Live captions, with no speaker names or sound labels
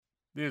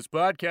This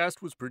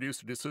podcast was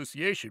produced in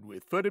association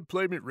with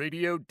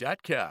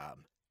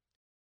funemploymentradio.com.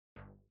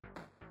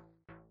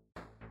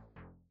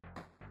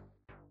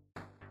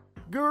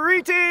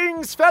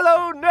 Greetings,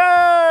 fellow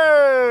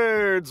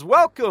nerds!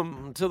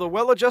 Welcome to the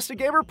Well-Adjusted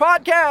Gamer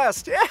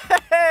Podcast!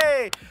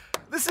 Yay!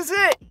 This is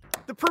it!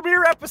 The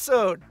premiere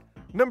episode,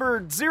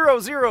 number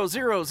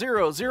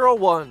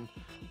 00001.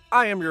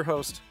 I am your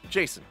host,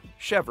 Jason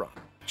Chevron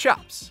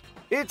Chops.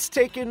 It's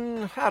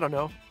taken,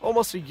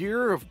 almost a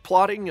year of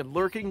plotting and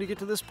lurking to get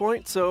to this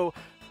point, so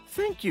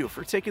thank you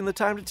for taking the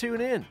time to tune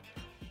in.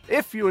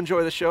 If you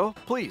enjoy the show,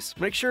 please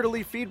make sure to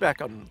leave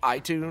feedback on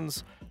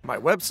iTunes, my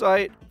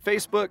website,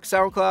 Facebook,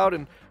 SoundCloud,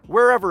 and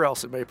wherever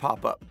else it may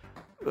pop up.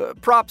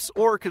 Props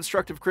or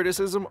constructive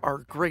criticism are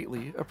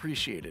greatly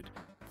appreciated.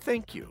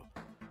 Thank you.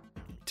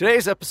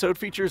 Today's episode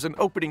features an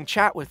opening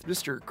chat with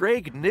Mr.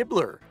 Greg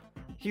Nibler.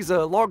 He's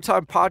a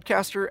longtime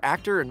podcaster,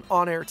 actor, and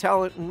on-air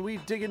talent, and we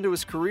dig into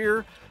his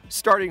career,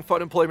 starting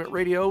Fun Employment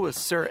Radio with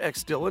Sarah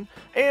X. Dillon,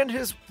 and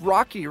his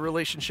rocky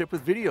relationship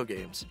with video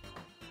games.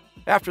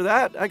 After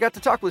that, I got to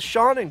talk with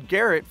Sean and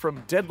Garrett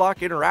from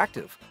Deadlock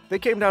Interactive. They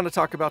came down to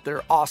talk about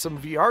their awesome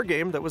VR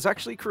game that was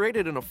actually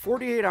created in a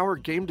 48-hour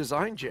game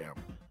design jam.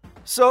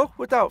 So,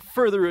 without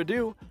further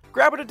ado,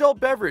 grab an adult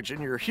beverage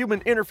and your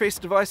human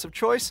interface device of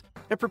choice,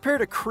 and prepare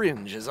to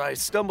cringe as I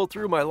stumble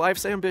through my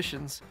life's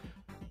ambitions.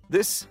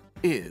 This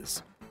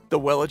is the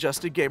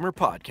Well-Adjusted Gamer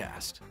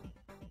Podcast.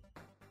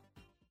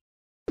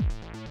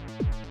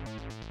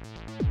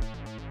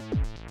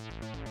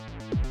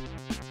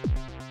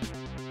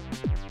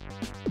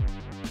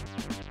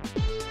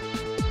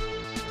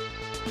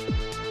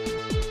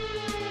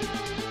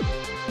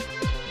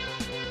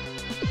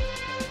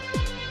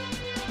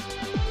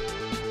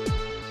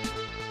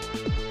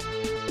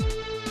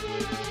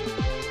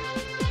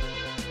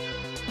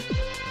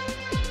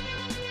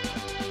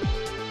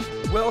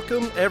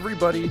 Welcome,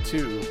 everybody,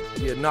 to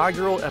the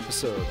inaugural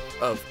episode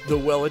of the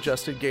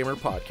Well-Adjusted Gamer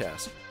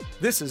Podcast.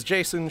 This is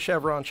Jason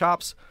Chevron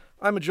Chops.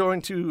 I'm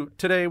joined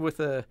today with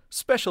a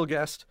special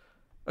guest.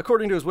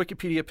 According to his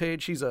Wikipedia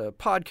page, he's a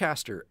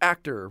podcaster,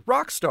 actor,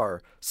 rock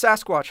star,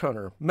 Sasquatch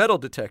hunter, metal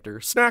detector,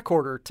 snack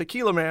hoarder,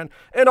 tequila man,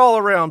 and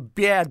all-around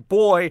bad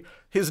boy,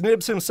 his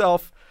nibs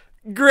himself,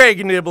 Greg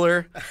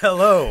Nibler.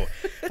 Hello.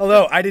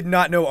 Hello. I did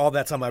not know all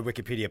that's on my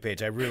Wikipedia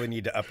page. I really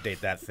need to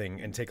update that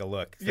thing and take a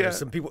look. There's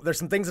some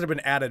things that have been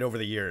added over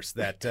the years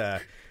that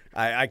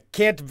I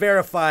can't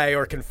verify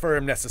or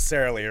confirm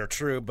necessarily are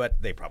true,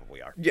 but they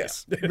probably are.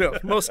 Yes. Yeah. No,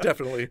 most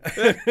definitely.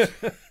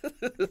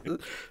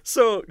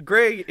 So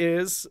Greg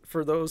is,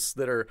 for those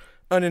that are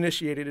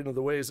uninitiated into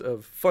the ways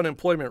of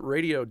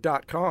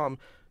funemploymentradio.com,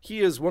 he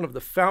is one of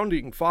the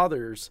founding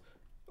fathers,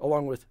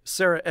 along with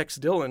Sarah X.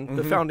 Dillon,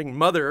 the founding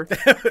mother.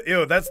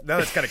 Ew, that's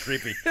kind of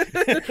creepy.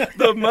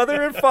 The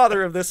mother and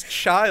father of this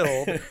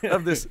child,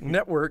 of this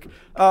network.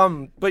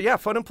 But yeah,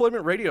 Fun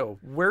Employment Radio,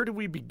 where do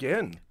we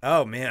begin?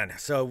 Oh, man.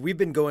 So we've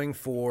been going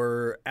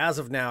for, as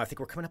of now, I think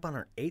we're coming up on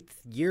our 8th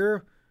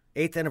year.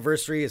 8th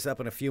anniversary is up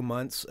in a few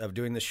months of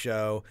doing the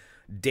show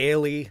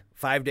daily,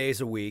 5 days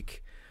a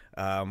week.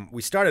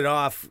 We started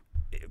off,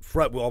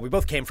 we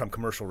both came from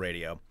commercial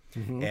radio.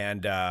 Mm-hmm.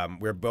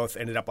 And we both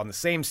ended up on the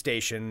same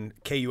station,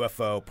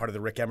 KUFO, part of the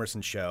Rick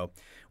Emerson show.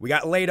 We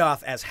got laid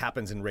off, as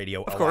happens in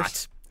radio a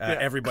lot.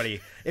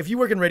 Everybody, if you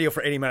work in radio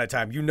for any amount of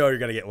time, you know you're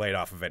going to get laid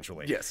off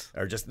eventually. Yes.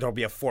 Or just there'll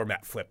be a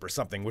format flip or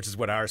something, which is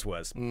what ours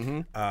was.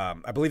 Mm-hmm.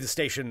 I believe the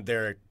station,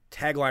 their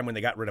tagline when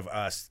they got rid of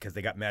us, because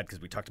they got mad because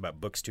we talked about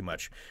books too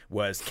much,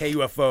 was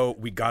KUFO,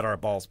 we got our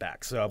balls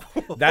back. So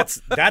that's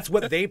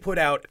what they put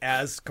out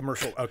as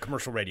a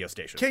commercial radio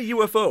station.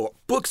 KUFO,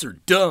 books are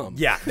dumb.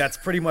 Yeah, that's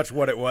pretty much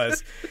what it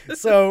was.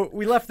 So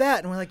we left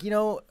that and we're like,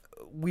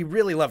 we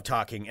really love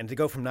talking, and to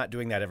go from not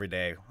doing that every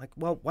day, like,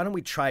 well, why don't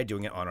we try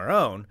doing it on our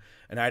own?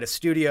 And I had a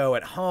studio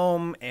at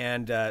home,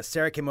 and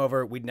Sarah came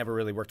over. We'd never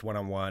really worked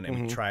one-on-one,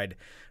 and we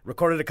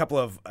recorded a couple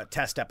of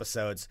test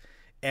episodes,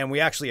 and we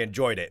actually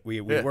enjoyed it.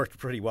 We worked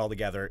pretty well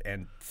together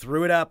and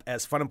threw it up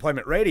as Fun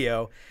Employment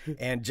Radio,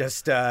 and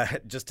just to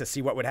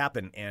see what would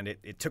happen. And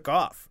it took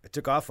off. It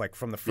took off like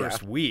from the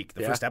first week,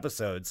 the first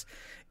episodes.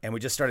 And we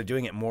just started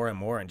doing it more and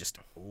more and just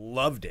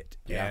loved it.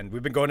 Yeah. And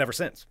we've been going ever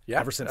since. Yeah,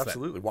 ever since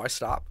absolutely. then. Why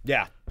stop?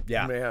 Yeah.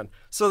 Man.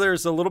 So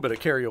there's a little bit of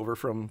carryover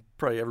from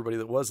probably everybody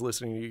that was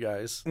listening to you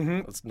guys. Mm-hmm.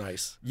 That's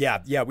nice.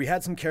 Yeah. We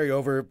had some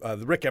carryover.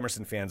 The Rick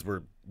Emerson fans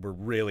were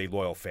really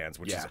loyal fans,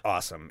 which is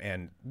awesome.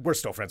 And we're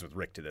still friends with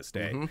Rick to this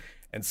day. Mm-hmm.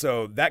 And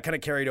so that kind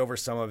of carried over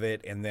some of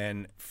it. And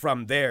then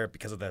from there,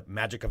 because of the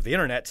magic of the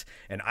internet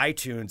and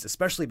iTunes,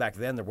 especially back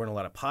then, there weren't a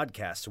lot of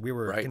podcasts. So we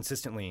were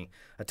consistently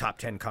a top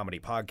 10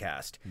 comedy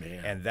podcast.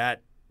 Man. And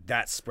that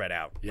spread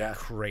out like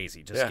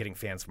crazy, just getting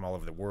fans from all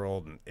over the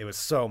world. And it was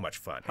so much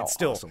fun. It's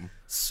still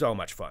so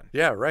much fun.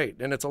 Yeah, right.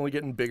 And it's only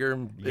getting bigger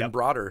and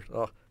broader.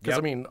 Because,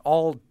 I mean,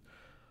 all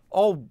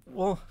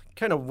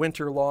kind of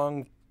winter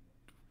long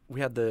we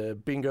had the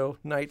bingo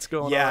nights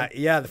going Yeah, on.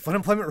 yeah, the Fun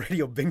Employment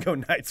Radio bingo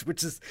nights,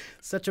 which is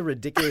such a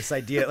ridiculous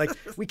idea. Like,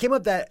 we came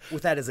up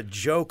with that as a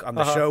joke on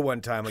the show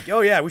one time. Like,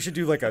 oh yeah, we should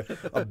do like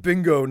a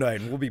bingo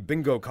night, and we'll be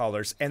bingo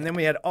callers. And then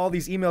we had all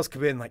these emails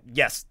come in, like,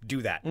 yes,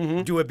 do that,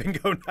 do a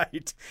bingo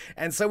night.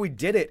 And so we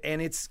did it,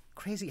 and it's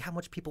crazy how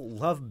much people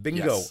love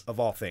bingo of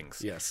all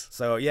things. Yes.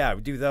 So yeah,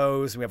 we do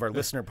those. We have our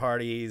listener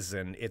parties,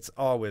 and it's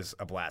always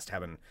a blast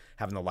having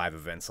the live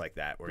events like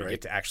that where you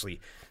get to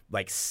actually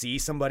like see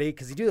somebody,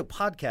 because you do a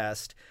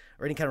podcast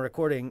or any kind of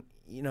recording,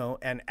 you know,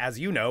 and as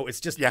you know,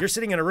 it's just you're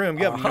sitting in a room,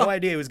 you have no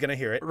idea who's going to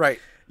hear it. Right.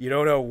 You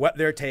don't know what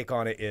their take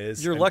on it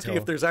is. You're lucky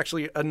if there's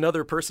actually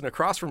another person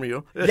across from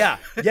you. Yeah.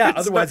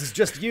 Otherwise, it's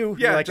just you.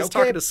 Yeah, You're like, just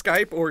okay, talking to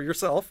Skype or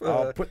yourself.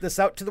 I'll put this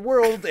out to the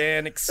world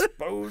and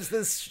expose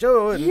this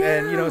show and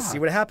you know, see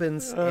what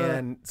happens.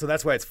 And so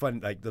that's why it's fun,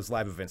 like those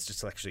live events,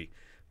 just to actually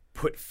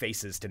put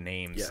faces to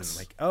names and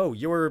like, oh,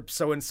 you're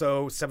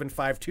so-and-so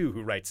 752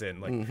 who writes in.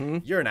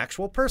 Like, you're an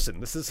actual person.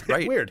 This is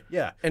weird.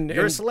 Yeah. And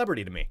you're a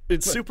celebrity to me.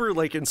 It's super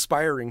like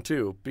inspiring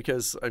too,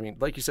 because I mean,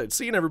 like you said,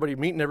 seeing everybody,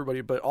 meeting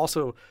everybody, but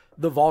also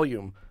the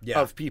volume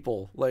of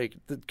people, like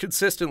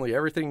consistently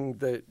everything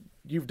that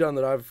you've done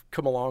that I've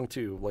come along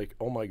to, like,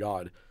 oh my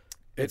God.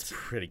 It's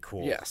pretty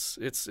cool. Yes,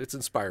 it's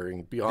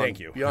inspiring beyond Thank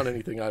you. beyond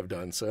anything I've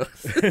done. So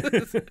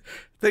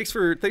thanks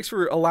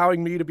for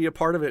allowing me to be a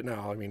part of it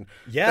now. I mean,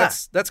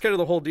 that's kind of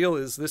the whole deal.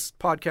 Is this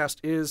podcast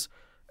is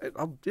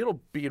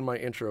it'll be in my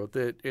intro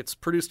that it's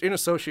produced in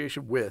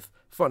association with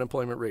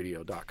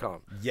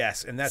funemploymentradio.com.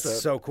 Yes, and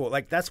that's so cool.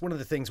 Like, that's one of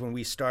the things when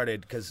we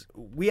started, because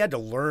we had to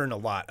learn a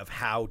lot of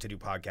how to do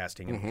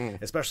podcasting, and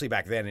especially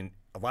back then, and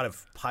a lot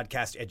of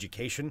podcast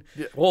education.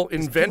 Yeah, well,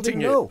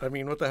 inventing it. I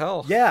mean, what the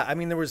hell? Yeah, I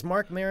mean, there was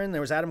Mark Maron,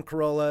 there was Adam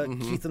Carolla,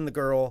 Keith and the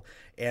Girl,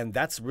 and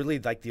that's really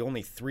like the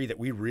only three that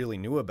we really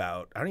knew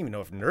about. I don't even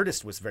know if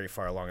Nerdist was very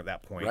far along at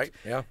that point. Right,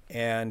 yeah.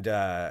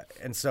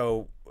 And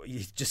so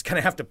you just kind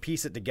of have to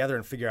piece it together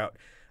and figure out,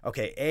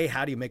 okay, A,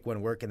 how do you make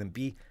one work? And then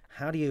B,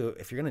 how do you,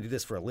 if you're going to do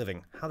this for a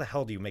living, how the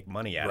hell do you make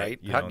money at it?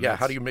 You know,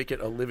 how do you make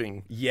it a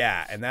living?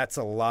 Yeah, and that's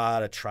a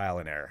lot of trial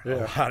and error.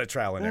 A lot of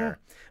trial and error.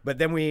 But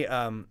then we,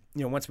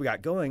 once we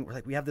got going, we're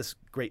like, we have this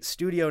great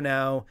studio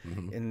now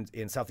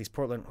in Southeast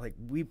Portland. Like,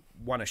 we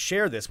want to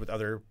share this with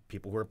other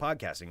people who are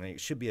podcasting. Like,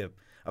 it should be a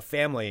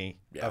family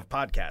of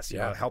podcasts, you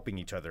know, helping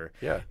each other.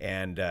 Yeah.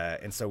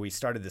 And so we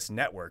started this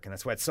network, and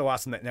that's why it's so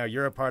awesome that now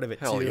you're a part of it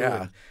too. Yeah. And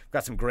we've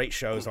got some great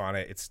shows on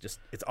it.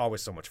 It's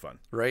always so much fun.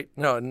 Right.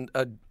 No, and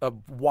a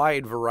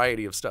wide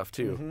variety of stuff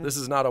too. This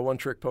is not a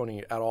one-trick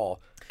pony at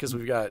all, because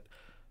we've got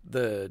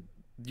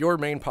your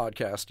main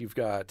podcast. You've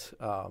got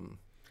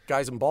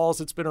Guys and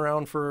Balls. It's been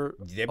around for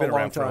They've been a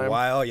long around time. for a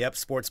while. Yep,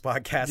 sports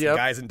podcast. Yep.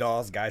 Guys and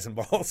Dolls, Guys and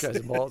Balls. Guys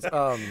and Balls.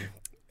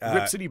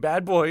 Rip City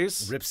Bad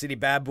Boys. Rip City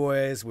Bad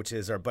Boys, which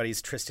is our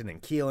buddies Tristan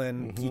and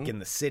Keelan. Geek in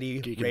the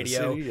City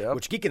Radio.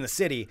 Which Geek in the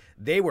City,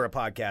 they were a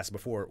podcast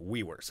before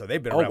we were, so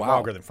they've been around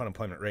longer than Fun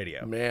Employment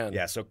Radio. Man,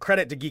 yeah. So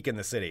credit to Geek in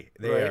the City.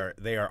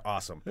 They are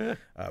awesome.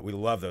 We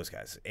love those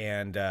guys,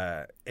 and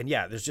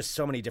yeah, there's just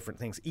so many different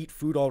things. Eat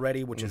Food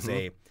Already, which is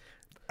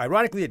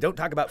ironically, they don't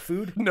talk about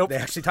food. Nope. They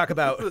actually talk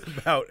about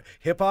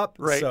hip hop.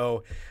 Right.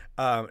 So.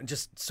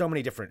 Just so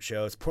many different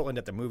shows. Portland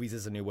at the Movies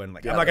is a new one.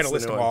 Like, Yeah, I'm not going that's to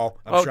list the them new one. all.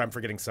 I'm sure I'm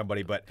forgetting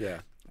somebody, but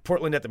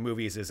Portland at the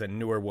Movies is a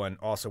newer one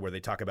also, where they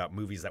talk about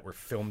movies that were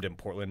filmed in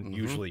Portland,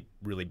 usually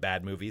really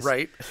bad movies.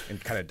 Right.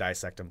 And kind of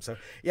dissect them. So,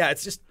 yeah,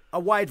 it's just a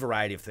wide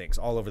variety of things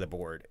all over the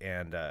board.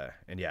 And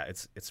yeah,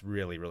 it's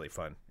really, really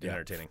fun and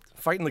entertaining.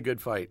 Fighting the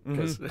good fight.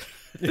 Because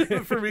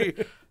for me,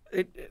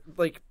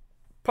 like,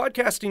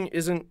 podcasting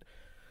isn't...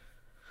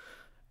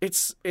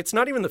 It's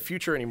not even the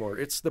future anymore.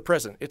 It's the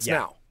present. It's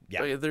now.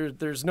 Yeah.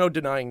 There's no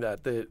denying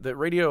that. The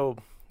radio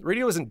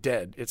isn't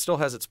dead. It still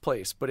has its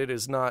place, but it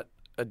is not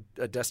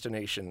a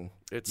destination.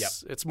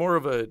 It's more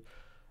of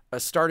a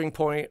starting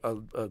point,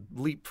 a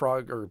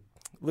leapfrog or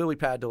lily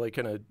pad to like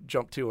kind of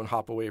jump to and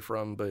hop away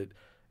from. But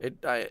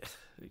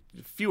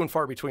few and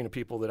far between of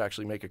people that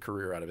actually make a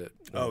career out of it.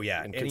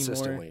 And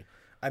consistently.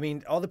 I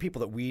mean, all the people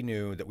that we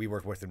knew that we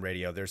worked with in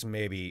radio, there's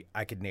maybe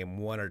I could name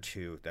one or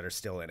two that are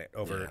still in it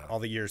over all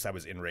the years I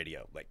was in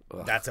radio. Like,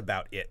 that's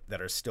about it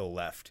that are still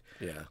left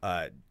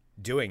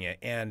doing it.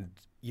 And,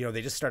 you know,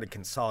 they just started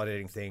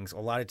consolidating things. A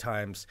lot of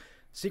times,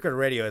 secret of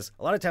radio is,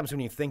 a lot of times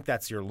when you think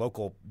that's your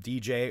local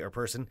DJ or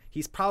person,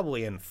 he's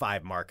probably in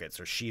 5 markets,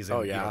 or she's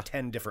in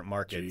 10 different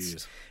markets.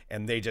 Jeez.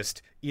 And they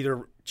just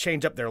either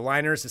change up their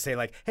liners to say,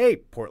 like, hey,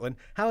 Portland,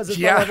 how is this?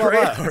 Blah, blah,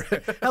 blah, blah.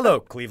 Or, hello,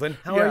 Cleveland,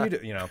 how are you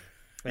doing? You know.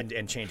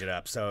 And change it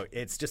up. So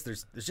it's just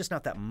there's just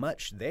not that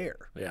much there.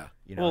 Yeah.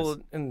 You know, well,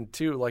 and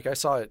too, like, I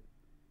saw it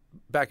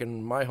back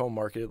in my home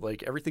market.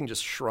 Like, everything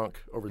just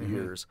shrunk over the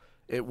years.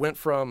 It went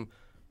from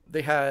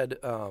they had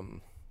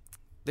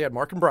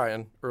Mark and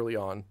Brian early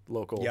on,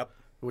 local. Yep.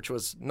 Which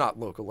was not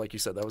local, like you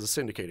said. That was a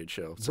syndicated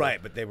show. So.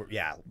 Right, but they were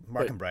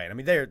Mark and Brian. I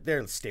mean,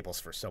 they're staples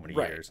for so many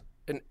years.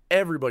 And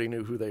everybody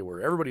knew who they were.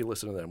 Everybody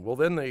listened to them. Well,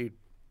 then they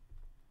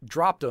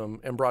dropped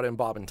them and brought in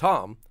Bob and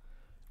Tom,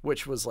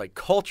 which was like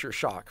culture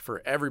shock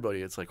for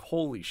everybody. It's like,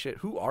 holy shit,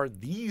 who are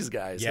these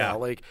guys now?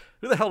 Like,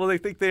 who the hell do they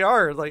think they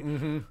are? Like,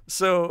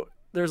 so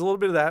there's a little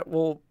bit of that.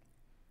 Well,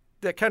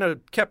 that kind of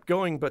kept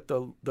going, but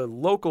the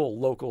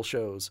local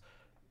shows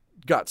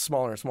got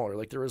smaller and smaller.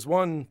 Like, there was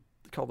one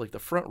called like the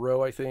Front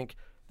Row, I think.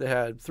 They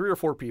had 3 or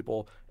 4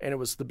 people, and it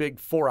was the big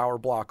 4-hour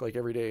block, like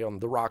every day on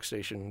the rock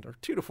station, or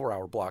 2 to 4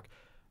 hour block.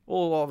 Well,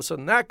 all of a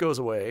sudden that goes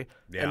away,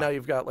 and now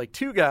you've got like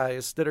 2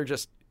 guys that are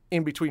just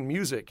in between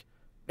music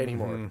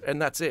anymore, and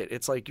that's it.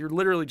 It's like you're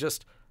literally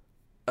just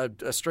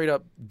a straight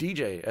up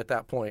DJ at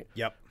that point,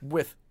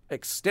 with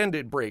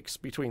extended breaks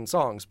between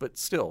songs, but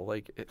still,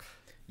 like,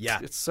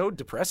 it's so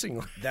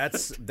depressing.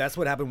 That's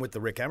what happened with the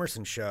Rick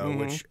Emerson show,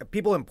 which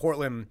people in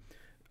Portland.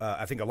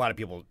 I think a lot of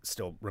people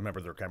still remember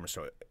the Rick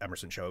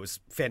Emerson show. It was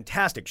a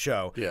fantastic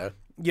show. Yeah.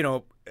 You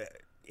know,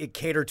 it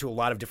catered to a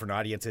lot of different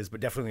audiences, but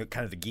definitely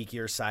kind of the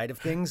geekier side of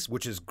things,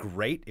 which is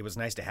great. It was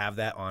nice to have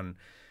that on,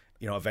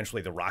 you know,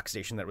 eventually the rock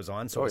station that it was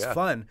on. So it was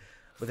fun.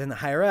 But then the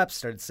higher ups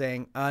started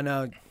saying,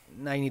 no,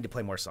 now you need to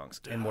play more songs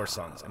and more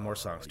songs and more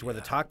songs, to where the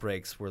talk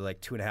breaks were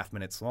like 2.5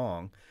 minutes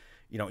long.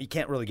 You know, you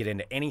can't really get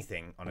into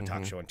anything on a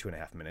talk show in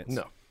 2.5 minutes.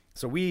 No.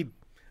 So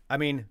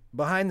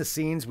behind the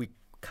scenes, we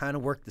kind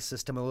of worked the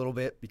system a little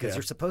bit, because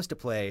you're supposed to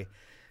play,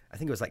 I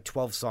think it was like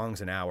 12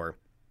 songs an hour.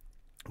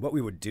 What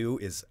we would do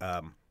is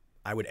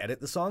I would edit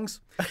the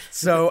songs.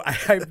 So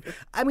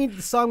I mean,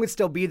 the song would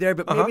still be there,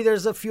 but maybe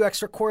there's a few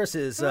extra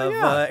choruses of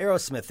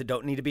Aerosmith that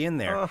don't need to be in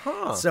there.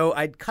 So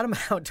I'd cut them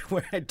out to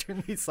where I'd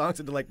turn these songs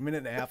into like 1.5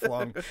 minutes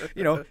long,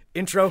 you know,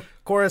 intro,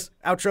 chorus,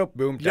 outro,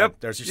 boom, done.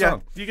 There's your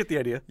song. You get the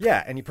idea.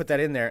 Yeah, and you put that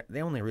in there.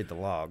 They only read the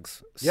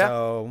logs.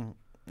 So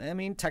I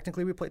mean,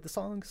 technically we played the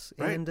songs,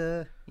 and,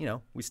 you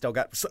know, we still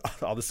got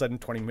all of a sudden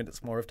 20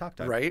 minutes more of talk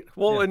time. Right.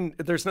 Well, and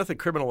there's nothing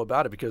criminal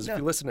about it, because if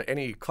you listen to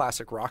any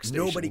classic rock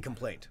station. Nobody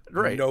complained.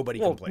 Right. Nobody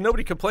complained.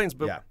 Nobody complains,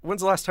 but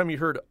when's the last time you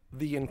heard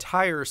the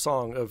entire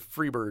song of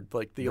Freebird,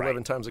 like the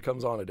 11 times it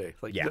comes on a day?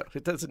 Like, no,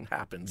 it doesn't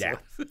happen. So.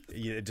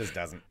 Yeah, it just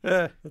doesn't.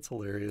 That's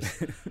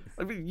hilarious.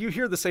 I mean, you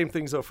hear the same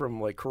things, though,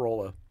 from, like,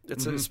 Corolla.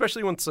 It's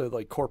especially once the,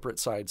 like, corporate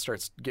side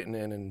starts getting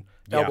in and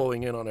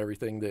elbowing in on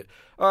everything, that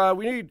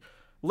we need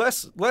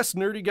less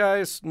nerdy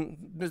guys,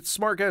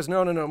 smart guys.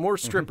 No, more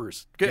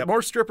strippers. Get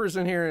more strippers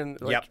in here, and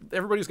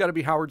everybody's got to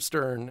be Howard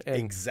Stern. And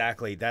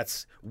exactly.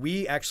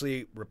 We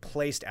actually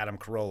replaced Adam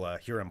Carolla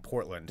here in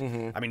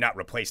Portland. I mean, not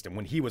replaced him.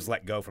 When he was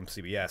let go from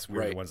CBS, we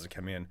were the ones that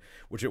come in.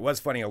 Which it was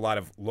funny. A lot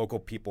of local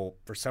people,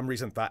 for some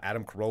reason, thought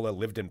Adam Carolla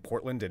lived in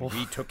Portland, and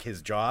we took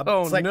his job.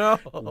 Oh, it's like, no!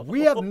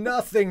 We have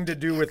nothing to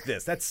do with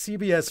this. That's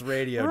CBS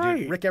Radio,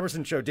 dude. Rick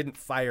Emerson show didn't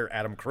fire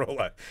Adam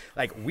Carolla.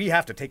 Like, we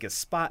have to take his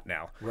spot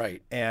now.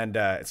 Right. And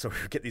so we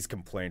get these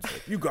complaints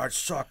like, "You guys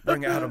suck,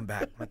 bring Adam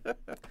back." Like,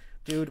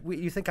 dude,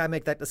 you think I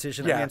make that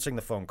decision? I'm answering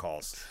the phone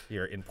calls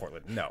here in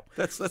Portland. No.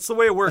 That's the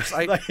way it works.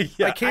 I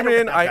came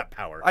in, I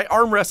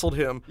arm wrestled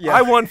him.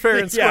 I won fair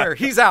and square.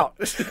 He's out.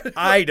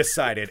 I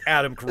decided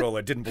Adam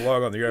Carolla didn't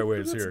belong on the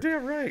airwaves here. That's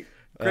damn right.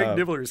 Greg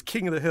Nibbler is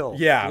king of the hill.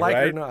 Yeah, like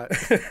right? it or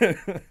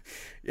not.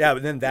 Yeah,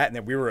 but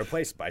then we were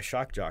replaced by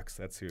Shock Jocks.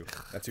 That's who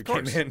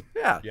came in.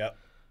 Yeah. Yep.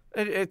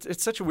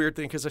 It's such a weird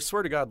thing, because I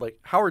swear to God, like,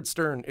 Howard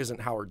Stern isn't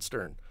Howard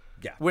Stern.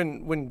 Yeah.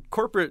 When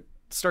corporate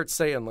starts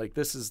saying, like,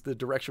 this is the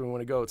direction we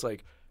want to go, it's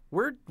like,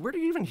 where do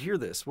you even hear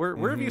this?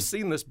 Where have you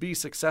seen this be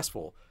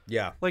successful?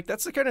 Yeah. Like,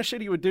 that's the kind of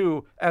shit you would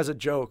do as a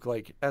joke,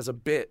 like, as a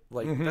bit.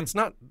 Like, that's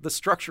not the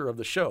structure of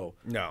the show.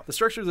 No. The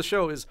structure of the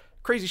show is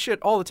crazy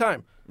shit all the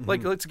time.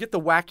 Like, let's get the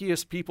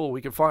wackiest people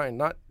we can find,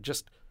 not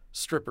just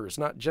strippers,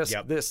 not just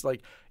this.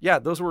 Like,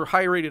 those were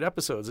high-rated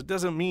episodes. It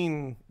doesn't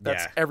mean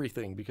that's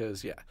everything,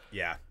 because,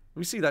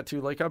 we see that, too.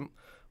 Like,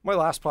 my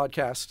last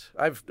podcast,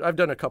 I've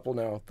done a couple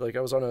now. Like,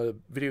 I was on a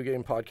video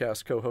game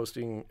podcast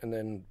co-hosting, and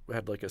then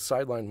had like a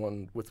sideline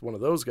one with one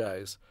of those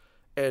guys,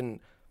 and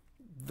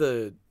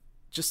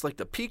just like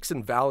the peaks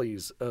and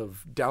valleys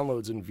of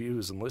downloads and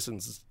views and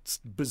listens, it's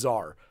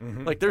bizarre.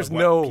 Like, there's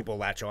no people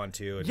latch on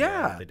to, and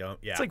they don't.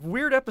 Yeah, it's like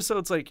weird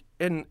episodes, like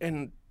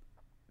and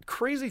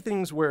crazy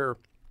things where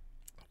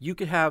you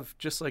could have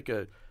just like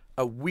a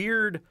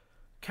weird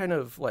kind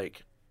of,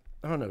 like,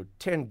 I don't know,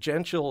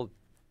 tangential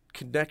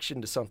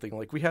connection to something.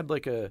 Like, we had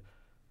like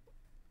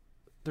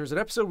there's an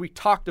episode we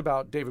talked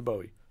about David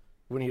Bowie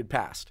when he had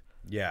passed.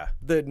 Yeah.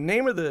 The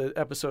name of the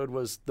episode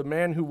was The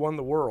Man Who Won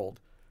the World,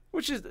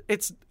 which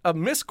it's a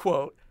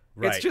misquote.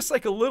 Right. It's just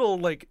like a little,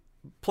 like,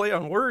 play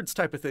on words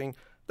type of thing.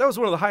 That was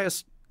one of the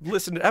highest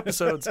listened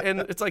episodes. And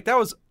it's like, that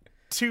was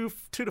 2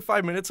 to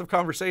 5 minutes of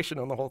conversation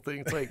on the whole thing.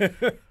 It's like,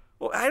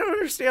 well, I don't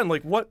understand,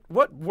 like, what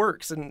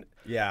works. And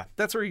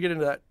that's where you get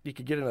into that. You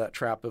could get into that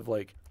trap of,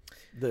 like,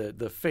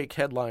 the fake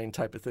headline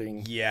type of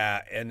thing.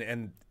 Yeah,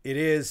 and it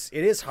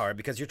is hard,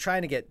 because you're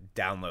trying to get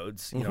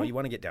downloads. You know, you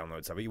want to get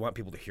downloads of it. You want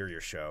people to hear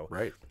your show.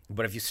 Right.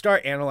 But if you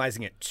start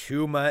analyzing it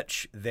too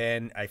much,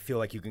 then I feel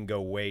like you can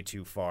go way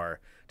too far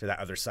to that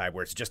other side,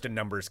 where it's just a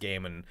numbers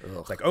game, and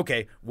it's like,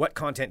 okay, what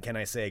content can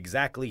I say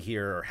exactly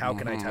here, or how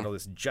can I title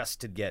this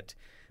just to get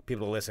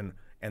people to listen?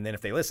 And then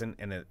if they listen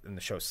and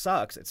the show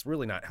sucks, it's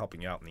really not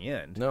helping you out in the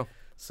end. No.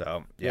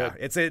 So yeah,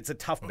 it's a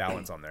tough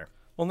balance on there.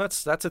 Well, and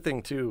that's a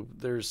thing too.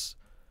 There's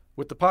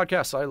with the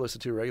podcasts I listen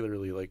to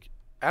regularly, like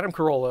Adam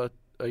Carolla,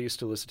 I used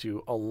to listen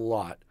to a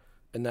lot,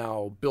 and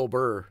now Bill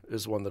Burr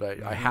is one that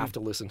I have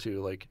to listen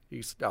to. Like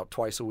he's out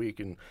twice a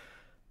week, and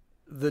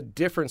the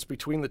difference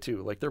between the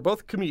two, like they're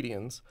both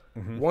comedians.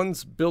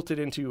 One's built it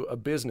into a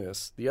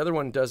business. The other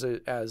one does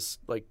it as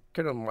like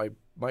kind of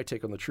my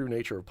take on the true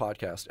nature of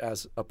podcast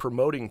as a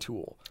promoting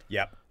tool.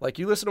 Yep. Like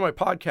you listen to my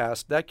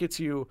podcast, that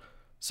gets you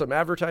some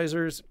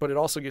advertisers, but it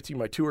also gets you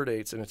my tour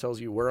dates and it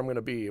tells you where I'm going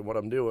to be and what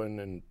I'm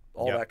doing and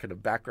all that kind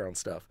of background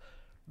stuff.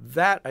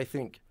 That I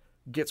think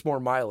gets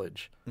more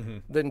mileage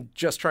than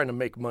just trying to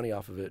make money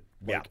off of it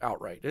like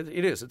outright.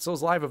 It is. It's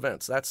those live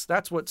events.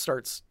 That's what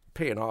starts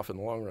paying off in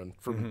the long run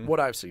from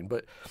what I've seen.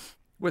 But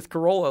with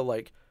Carolla,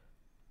 like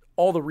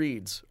all the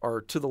reads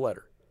are to the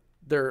letter.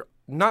 They're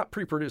not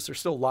pre-produced. They're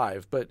still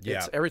live, but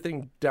it's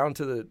everything down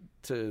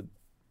to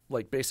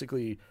like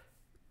basically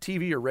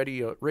TV or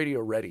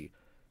radio ready.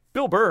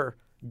 Bill Burr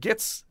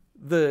gets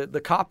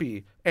the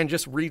copy and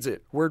just reads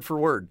it word for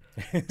word.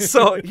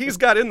 So he's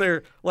got in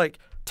there like,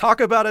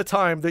 talk about a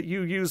time that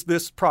you used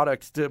this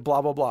product to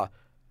blah, blah, blah.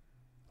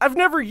 I've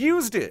never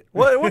used it.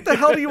 What the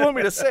hell do you want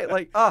me to say?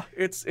 Like,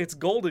 it's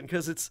golden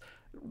because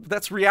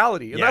that's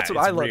reality. And that's what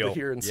I love to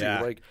hear and see.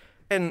 Like,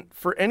 and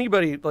for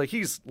anybody, like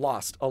he's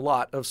lost a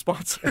lot of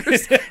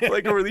sponsors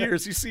like over the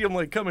years. You see him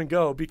like come and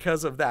go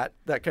because of that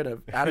kind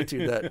of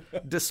attitude,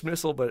 that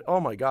dismissal. But oh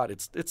my God,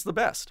 it's the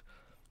best.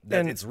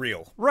 And it's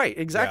real. Right,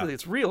 exactly. Yeah.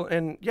 It's real.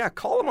 And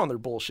call them on their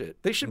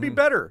bullshit. They should be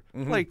better.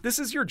 Like, this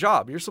is your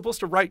job. You're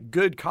supposed to write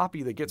good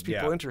copy that gets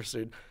people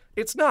interested.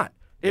 It's not.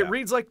 It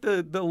reads like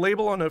the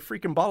label on a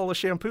freaking bottle of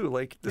shampoo.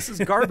 Like, this is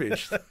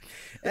garbage.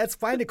 That's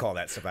fine to call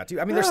that stuff out,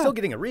 too. I mean, they're still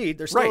getting a read.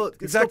 They're still,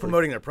 still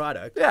promoting their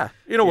product. Yeah,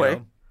 in a way.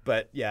 Know?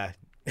 But, yeah.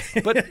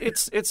 But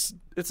it's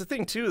a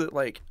thing, too, that,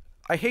 like,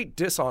 I hate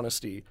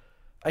dishonesty.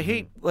 I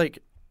hate, like,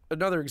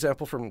 another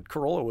example from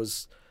Carolla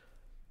was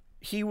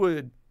he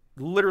would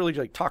literally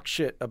like talk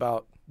shit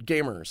about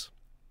gamers.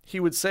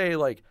 He would say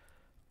like,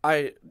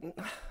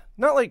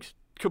 not like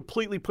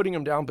completely putting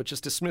him down, but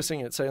just dismissing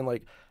it, saying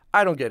like,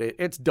 I don't get it.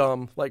 It's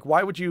dumb. Like,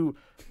 why would you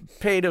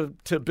pay to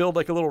build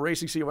like a little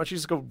racing seat? Why don't you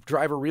just go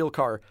drive a real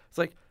car? It's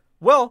like,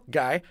 well,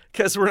 guy,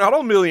 because we're not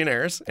all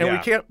millionaires and we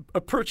can't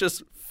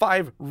purchase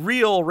 5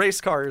 real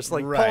race cars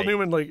like Paul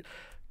Newman. Like,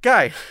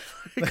 guy,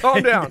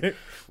 calm down.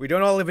 We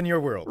don't all live in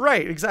your world.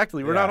 Right,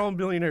 exactly. We're not all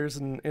millionaires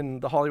in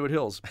the Hollywood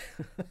Hills.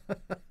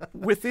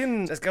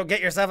 Just go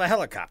get yourself a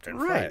helicopter.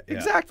 Right,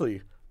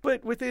 exactly.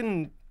 But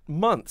within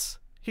months,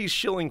 he's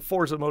shilling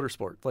Forza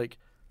Motorsport. Like,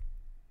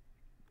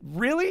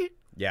 really?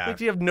 Yeah. Like,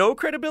 do you have no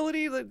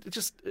credibility? Like,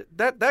 just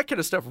that kind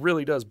of stuff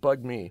really does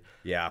bug me.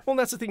 Yeah. Well, and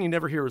that's the thing you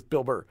never hear with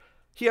Bill Burr.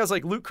 He has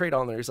like Loot Crate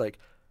on there. He's like,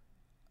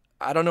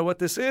 I don't know what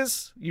this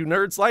is. You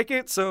nerds like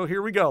it, so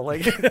here we go.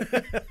 Like,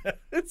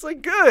 it's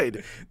like,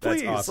 good.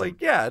 Please. That's awesome. Like,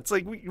 it's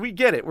like we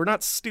get it. We're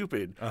not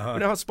stupid. We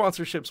know how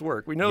sponsorships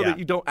work. We know that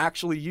you don't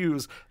actually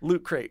use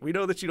Loot Crate. We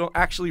know that you don't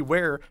actually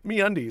wear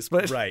MeUndies,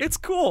 but it's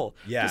cool.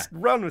 Yeah. Just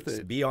run with it.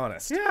 Just be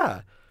honest.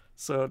 Yeah.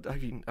 So, I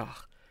mean,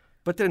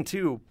 but then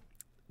too,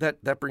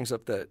 that brings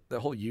up the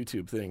whole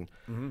YouTube thing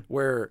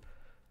where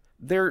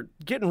they're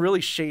getting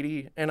really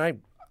shady, and I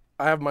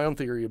have my own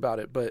theory about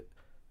it, but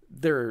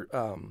they're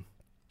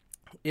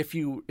if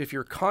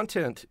your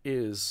content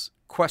is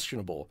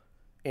questionable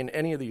in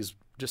any of these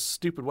just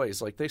stupid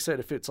ways, like they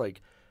said, if it's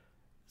like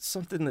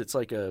something that's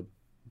like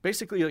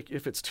basically like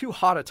if it's too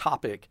hot a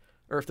topic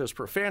or if there's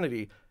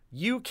profanity,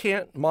 you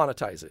can't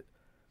monetize it.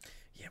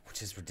 Yeah,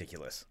 which is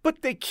ridiculous.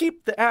 But they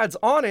keep the ads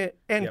on it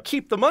and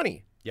keep the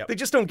money. Yep. They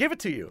just don't give it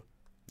to you.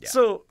 Yeah.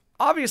 So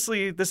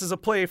obviously this is a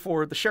play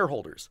for the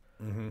shareholders.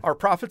 Our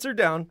profits are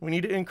down. We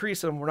need to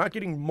increase them. We're not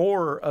getting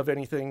more of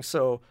anything.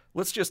 So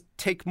let's just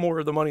take more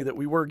of the money that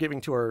we were giving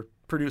to our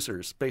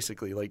producers,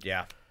 basically. Like,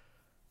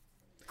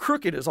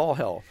 crooked as all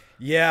hell.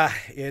 Yeah,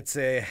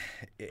 I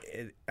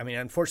mean,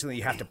 unfortunately,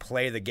 you have to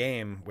play the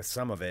game with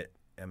some of it.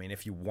 I mean,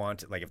 if you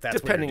want, like, if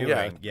that's depending, what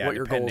you're doing, what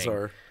your goals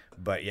are.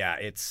 But yeah,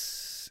 it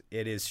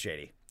is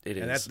shady. It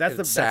is. And that's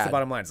the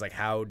bottom line. It's like,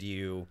 how do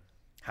you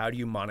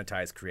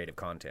monetize creative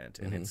content?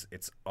 And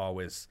it's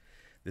always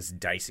this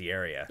dicey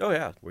area. Oh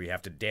yeah, where you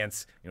have to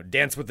dance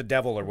with the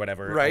devil or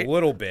whatever a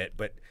little bit,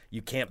 but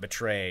you can't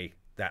betray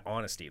that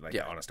honesty, like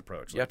the honest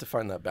approach. You have to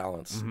find that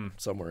balance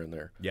somewhere in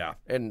there. Yeah,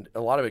 and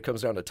a lot of it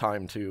comes down to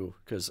time too,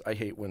 because I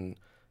hate when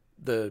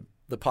the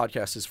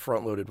podcast is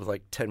front loaded with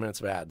like 10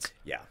 minutes of ads.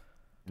 Yeah,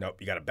 nope.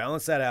 You got to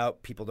balance that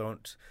out. People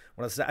don't.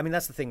 I mean,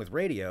 that's the thing with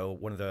radio.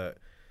 One of the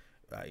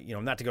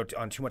not to go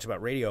on too much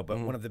about radio,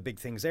 but one of the big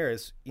things there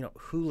is,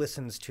 who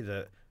listens to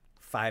the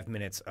 5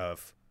 minutes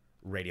of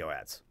radio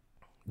ads?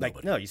 Like,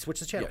 nobody. No, you switch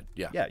the channel.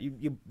 Yeah.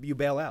 You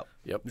bail out.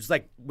 Yep. It's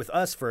like with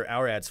us for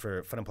our ads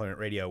for Fun Employment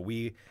Radio,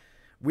 we've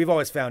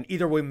always found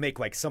either we make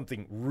like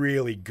something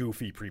really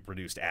goofy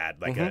pre-produced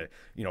ad, like a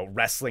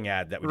wrestling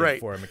ad that we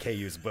did for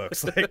McKay's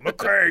books, like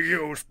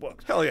McKay's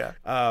books. Hell yeah.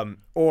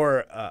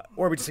 Or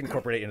we just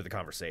incorporate it into the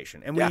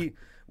conversation. And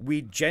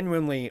we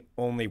genuinely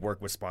only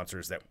work with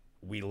sponsors that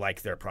we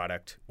like their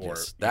product. Or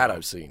Yes, that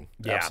I've seen.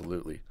 Yeah.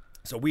 Absolutely.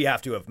 So we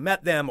have to have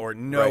met them or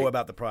know Right.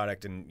 about the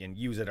product and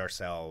use it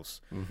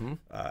ourselves. Mm-hmm.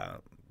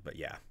 But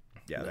yeah,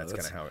 that's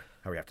kind of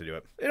how we have to do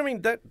it. And I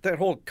mean, that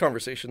whole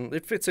conversation,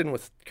 it fits in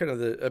with kind of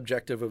the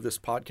objective of this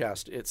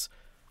podcast. It's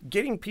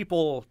getting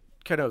people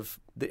kind of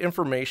the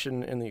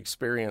information and the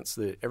experience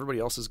that everybody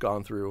else has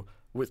gone through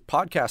with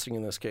podcasting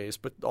in this case,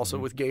 but also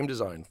with game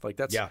design. Like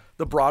that's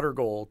the broader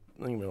goal,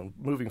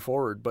 moving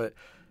forward. But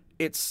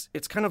it's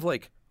kind of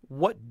like,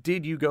 what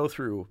did you go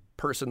through,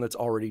 person that's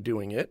already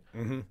doing it,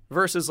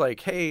 versus like,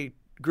 hey,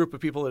 group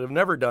of people that have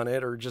never done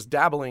it or just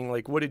dabbling,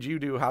 like, what did you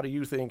do? How do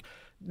you think?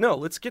 No,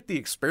 let's get the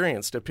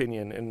experienced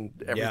opinion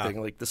and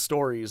everything, like the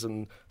stories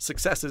and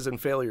successes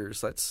and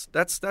failures. That's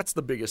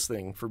the biggest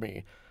thing for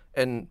me.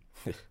 And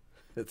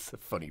it's a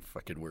funny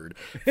fucking word.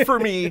 For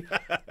me,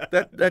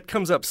 that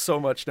comes up so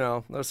much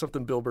now. That was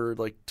something Bill Burr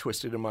like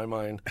twisted in my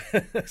mind.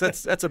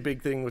 That's a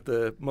big thing with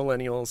the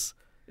millennials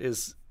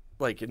is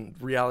like in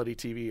reality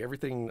TV,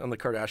 everything on the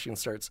Kardashians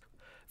starts.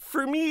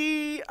 For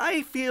me,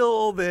 I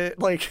feel that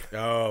like.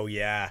 Oh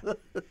yeah.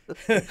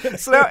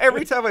 So now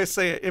every time I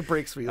say it, it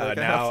breaks me. Like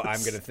now I'm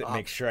gonna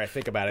make sure I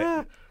think about it.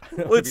 Yeah.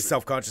 Well, be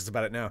self-conscious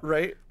about it now.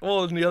 Right.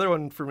 Well, and the other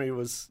one for me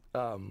was.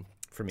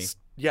 For me.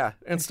 Yeah,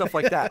 and stuff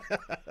like that.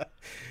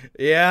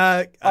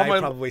 Yeah, I'm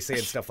probably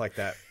saying stuff like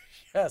that.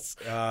 Yes.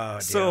 Oh,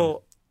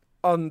 so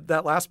on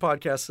that last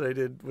podcast that I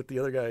did with the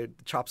other guy,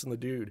 Chops and the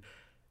Dude,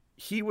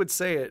 he would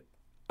say it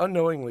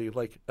unknowingly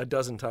like a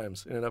dozen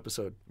times in an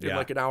episode in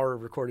like an hour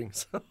of recording.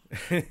 So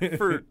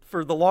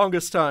for the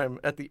longest time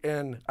at the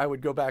end, I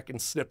would go back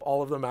and snip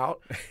all of them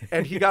out.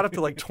 And he got up to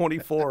like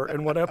 24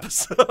 in one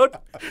episode.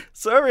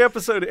 So every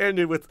episode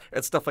ended with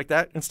and stuff like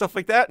that and stuff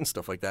like that and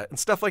stuff like that and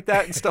stuff like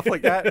that and stuff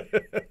like that.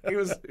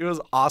 It was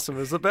awesome. It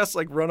was the best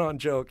like run-on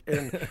joke.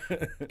 And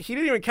he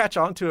didn't even catch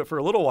on to it for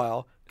a little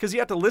while because you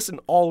have to listen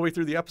all the way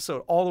through the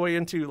episode, all the way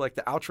into like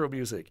the outro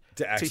music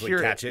to actually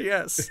hear catch it.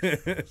 Yes.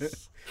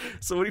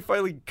 So when he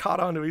finally caught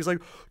on to it, he's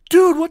like,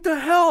 dude, what the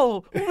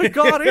hell? Oh my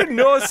God, I didn't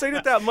know I was saying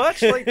it that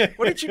much. Like,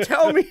 why didn't you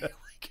tell me?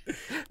 Like,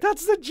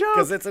 that's the joke.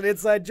 Because it's an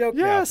inside joke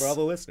now for all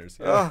the listeners.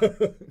 Yeah.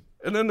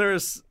 And then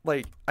there's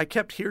like, I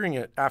kept hearing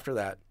it after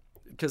that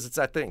because it's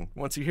that thing.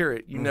 Once you hear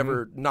it, you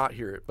never not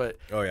hear it. But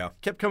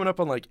kept coming up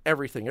on like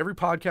everything, every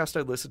podcast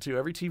I'd listen to,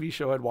 every TV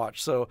show I'd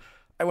watch. So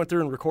I went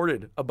through and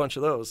recorded a bunch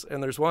of those.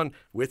 And there's one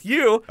with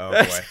you. Oh,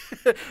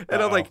 boy.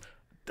 And I'm like,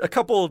 a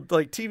couple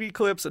like TV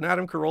clips and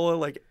Adam Carolla,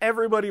 like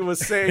everybody was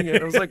saying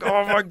it. I was like,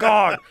 oh my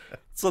God.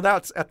 So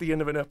that's at the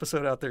end of an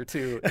episode out there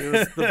too. It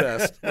was the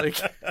best. Like,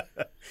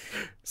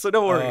 so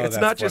don't worry. It's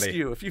not just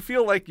you. If you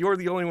feel like you're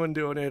the only one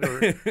doing it or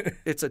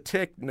it's a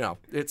tick, no,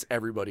 it's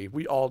everybody.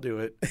 We all do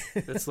it.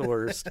 It's the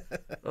worst.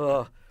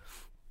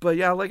 But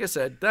yeah, like I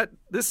said, that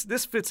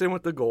this fits in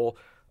with the goal.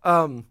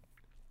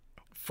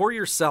 For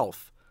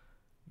yourself,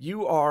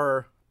 you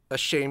are a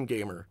shame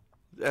gamer.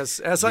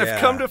 As I've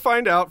come to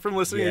find out from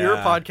listening to your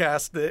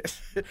podcast,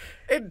 that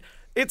and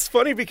it's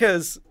funny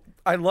because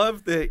I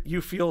love that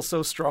you feel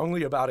so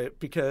strongly about it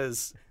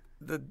because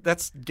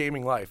that's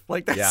gaming life.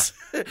 Like that's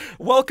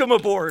welcome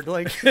aboard.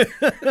 Like,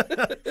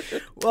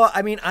 well,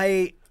 I mean,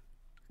 I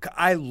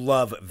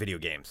love video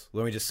games.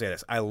 Let me just say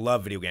this: I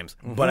love video games,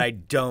 but I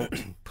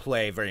don't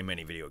play very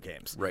many video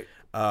games. Right.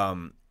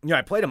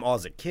 I played them all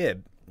as a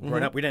kid.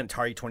 Growing up, we did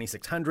Atari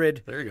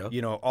 2600. There you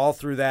go. All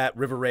through that.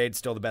 River Raid,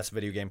 still the best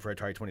video game for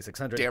Atari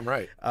 2600. Damn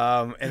right.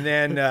 And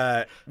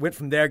then went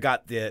from there,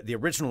 got the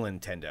original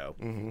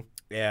Nintendo,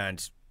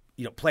 and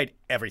played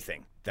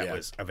everything that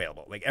was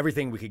available. Like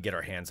everything we could get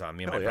our hands on,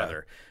 me and my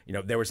brother.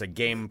 There was a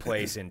game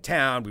place in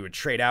town. We would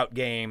trade out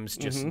games,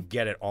 just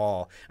get it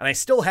all. And I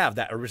still have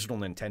that original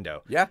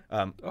Nintendo. Yeah.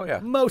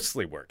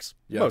 Mostly works.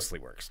 Yeah. Mostly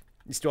works.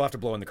 You still have to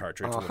blow in the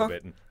cartridge a little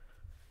bit. And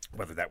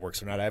whether that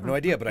works or not, I have no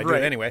idea, but I do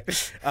it anyway.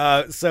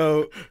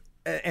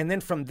 And then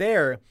from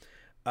there,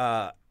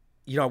 I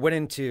went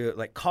into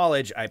like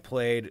college. I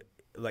played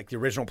like the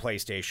original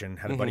PlayStation,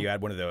 had a buddy who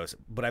had one of those,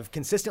 but I've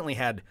consistently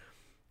had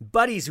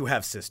buddies who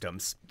have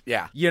systems.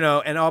 Yeah.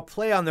 And I'll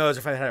play on those.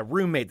 If I had a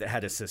roommate that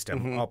had a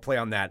system, I'll play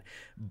on that.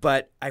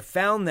 But I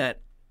found that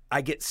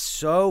I get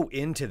so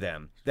into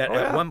them that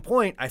at one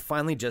point I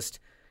finally just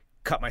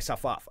cut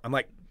myself off. I'm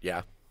like,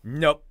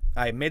 nope.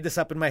 I made this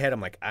up in my head.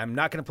 I'm like, I'm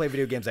not going to play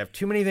video games. I have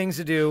too many things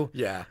to do.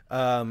 Yeah.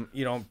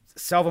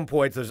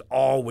 Self-employed, there's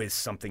always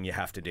something you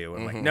have to do.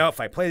 I'm like, no, if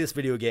I play this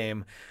video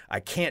game, I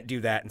can't do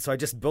that. And so I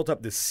just built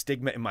up this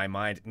stigma in my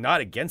mind,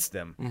 not against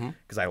them,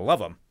 because I love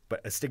them,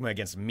 but a stigma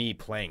against me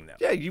playing them.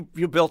 Yeah,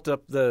 you built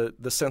up the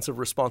sense of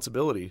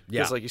responsibility.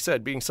 Because like you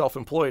said, being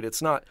self-employed,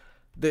 it's not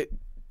that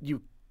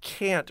you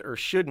can't or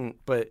shouldn't,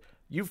 but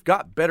you've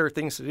got better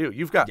things to do.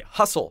 You've got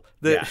hustle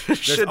that should take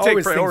priority. There's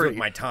always things with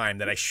my time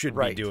that I should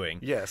be doing.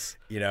 Yes.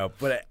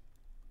 But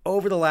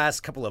over the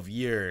last couple of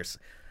years,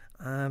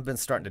 I've been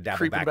starting to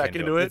dabble back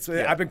into it.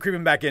 I've been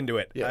creeping back into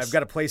it. Yes. I've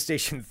got a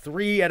PlayStation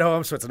 3 at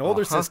home, so it's an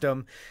older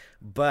system.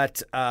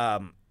 But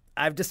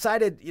I've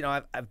decided,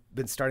 I've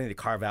been starting to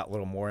carve out a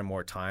little more and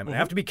more time. And I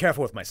have to be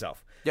careful with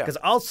myself. Yeah. Because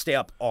I'll stay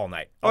up all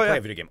night. I'll play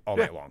a video game all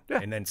night long. Yeah.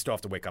 And then still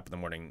have to wake up in the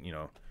morning,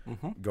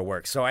 go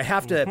work. So I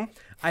have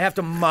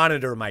to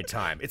monitor my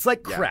time. It's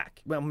like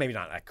crack. Well, maybe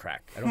not like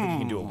crack. I don't think you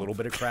can do a little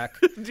bit of crack.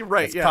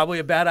 Right, It's probably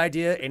a bad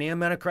idea, any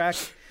amount of crack.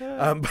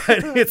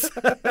 But it's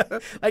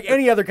like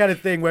any other kind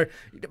of thing where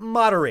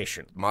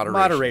moderation.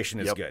 Moderation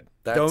is good.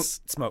 Don't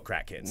smoke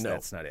crack, kids. No.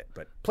 That's not it.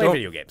 But play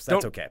video games.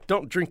 That's okay.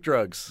 Don't drink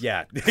drugs.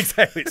 Yeah,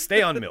 exactly.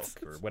 Stay on milk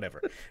or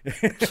whatever.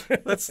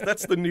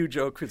 That's the new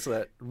joke. It's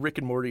that Rick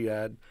and Morty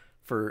ad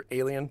for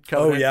Alien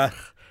Covenant. Oh, yeah.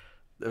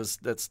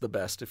 That's the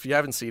best. If you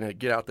haven't seen it,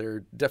 get out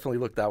there. Definitely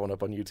look that one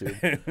up on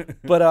YouTube.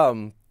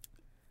 But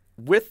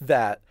with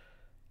that,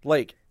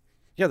 like,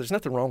 yeah, there's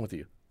nothing wrong with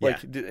you. Like,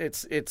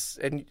 it's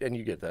and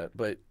you get that,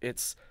 but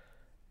it's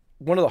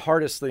one of the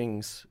hardest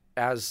things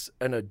as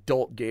an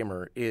adult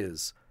gamer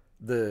is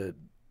the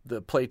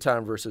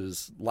playtime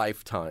versus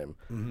lifetime.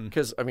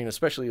 Because I mean,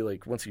 especially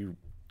like once you,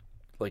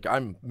 like,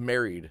 I'm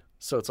married,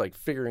 so it's like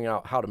figuring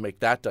out how to make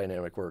that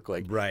dynamic work.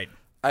 Like, Right.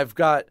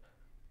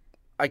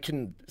 I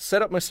can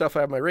set up my stuff.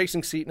 I have my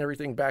racing seat and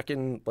everything back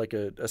in like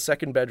a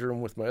second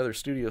bedroom with my other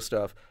studio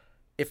stuff.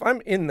 If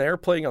I'm in there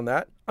playing on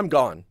that, I'm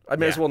gone. I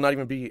may as well not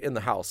even be in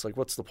the house. Like,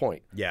 what's the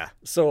point? Yeah.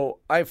 So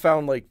I've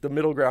found like the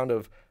middle ground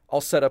of I'll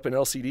set up an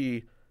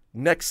LCD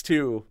next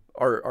to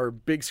our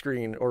big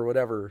screen or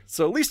whatever.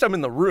 So at least I'm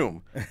in the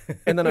room.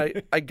 And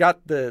then I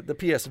got the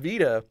PS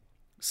Vita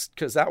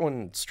because that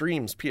one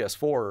streams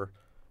PS4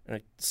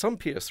 and some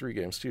PS3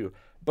 games too.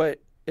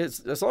 But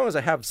as long as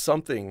I have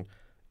something,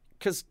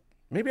 because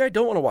maybe I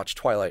don't want to watch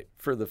Twilight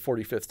for the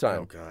 45th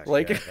time. Oh gosh,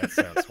 like that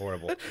sounds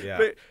horrible. Yeah.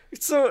 But,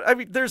 so I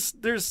mean, there's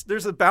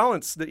a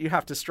balance that you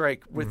have to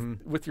strike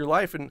with your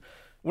life. And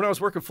when I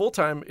was working full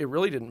time, it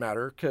really didn't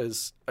matter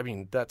because I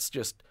mean that's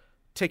just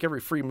take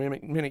every free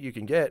minute you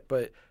can get.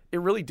 But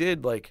it really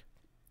did like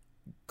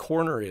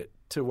corner it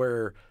to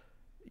where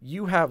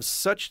you have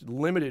such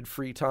limited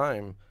free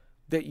time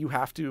that you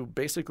have to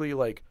basically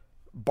like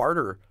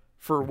barter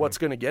for what's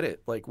going to get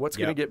it. Like what's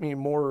going to get me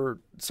more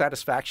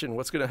satisfaction,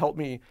 what's going to help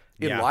me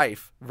in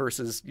life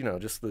versus,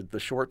 just the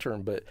short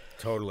term. But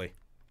totally.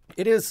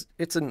 It's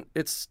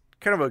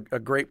kind of a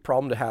great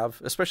problem to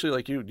have, especially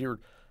like you're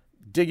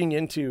digging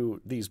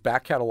into these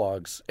back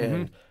catalogs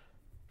and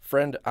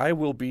friend, I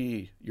will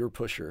be your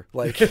pusher.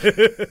 Like,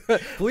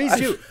 please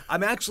do.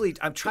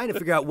 I'm trying to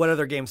figure out what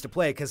other games to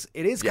play because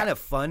it is kind of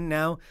fun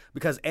now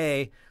because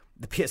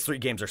the PS3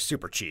 games are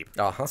super cheap,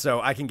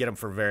 so I can get them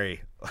for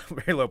very,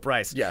 very low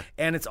price. Yeah,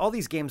 and it's all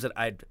these games that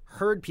I'd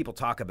heard people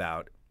talk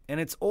about,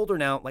 and it's older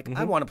now. Like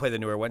I want to play the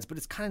newer ones, but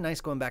it's kind of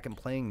nice going back and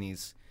playing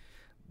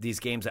these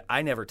games that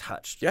I never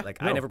touched. Yeah,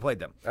 I never played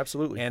them.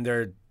 Absolutely, and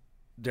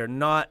they're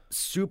not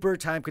super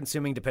time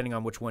consuming depending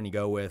on which one you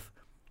go with.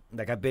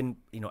 Like I've been,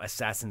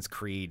 Assassin's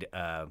Creed.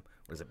 What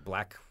is it?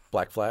 Black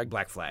Flag.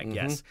 Black Flag.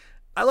 Yes,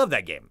 I love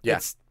that game. Yeah.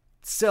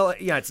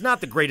 It's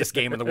not the greatest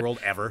game in the world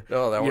ever.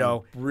 Oh, that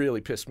one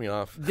really pissed me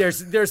off.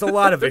 There's a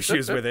lot of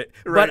issues with it,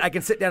 right. But I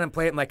can sit down and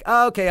play it. I'm like,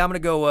 oh, okay, I'm gonna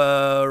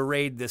go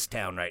raid this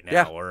town right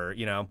now, or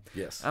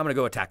yes, I'm gonna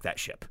go attack that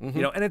ship.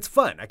 And it's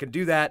fun. I can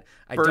do that.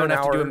 I don't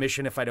have to do a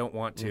mission if I don't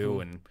want to,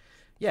 and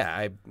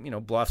I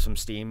blow off some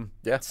steam,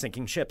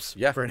 sinking ships.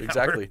 Yeah, for an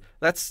exactly. hour.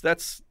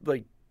 That's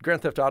like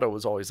Grand Theft Auto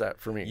was always that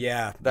for me.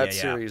 Yeah, that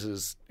series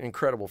is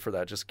incredible for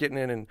that. Just getting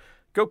in and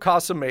go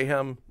cause some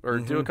mayhem or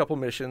do a couple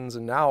missions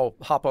and now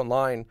hop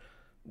online,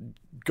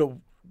 go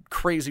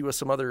crazy with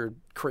some other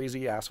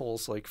crazy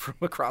assholes like from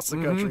across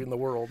the country and the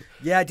world.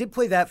 Yeah, I did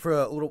play that for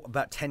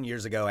about 10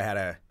 years ago. I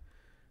had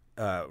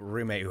a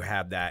roommate who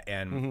had that,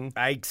 and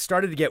I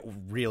started to get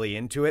really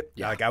into it.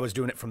 Yeah. Like I was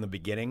doing it from the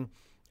beginning.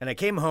 And I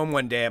came home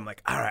one day, I'm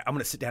like, all right, I'm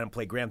going to sit down and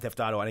play Grand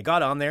Theft Auto. And I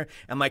got on there,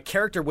 and my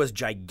character was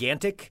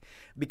gigantic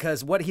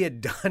because what he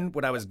had done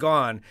when I was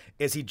gone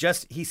is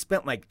he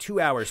spent like 2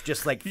 hours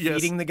just like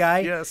feeding the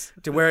guy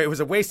to where it was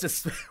a waste of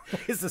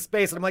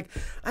space. And I'm like,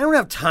 I don't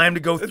have time to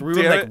go through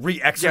and like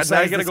re-exercise. Yeah,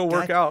 now you got to go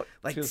work out.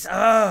 Like,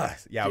 I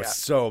was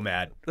so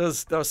mad.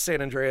 That was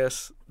San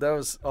Andreas. That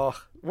was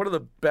one of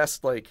the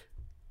best, like,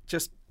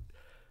 just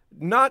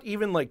not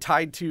even like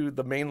tied to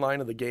the main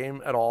line of the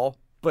game at all.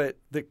 But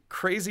the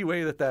crazy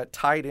way that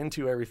tied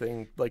into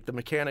everything, like the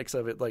mechanics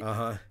of it, like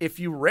if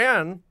you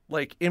ran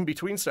like in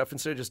between stuff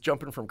instead of just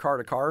jumping from car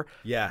to car,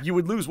 you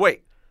would lose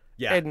weight.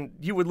 Yeah. And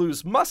you would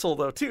lose muscle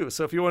though too.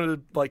 So if you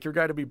wanted like your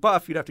guy to be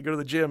buff, you'd have to go to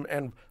the gym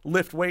and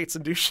lift weights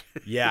and do shit.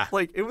 Yeah.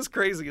 Like it was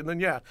crazy. And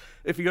then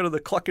if you go to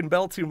the cluck and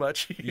bell too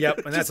much,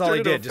 and that's all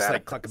he did, just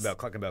like cluck and bell,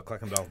 cluck and bell,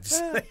 cluck and bell.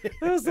 That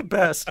was the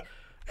best.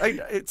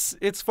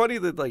 It's funny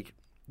that like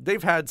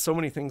they've had so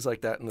many things like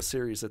that in the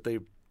series that they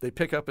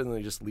pick up and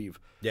they just leave.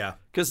 Yeah.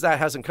 Because that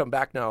hasn't come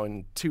back now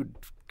in 2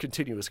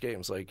 continuous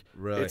games. Like,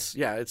 really?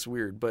 It's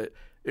weird. But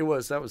that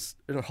was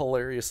a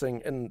hilarious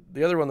thing. And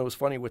the other one that was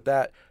funny with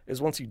that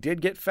is once he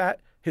did get fat,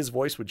 his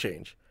voice would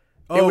change.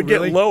 It would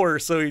get lower.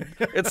 So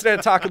instead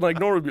of talking like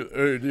normal,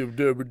 he'd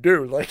be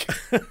like,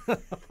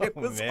 it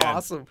was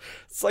awesome.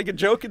 It's like a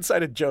joke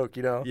inside a joke,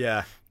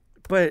 Yeah.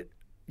 But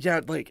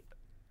like,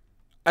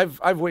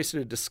 I've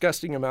wasted a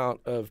disgusting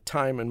amount of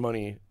time and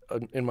money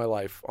in my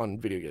life on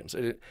video games.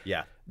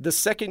 Yeah. The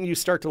second you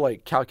start to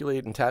like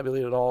calculate and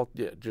tabulate it all,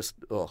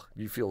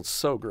 you feel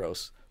so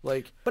gross.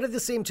 Like, but at the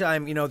same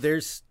time,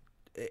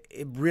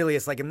 it really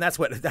is like, and that's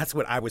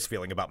what I was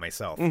feeling about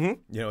myself.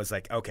 Mm-hmm. It's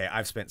like, okay,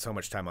 I've spent so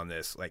much time on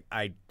this. Like,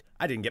 I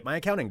didn't get my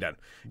accounting done.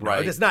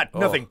 Right. It's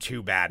nothing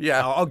too bad.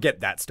 Yeah. I'll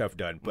get that stuff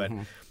done. But,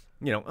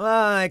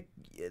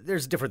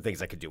 there's different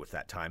things I could do with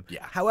that time.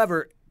 Yeah.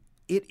 However,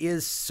 it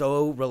is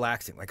so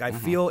relaxing. Like, I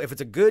feel if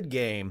it's a good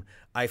game,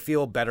 I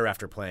feel better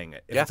after playing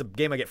it. If it's a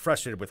game I get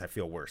frustrated with, I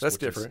feel worse. That's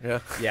different, yeah.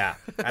 Yeah.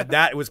 And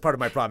that was part of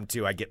my problem,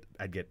 too. I'd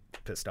get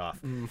pissed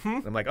off. Mm-hmm.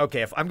 I'm like,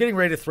 okay, if I'm getting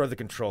ready to throw the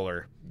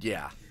controller.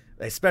 Yeah.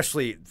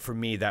 Especially for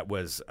me, that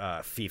was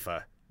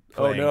FIFA.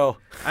 Playing. Oh, no.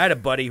 I had a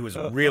buddy who was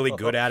really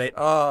good at it,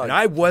 and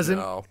I wasn't.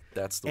 No,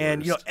 that's the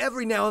and, worst.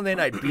 every now and then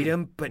I'd beat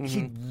him, but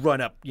he'd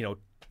run up,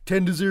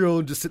 10-0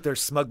 and just sit there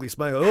smugly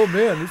smiling. Oh,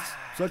 man, this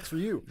sucks for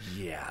you.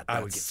 Yeah.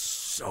 I would get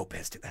so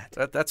pissed at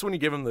that. That's when you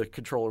give him the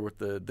controller with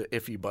the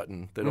iffy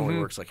button that only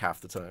works like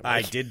half the time.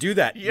 I did do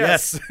that.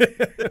 Yes.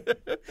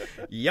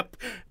 Yep.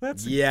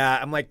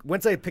 I'm like,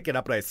 once I pick it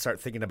up and I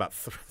start thinking about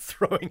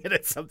throwing it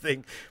at something,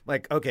 I'm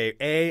like,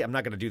 okay, I'm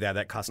not going to do that.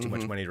 That costs too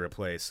much money to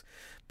replace.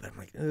 But I'm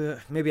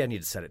like, maybe I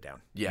need to set it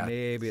down. Yeah.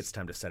 Maybe it's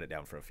time to set it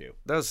down for a few.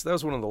 That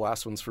was one of the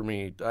last ones for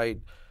me.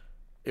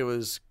 It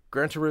was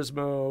Gran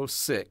Turismo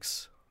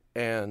 6,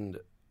 and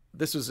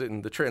this was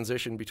in the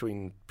transition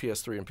between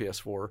PS3 and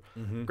PS4.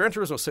 Mm-hmm. Gran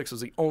Turismo 6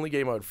 was the only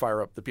game I would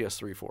fire up the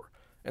PS3 for.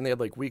 And they had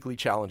like weekly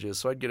challenges,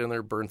 so I'd get in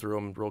there, burn through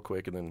them real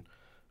quick, and then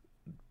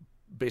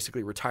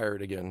basically retire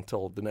it again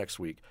until the next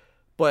week.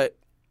 But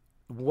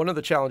one of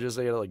the challenges,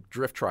 they had like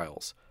drift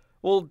trials.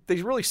 Well,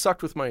 they really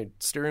sucked with my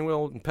steering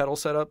wheel and pedal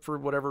setup for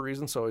whatever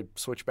reason, so I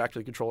switched back to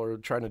the controller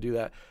trying to do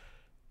that.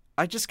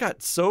 I just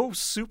got so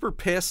super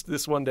pissed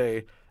this one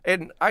day,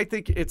 and I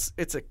think it's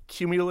a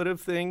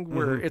cumulative thing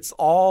where it's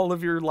all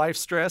of your life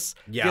stress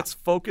gets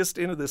focused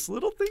into this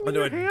little thing in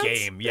your hands.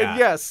 Game,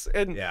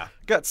 and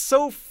got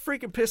so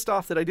freaking pissed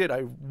off that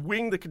I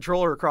winged the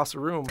controller across the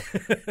room.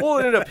 Well,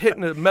 it ended up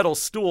hitting a metal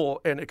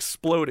stool and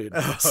exploded.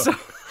 So,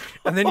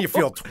 and then you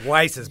feel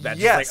twice as bad.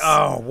 Yes. Just like,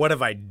 oh, what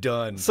have I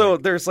done? So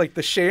there's like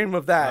the shame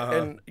of that,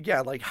 and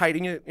like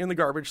hiding it in the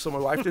garbage so my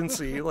wife didn't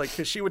see, like,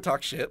 because she would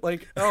talk shit.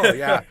 Like, oh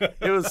yeah,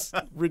 it was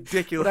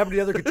ridiculous. What happened to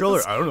the other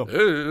controller? I don't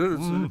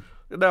know.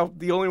 Now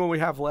the only one we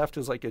have left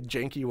is like a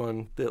janky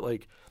one that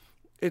like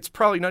it's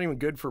probably not even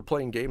good for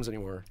playing games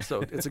anymore.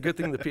 So it's a good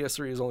thing the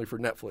PS3 is only for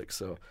Netflix.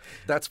 So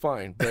that's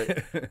fine.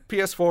 But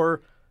PS4,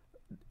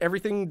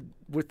 everything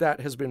with that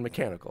has been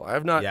mechanical. I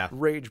have not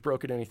rage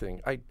broken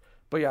anything. I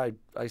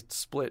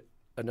split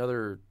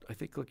another, I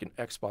think, like an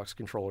Xbox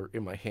controller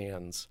in my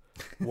hands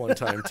one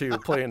time too,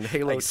 playing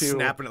Halo 2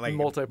 snapping it like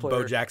multiplayer.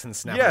 Bo Jackson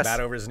snapping a bat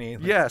over his knee.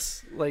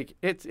 Yes, like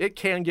it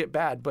can get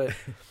bad, but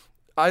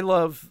I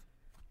love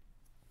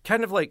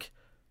kind of like,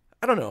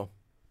 I don't know,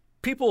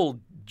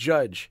 people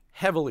judge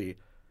heavily.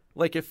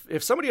 Like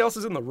if somebody else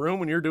is in the room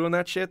when you're doing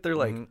that shit, they're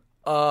like,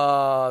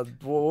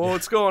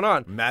 what's going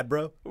on? Mad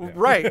bro?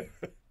 Right.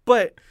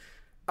 But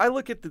I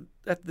look at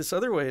this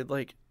other way,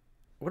 like,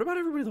 what about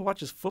everybody that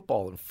watches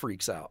football and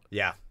freaks out?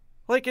 Yeah.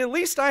 Like, at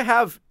least I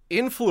have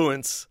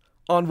influence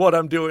on what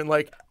I'm doing.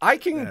 Like, I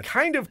can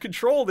kind of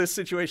control this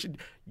situation.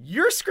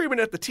 You're screaming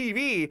at the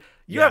TV.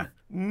 You have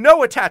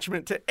no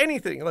attachment to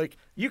anything. Like,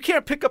 you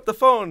can't pick up the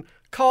phone,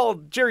 call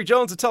Jerry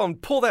Jones and tell him,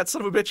 pull that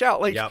son of a bitch out.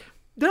 Like,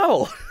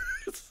 no.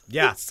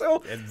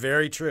 So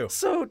very true.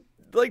 So,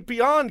 like,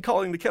 beyond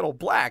calling the kettle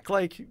black,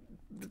 like,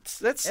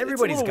 that's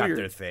everybody's got weird.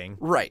 their thing,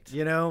 right?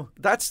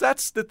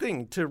 That's the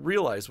thing to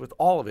realize with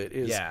all of it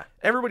is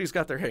everybody's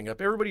got their hang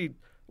up. Everybody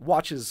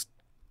watches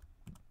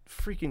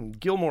freaking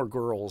Gilmore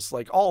Girls,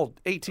 like all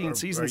 18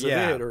 seasons of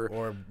it,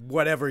 or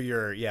whatever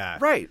your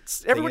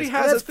right. Everybody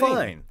has a thing.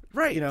 Fine,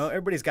 right?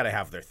 Everybody's got to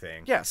have their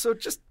thing. Yeah, so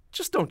just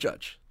don't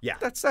judge. Yeah,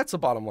 that's the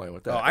bottom line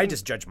with that. Oh, I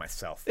just judge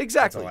myself.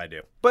 Exactly, that's all I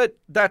do. But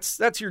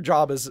that's your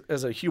job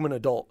as a human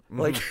adult,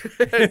 like,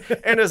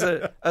 and as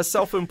a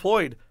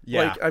self-employed.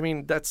 Yeah. Like, I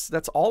mean, that's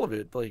all of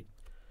it. Like,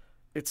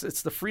 it's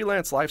the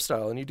freelance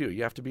lifestyle, and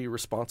you have to be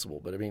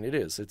responsible. But I mean,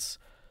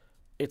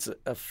 it's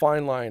a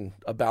fine line,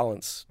 a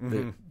balance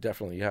that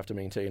definitely you have to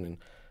maintain, and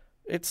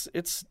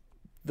it's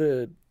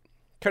the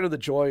kind of the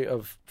joy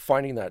of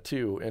finding that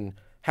too, and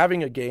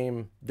having a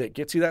game that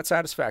gets you that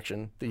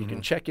satisfaction that you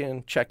can check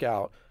in, check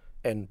out,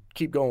 and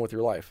keep going with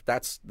your life.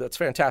 That's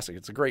fantastic.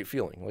 It's a great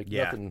feeling. Like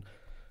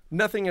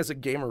nothing as a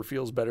gamer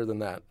feels better than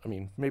that. I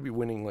mean, maybe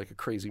winning like a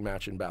crazy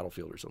match in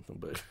Battlefield or something,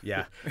 but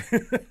yeah.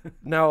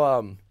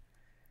 Now,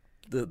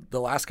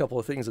 the last couple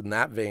of things in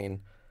that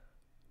vein,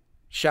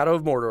 Shadow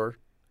of Mordor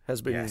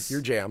has been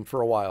your jam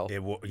for a while.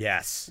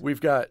 Yes.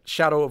 We've got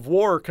Shadow of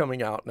War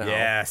coming out now.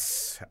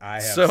 Yes.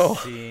 I have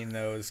seen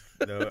those.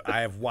 I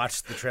have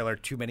watched the trailer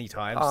too many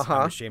times.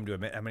 I'm ashamed to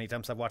admit how many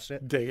times I've watched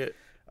it. Dig it.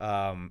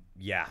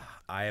 Yeah,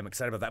 I am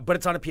excited about that. But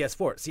it's on a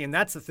PS4. See, and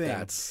that's the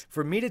thing.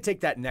 For me to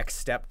take that next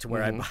step to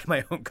where I buy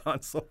my own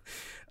console,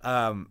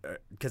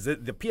 because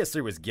the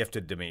PS3 was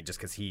gifted to me just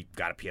because he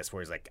got a PS4.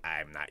 He's like,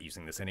 I'm not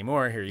using this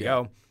anymore. Here you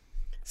go.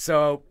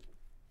 So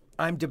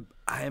I'm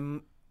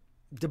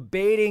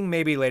debating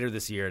maybe later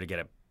this year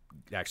to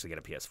actually get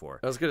a PS4.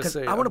 I was going to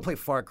say I want to play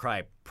Far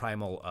Cry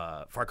Primal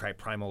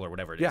or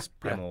whatever it is.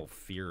 Primal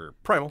Fear.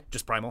 Primal.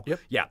 Just Primal. Yep.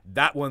 Yeah,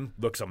 that one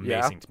looks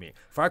amazing to me.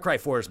 Far Cry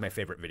 4 is my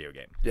favorite video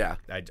game. Yeah.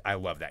 I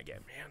love that game.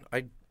 Man,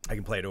 I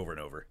can play it over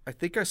and over. I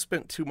think I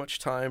spent too much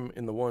time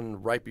in the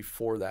one right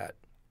before that,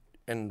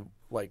 and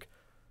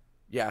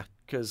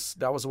because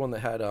that was the one that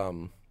had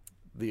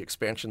the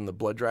expansion, the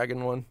Blood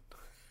Dragon one.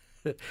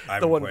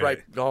 The one right.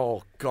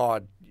 Oh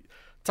God.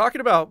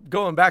 Talking about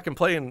going back and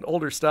playing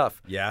older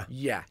stuff. Yeah.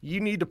 Yeah. You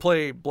need to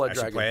play Blood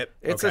Dragon. Play it?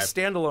 It's a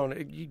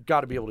standalone. You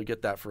got to be able to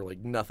get that for like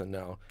nothing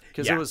now.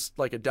 Because it was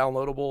like a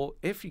downloadable,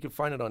 if you can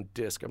find it on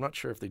disc. I'm not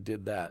sure if they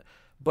did that.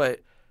 But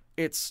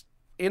it's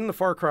in the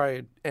Far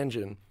Cry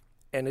engine,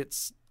 and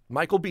it's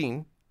Michael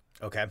Biehn.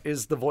 Okay.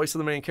 Is the voice of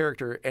the main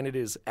character, and it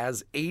is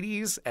as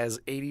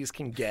 80s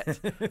can get.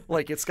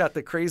 Like, it's got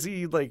the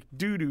crazy, like,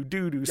 doo-doo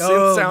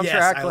synth soundtrack.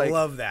 Yes, I like,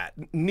 love that.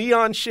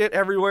 Neon shit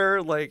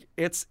everywhere. Like,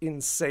 it's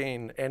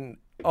insane. And,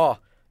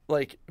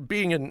 like,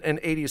 being an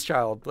 80s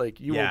child,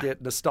 like, you will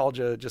get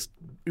nostalgia just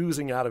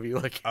oozing out of you.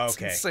 Like, it's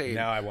insane.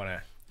 Now I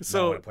want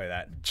to play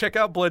that. Check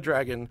out Blood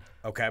Dragon.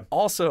 Okay.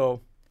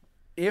 Also,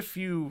 if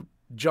you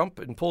jump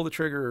and pull the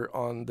trigger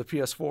on the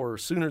PS4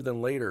 sooner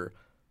than later,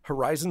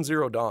 Horizon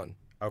Zero Dawn.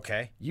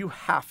 Okay. You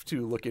have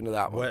to look into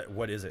that one.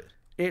 What is it?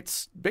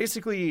 It's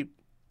basically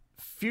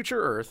future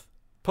Earth,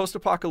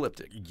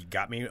 post-apocalyptic. You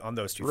got me on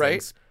those two right?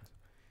 things.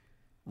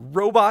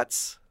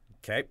 Robots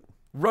Okay.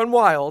 run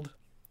wild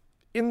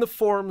in the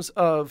forms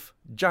of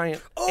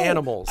giant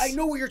animals. I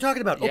know what you're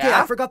talking about. Yeah? Okay,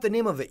 I forgot the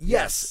name of it.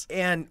 Yes.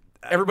 And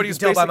everybody's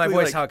you can tell by my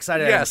basically voice like, how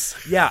excited yes.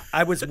 I am. Yeah,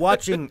 I've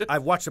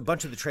watched a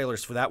bunch of the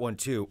trailers for that one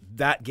too.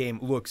 That game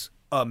looks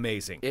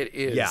amazing. It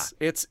is. Yeah.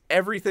 It's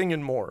everything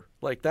and more.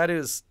 Like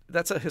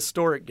that's a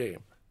historic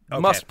game. Okay.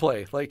 Must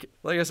play. Like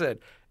I said,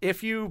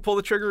 if you pull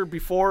the trigger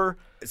before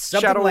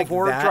Something Shadow like of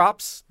War that.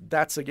 drops,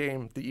 that's a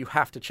game that you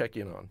have to check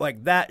in on.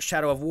 Like that,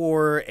 Shadow of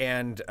War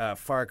and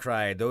Far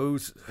Cry,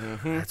 those,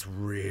 that's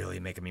really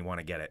making me want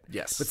to get it.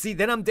 Yes. But see,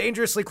 then I'm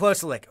dangerously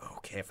close to like,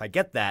 okay, if I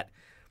get that,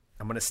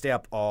 I'm going to stay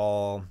up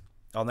all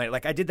night.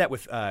 Like I did that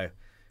with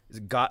is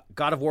it God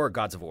of War or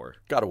Gods of War?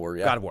 God of War,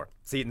 yeah. God of War.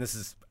 See,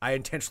 and I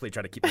intentionally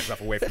try to keep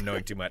myself away from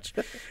knowing too much.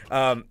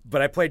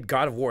 But I played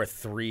God of War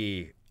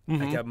 3.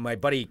 Like, my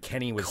buddy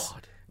Kenny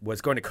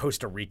was going to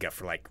Costa Rica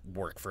for like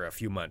work for a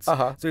few months.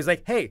 So he's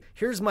like, hey,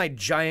 here's my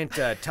giant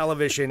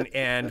television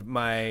and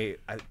my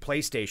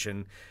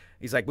PlayStation.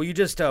 He's like, will you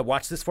just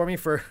watch this for me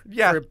for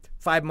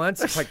 5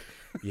 months? It's like,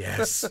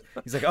 yes.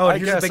 He's like, oh,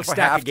 here's a big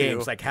stack of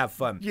games. Like, have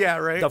fun. Yeah,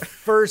 right. The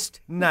first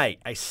night,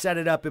 I set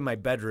it up in my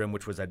bedroom,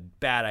 which was a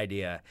bad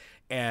idea,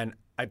 and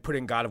I put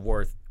in God of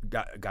War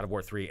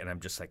 3, and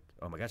I'm just like,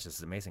 oh my gosh, this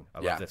is amazing. I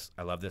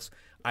love this.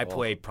 I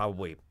played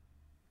probably,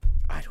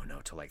 I don't know,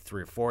 till like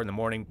 3 or 4 in the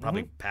morning,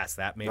 probably past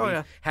that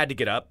maybe. Had to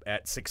get up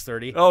at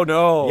 6:30. Oh,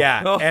 no.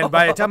 Yeah, and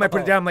by the time I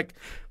put it down, I'm like,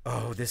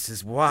 oh, this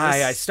is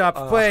why I stopped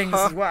playing.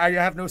 This is why I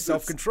have no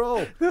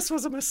self-control. This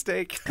was a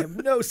mistake. I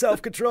have no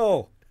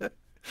self-control.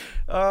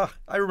 I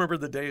remember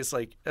the days,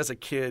 like, as a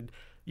kid,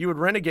 you would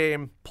rent a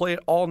game, play it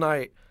all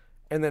night,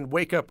 and then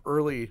wake up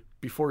early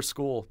before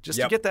school just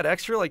to get that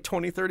extra, like,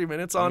 20, 30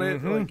 minutes on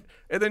it. Like,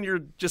 and then you're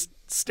just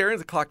staring at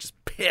the clock, just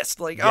pissed,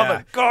 like, oh,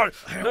 my God,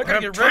 I'm not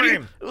going to get ready.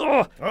 I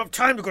don't have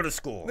time to go to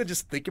school. And then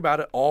just think about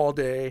it all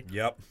day.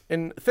 Yep.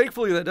 And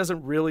thankfully, that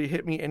doesn't really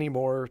hit me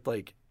anymore.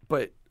 Like,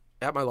 but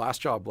at my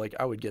last job, like,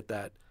 I would get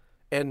that.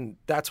 And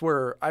that's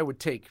where I would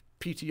take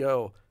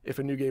PTO if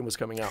a new game was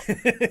coming out.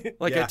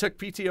 Like, I took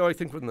PTO, I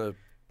think, when the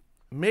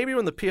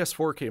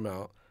PS4 came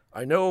out.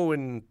 I know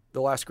when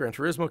the last Gran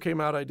Turismo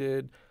came out, I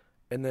did.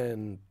 And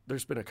then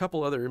there's been a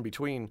couple other in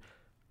between.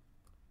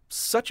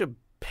 Such a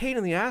pain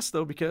in the ass,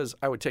 though, because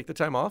I would take the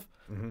time off,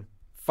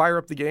 fire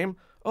up the game.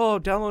 Oh,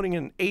 downloading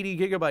an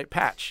 80-gigabyte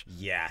patch.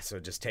 Yeah, so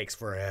it just takes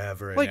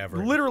forever and like,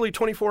 ever. Literally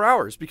 24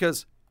 hours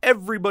because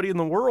everybody in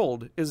the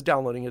world is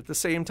downloading it at the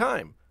same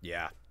time.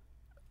 Yeah.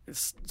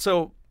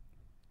 So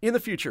in the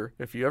future,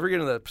 if you ever get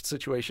in that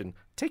situation,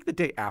 take the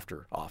day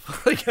after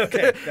off.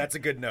 Okay, that's a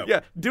good note. Yeah,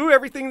 do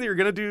everything that you're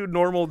going to do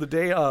normal the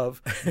day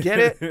of. Get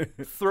it,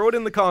 throw it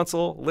in the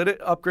console, let it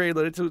upgrade,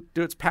 let it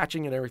do its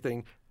patching and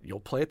everything.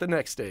 You'll play it the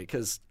next day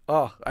because,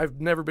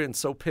 I've never been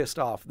so pissed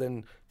off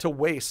than to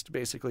waste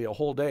basically a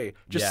whole day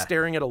just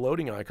staring at a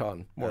loading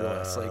icon, more or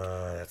less. Like,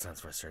 that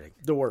sounds frustrating.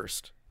 The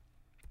worst.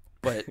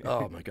 But,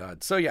 oh my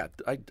God. So yeah,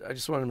 I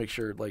just want to make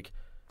sure, like,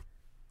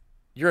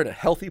 you're in a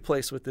healthy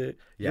place with it.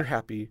 Yeah. You're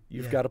happy.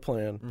 You've got a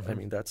plan. I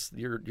mean, that's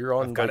you're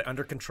on. I've got it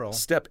under control.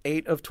 Step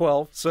 8 of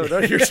 12. So no,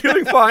 you're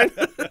doing fine.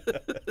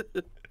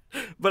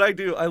 But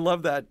I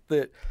love that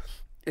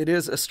it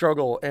is a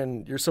struggle,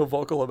 and you're so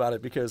vocal about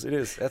it because it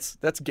is.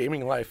 That's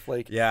gaming life.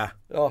 Like, yeah.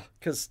 Oh,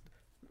 because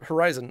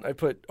Horizon, I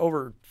put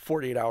over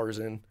 48 hours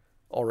in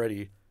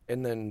already,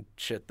 And then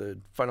the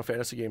Final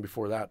Fantasy game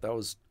before that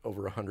was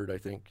over 100, I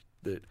think,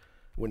 that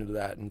went into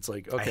that. And it's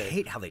like, okay. I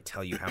hate how they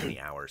tell you how many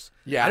hours.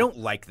 Yeah. I don't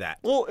like that.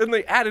 Well, and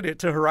they added it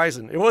to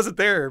Horizon. It wasn't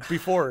there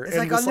before. It's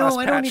like, oh, no,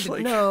 I don't need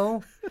to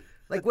know.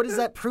 Like, what is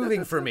that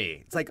proving for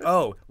me? It's like,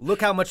 oh,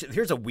 look how much,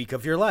 here's a week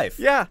of your life.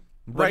 Yeah.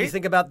 What do you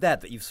think about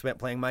that you've spent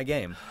playing my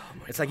game?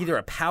 It's like either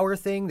a power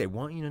thing, they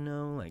want you to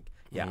know, like,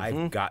 yeah,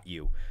 I've got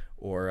you.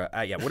 Or,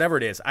 whatever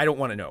it is, I don't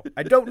want to know.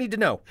 I don't need to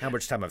know how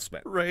much time I've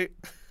spent. Right.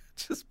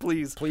 Just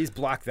please. Please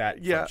block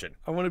that function.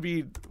 I want to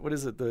be, what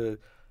is it, the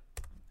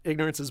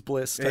ignorance is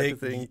bliss type of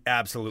thing.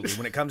 Absolutely.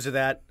 When it comes to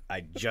that,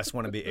 I just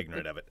want to be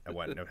ignorant of it. I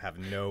want to have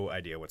no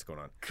idea what's going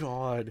on.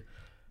 God.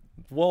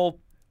 Well,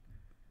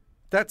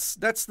 that's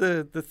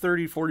the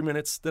 30, 40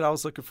 minutes that I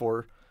was looking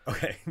for.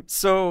 Okay.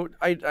 So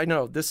I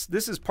know this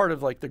is part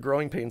of like the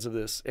growing pains of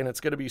this, and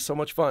it's going to be so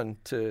much fun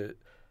to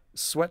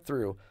sweat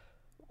through.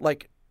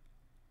 Like,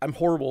 I'm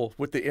horrible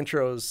with the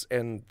intros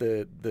and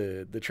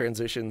the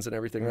transitions and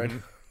everything, right?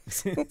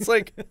 It's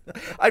like,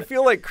 I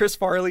feel like Chris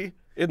Farley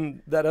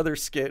in that other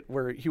skit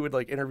where he would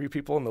like interview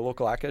people in the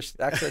local access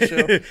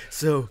show.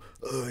 So,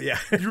 yeah.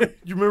 you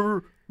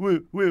remember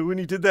when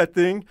he did that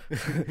thing?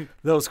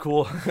 That was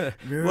cool.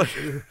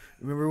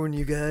 Remember when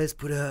you guys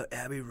put out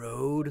Abbey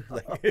Road?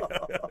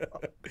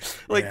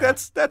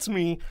 That's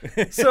me.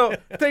 So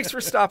thanks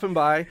for stopping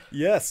by.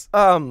 Yes.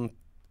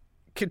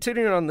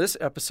 Continuing on this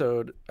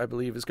episode, I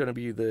believe, is going to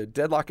be the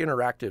Deadlock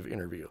Interactive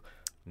interview.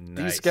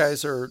 Nice. These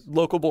guys are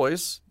local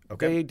boys.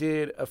 Okay. They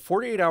did a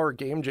 48-hour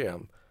game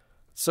jam.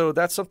 So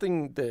that's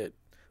something that...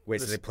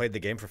 Wait, so they played the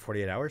game for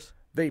 48 hours?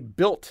 They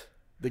built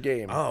the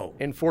game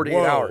in 48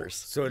 hours.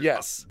 So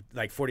yes.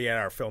 Like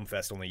 48-hour film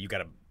fest, only you got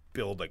to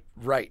build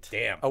right.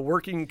 Damn. A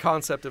working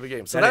concept of a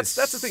game. So that's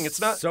the thing.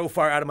 It's not... so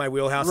far out of my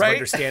wheelhouse of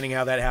understanding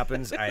how that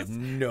happens. I have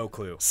no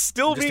clue.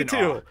 Still me too.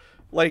 Awe.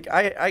 Like,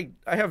 I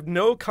have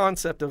no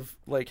concept of,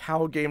 like,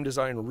 how game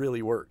design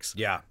really works.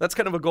 Yeah. That's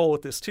kind of a goal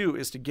with this, too,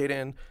 is to get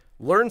in,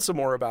 learn some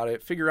more about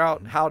it, figure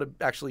out how to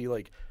actually,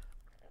 like,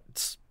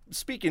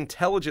 speak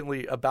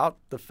intelligently about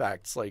the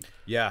facts, like,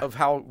 of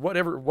how,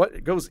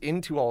 what goes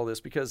into all of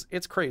this, because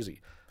it's crazy.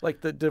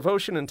 Like, the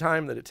devotion and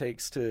time that it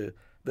takes to,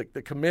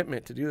 the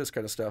commitment to do this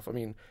kind of stuff. I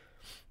mean,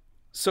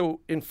 so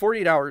in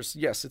 48 hours,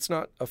 yes, it's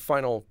not a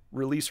final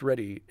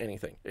release-ready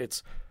anything.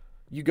 It's...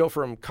 you go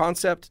from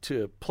concept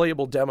to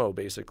playable demo,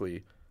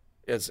 basically,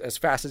 as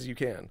fast as you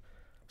can.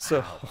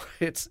 So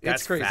it's crazy.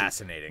 That's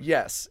fascinating.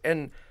 Yes,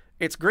 and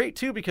it's great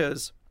too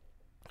because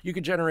you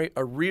could generate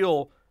a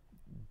real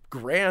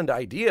grand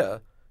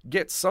idea,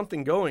 get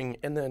something going,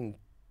 and then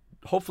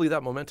hopefully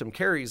that momentum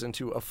carries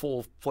into a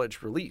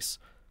full-fledged release.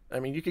 I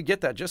mean, you could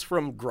get that just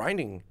from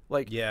grinding.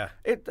 Like,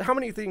 how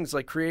many things,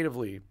 like,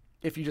 creatively,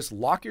 if you just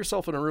lock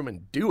yourself in a room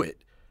and do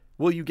it,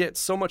 will you get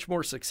so much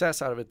more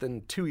success out of it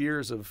than 2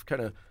 years of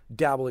kind of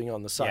dabbling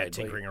on the side? Yeah,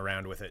 tinkering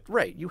around with it.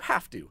 Right, you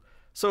have to.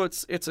 So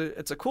it's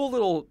a cool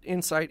little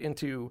insight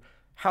into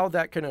how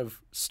that kind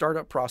of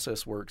startup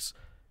process works.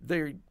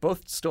 They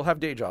both still have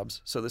day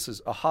jobs, so this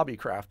is a hobby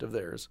craft of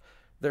theirs.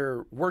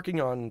 They're working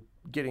on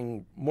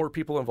getting more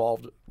people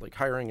involved, like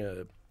hiring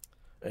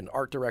an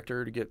art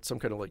director to get some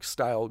kind of like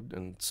style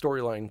and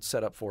storyline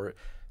set up for it.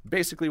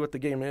 Basically what the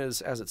game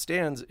is, as it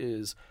stands,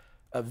 is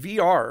a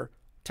VR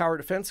tower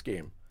defense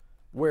game,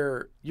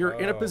 where you're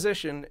in a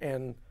position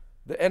and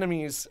the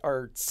enemies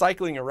are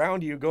cycling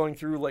around you, going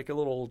through like a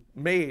little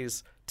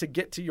maze to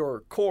get to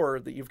your core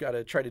that you've got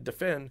to try to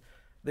defend.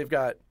 They've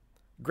got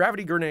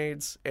gravity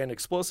grenades and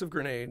explosive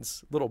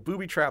grenades, little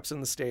booby traps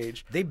in the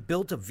stage. They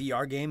built a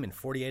VR game in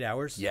 48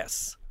 hours?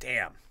 Yes.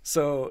 Damn.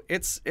 So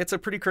it's a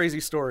pretty crazy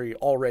story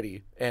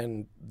already,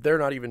 and they're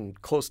not even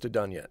close to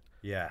done yet.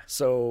 Yeah.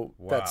 So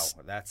wow,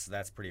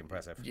 that's pretty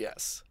impressive.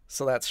 Yes.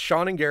 So that's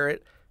Sean and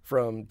Garrett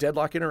from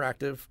Deadlock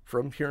Interactive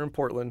from here in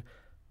Portland,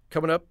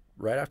 coming up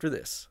right after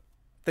this.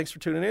 Thanks for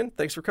tuning in.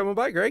 Thanks for coming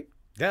by, Greg.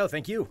 No,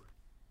 thank you.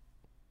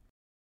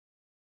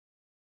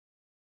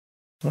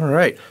 All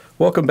right.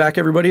 Welcome back,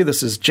 everybody.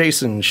 This is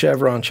Jason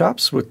Chevron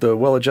Chops with the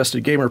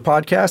Well-Adjusted Gamer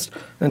podcast.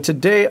 And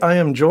today I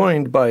am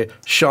joined by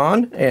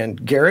Sean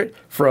and Garrett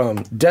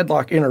from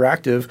Deadlock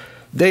Interactive.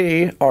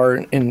 They are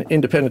an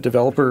independent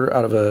developer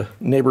out of a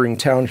neighboring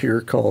town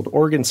here called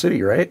Oregon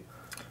City, right?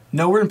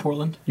 No, we're in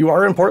Portland. You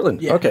are in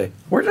Portland? Yeah. Okay.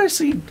 Where did I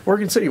see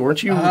Oregon City?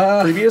 Weren't you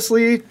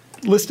previously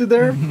listed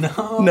there?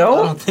 No?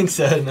 No? I don't think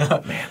so,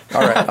 no. Man.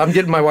 All right. I'm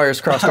getting my wires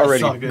crossed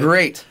already. All good.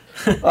 Great.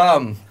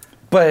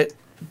 But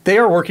they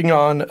are working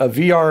on a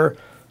VR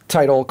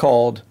title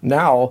called,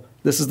 now,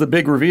 this is the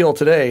big reveal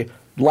today,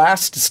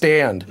 Last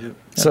Stand. Yep,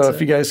 so if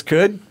you guys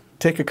could,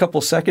 take a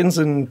couple seconds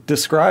and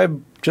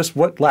describe just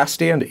what Last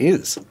Stand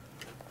is.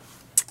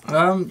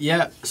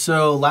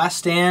 So Last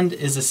Stand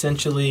is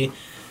essentially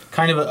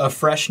kind of a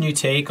fresh new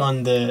take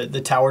on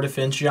the tower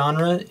defense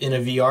genre in a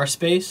VR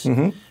space,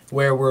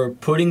 where we're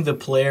putting the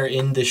player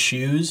in the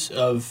shoes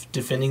of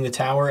defending the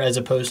tower as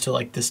opposed to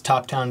like this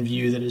top-down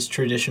view that is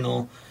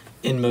traditional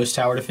in most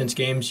tower defense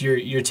games.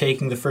 You're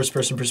taking the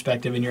first-person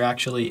perspective and you're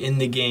actually in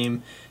the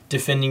game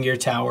defending your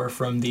tower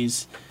from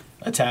these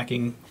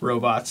attacking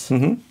robots.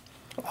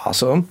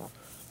 Awesome.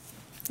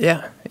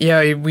 Yeah,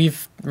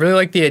 we've really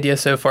liked the idea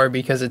so far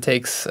because it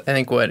takes, I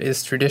think, what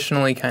is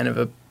traditionally kind of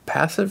a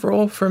passive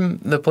role from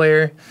the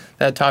player,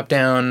 that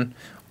top-down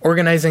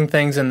organizing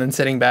things and then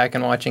sitting back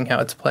and watching how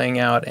it's playing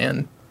out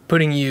and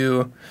putting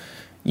you,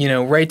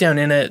 right down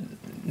in it,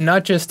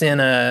 not just in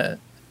a,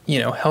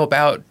 help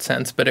out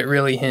sense, but it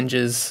really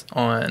hinges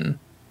on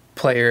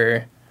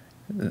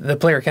the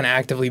player kind of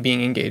actively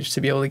being engaged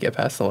to be able to get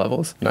past the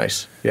levels.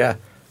 Nice. Yeah.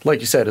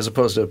 Like you said, as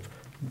opposed to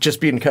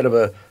just being kind of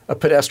a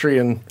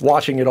pedestrian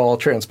watching it all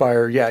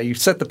transpire. Yeah, you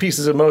set the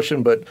pieces in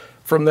motion, but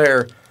from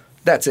there,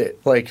 that's it.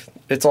 Like,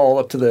 it's all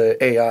up to the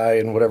AI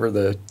and whatever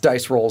the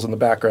dice rolls in the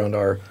background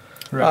are.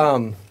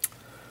 Right.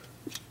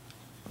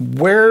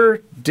 Where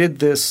did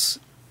this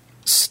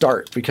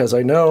start? Because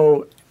I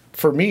know,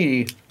 for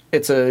me,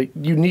 it's a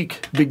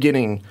unique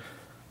beginning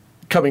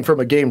coming from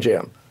a game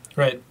jam.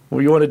 Right.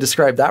 Well, you want to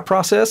describe that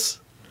process?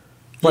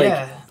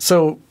 Yeah.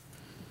 So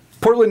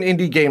Portland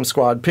Indie Game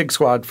Squad, Pig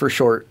Squad for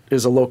short,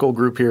 is a local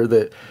group here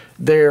that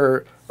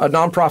they're a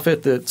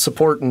nonprofit that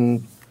support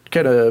and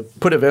kind of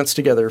put events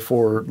together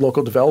for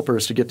local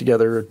developers to get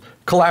together,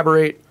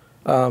 collaborate,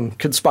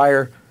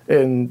 conspire,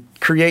 and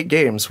create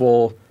games.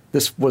 Well,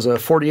 this was a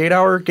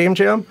 48-hour game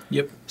jam.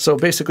 Yep. So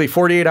basically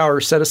 48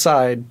 hours set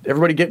aside,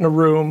 everybody get in a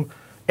room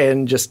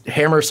and just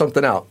hammer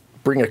something out.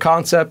 Bring a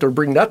concept or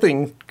bring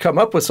nothing, come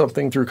up with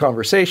something through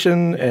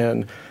conversation.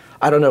 And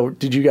I don't know,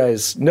 did you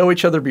guys know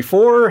each other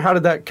before? How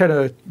did that kind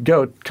of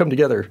come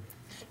together?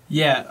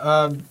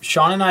 Yeah,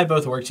 Sean and I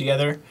both work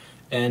together,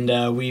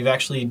 and we've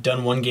actually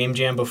done one game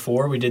jam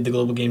before. We did the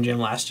Global Game Jam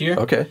last year.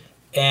 Okay.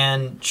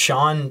 And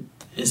Sean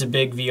is a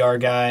big VR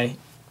guy,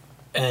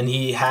 and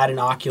he had an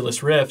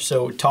Oculus Rift.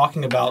 So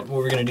talking about what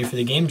we're going to do for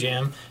the game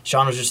jam,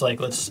 Sean was just like,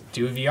 let's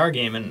do a VR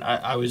game. And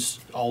I was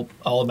all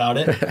about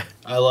it.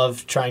 I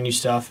love trying new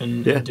stuff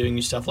and doing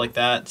new stuff like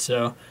that.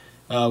 So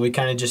we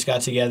kind of just got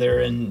together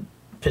and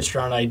pitched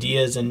around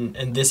ideas. And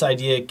this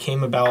idea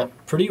came about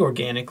pretty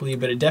organically,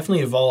 but it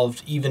definitely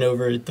evolved even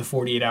over the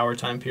 48-hour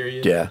time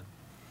period. Yeah.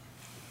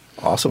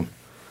 Awesome.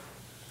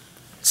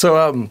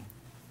 So,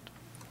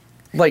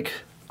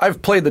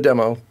 I've played the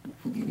demo.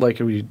 Like,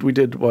 we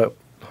did what?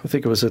 I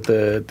think it was at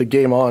the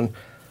Game On. That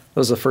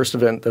was the first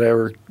event that I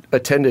ever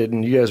attended,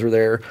 and you guys were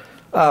there.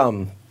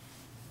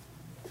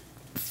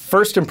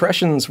 First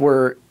impressions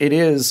were it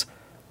is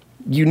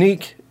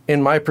unique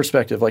in my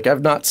perspective. Like,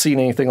 I've not seen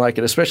anything like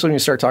it, especially when you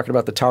start talking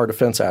about the tower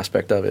defense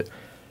aspect of it,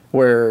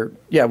 where,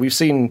 yeah, we've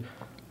seen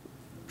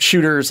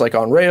shooters like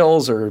on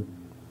rails or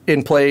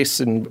in place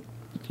and,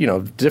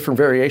 different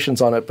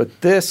variations on it, but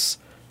this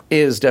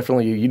is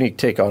definitely a unique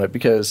take on it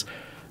because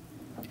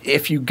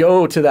if you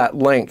go to that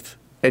length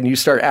and you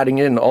start adding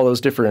in all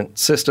those different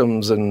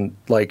systems and,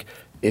 like,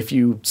 if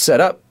you set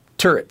up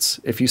turrets,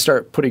 if you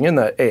start putting in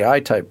that AI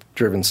type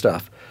driven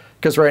stuff,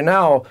 because right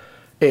now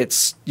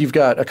you've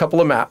got a couple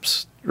of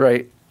maps,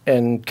 right,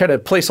 and kind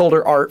of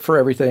placeholder art for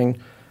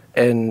everything,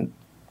 and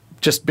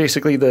just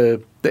basically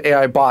the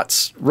AI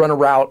bots run a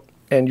route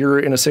and you're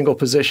in a single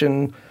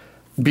position.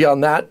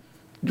 Beyond that,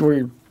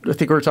 I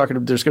think we're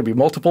talking there's going to be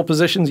multiple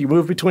positions you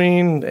move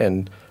between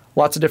and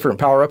lots of different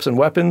power-ups and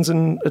weapons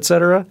and et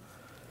cetera.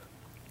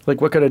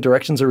 Like, what kind of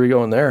directions are we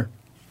going there?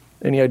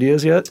 Any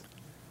ideas yet?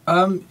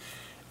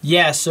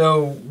 Yeah,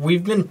 so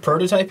we've been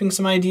prototyping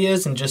some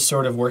ideas and just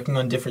sort of working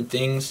on different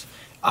things.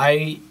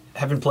 I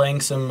have been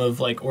playing some of,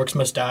 like, Orcs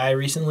Must Die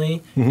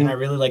recently, and I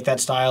really like that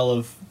style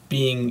of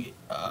being,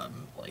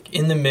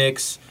 in the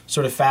mix,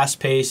 sort of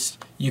fast-paced.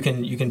 You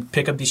can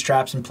pick up these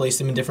traps and place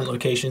them in different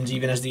locations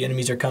even as the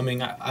enemies are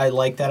coming. I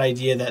like that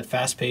idea, that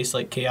fast-paced,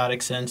 like,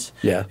 chaotic sense.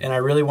 Yeah. And I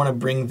really want to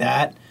bring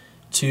that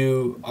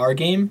to our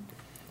game.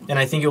 And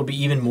I think it'll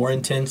be even more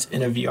intense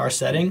in a VR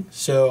setting.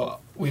 So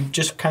we've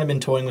just kind of been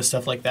toying with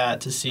stuff like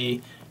that to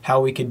see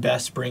how we could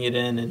best bring it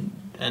in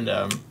and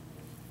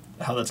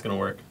how that's going to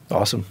work.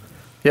 Awesome.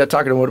 Yeah,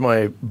 talking to one of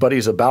my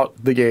buddies about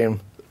the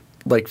game,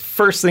 like,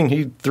 first thing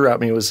he threw at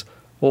me was,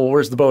 well,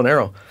 where's the bow and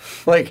arrow?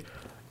 Like,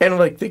 and I'm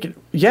like thinking,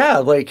 yeah,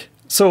 like,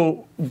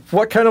 so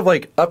what kind of,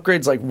 like,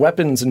 upgrades, like,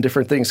 weapons and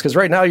different things? Because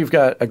right now you've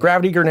got a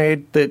gravity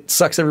grenade that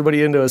sucks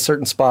everybody into a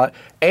certain spot,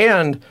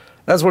 and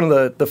that's one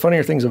of the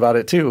funnier things about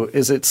it, too,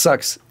 is it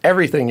sucks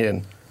everything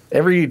in.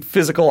 Every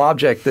physical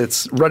object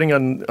that's running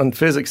on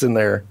physics in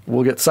there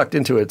will get sucked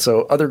into it.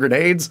 So other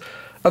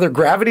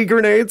gravity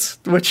grenades,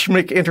 which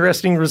make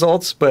interesting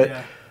results, but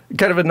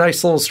kind of a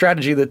nice little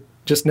strategy that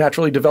just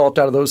naturally developed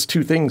out of those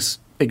two things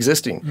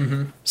existing.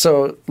 Mm-hmm.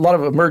 So a lot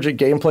of emergent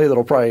gameplay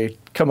that'll probably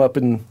come up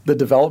in the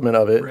development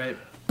of it. Right.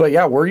 But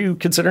yeah, were you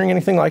considering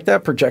anything like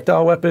that?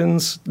 Projectile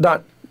weapons?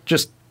 Not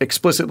just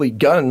explicitly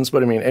guns,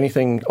 but I mean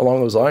anything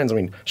along those lines. I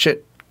mean,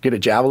 shit, get a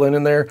javelin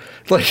in there.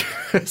 Like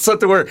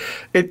something where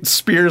it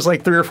spears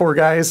like 3 or 4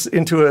 guys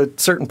into a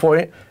certain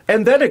point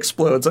and then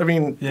explodes. I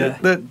mean,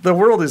 the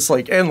world is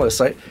like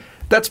endless.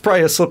 That's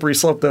probably a slippery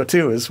slope though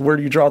too, is where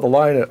do you draw the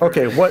line at,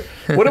 okay, what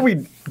are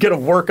we going to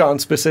work on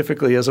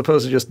specifically as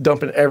opposed to just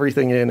dumping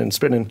everything in and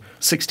spending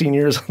 16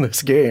 years on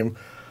this game?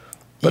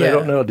 But I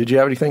don't know. Did you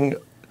have anything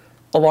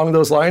along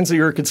those lines that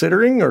you're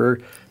considering, or?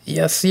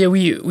 Yes, yeah,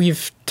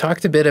 we've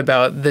talked a bit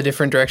about the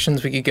different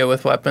directions we could go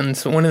with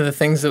weapons. One of the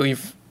things that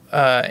we've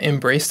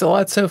embraced a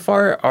lot so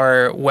far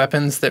are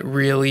weapons that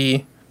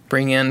really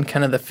bring in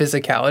kind of the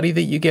physicality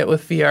that you get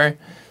with VR.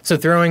 So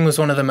throwing was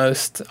one of the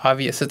most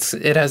obvious.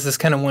 It has this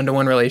kind of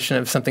one-to-one relation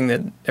of something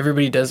that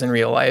everybody does in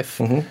real life.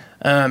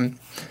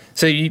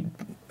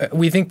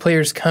 We think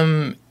players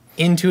come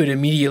into it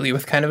immediately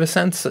with kind of a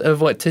sense of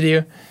what to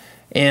do,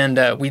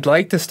 and we'd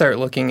like to start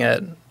looking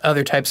at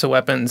other types of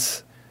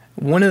weapons.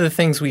 One of the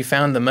things we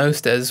found the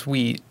most as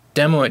we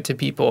demo it to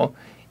people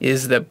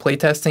is that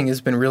playtesting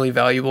has been really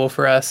valuable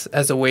for us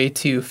as a way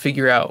to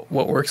figure out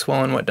what works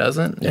well and what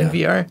doesn't in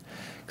VR.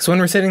 So when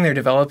we're sitting there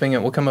developing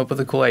it, we'll come up with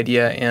a cool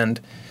idea, and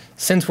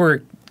since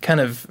we're kind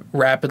of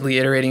rapidly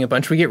iterating a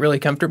bunch, we get really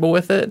comfortable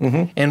with it,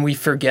 and we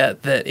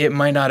forget that it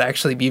might not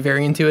actually be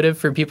very intuitive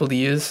for people to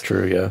use.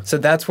 True, yeah. So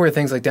that's where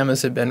things like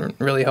demos have been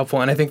really helpful,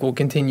 and I think will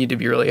continue to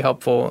be really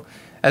helpful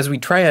as we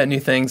try out new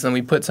things and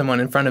we put someone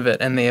in front of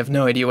it and they have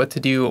no idea what to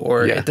do,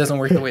 or it doesn't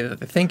work the way that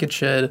they think it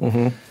should.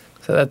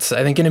 So that's,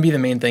 I think, going to be the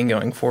main thing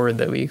going forward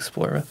that we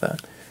explore with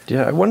that.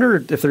 Yeah, I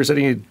wonder if there's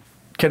any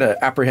kind of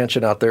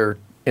apprehension out there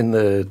in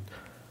the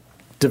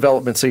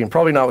development scene.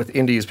 Probably not with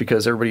indies,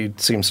 because everybody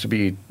seems to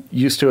be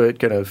used to it,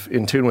 kind of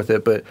in tune with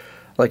it. But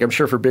like, I'm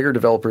sure for bigger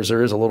developers,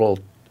 there is a little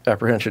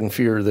apprehension,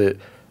 fear that,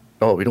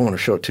 oh, we don't want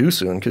to show it too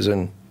soon, because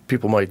then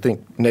people might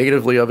think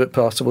negatively of it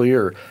possibly,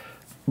 or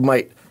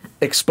might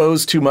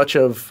expose too much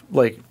of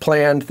like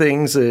planned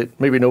things that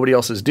maybe nobody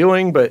else is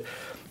doing. But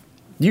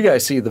you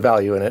guys see the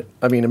value in it.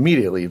 I mean,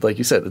 immediately, like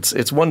you said,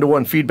 it's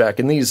one-to-one feedback,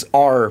 and these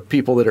are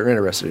people that are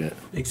interested in it.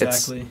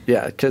 Exactly.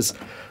 Because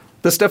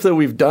the stuff that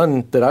we've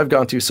done, that I've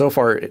gone to so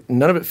far,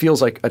 none of it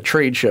feels like a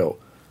trade show.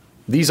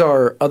 These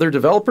are other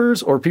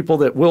developers or people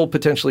that will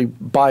potentially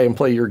buy and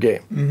play your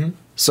game.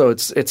 So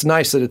it's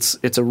nice that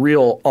it's a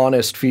real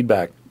honest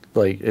feedback.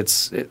 Like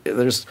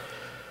there's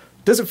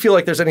doesn't feel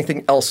like there's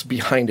anything else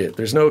behind it.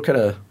 There's no kind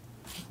of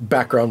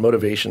background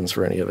motivations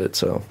for any of it.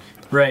 So.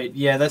 Right,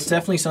 yeah, that's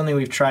definitely something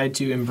we've tried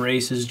to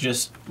embrace, is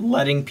just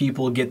letting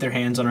people get their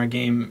hands on our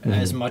game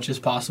as much as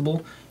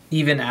possible.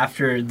 Even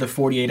after the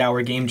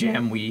 48-hour game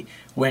jam, we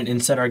went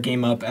and set our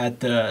game up at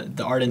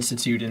the Art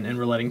Institute, and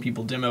we're letting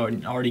people demo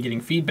and already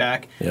getting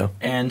feedback. Yeah.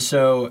 And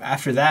so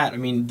after that, I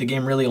mean, the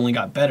game really only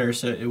got better,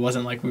 so it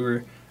wasn't like we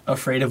were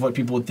afraid of what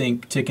people would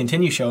think to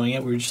continue showing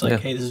it. We were just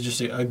like, hey, this is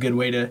just a good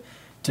way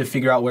to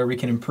figure out where we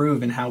can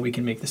improve and how we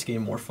can make this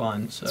game more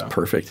fun. So it's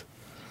perfect.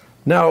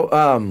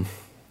 Now,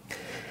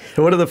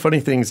 one of the funny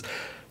things,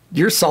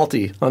 you're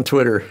salty on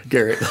Twitter,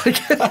 Garrett.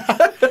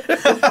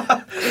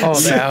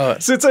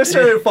 Since I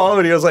started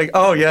following you, I was like,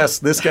 oh, yes,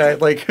 this guy,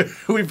 like,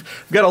 we've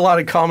got a lot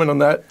in common on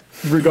that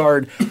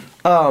regard.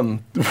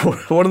 One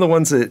of the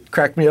ones that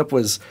cracked me up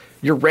was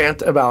your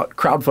rant about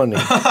crowdfunding.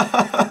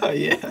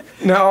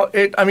 Now,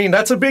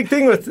 that's a big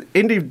thing with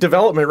indie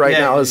development right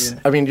now.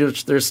 I mean,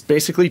 there's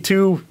basically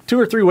two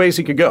or three ways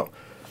you could go.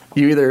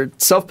 You either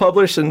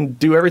self-publish and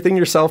do everything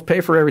yourself,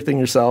 pay for everything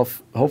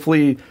yourself.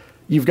 Hopefully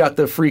you've got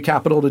the free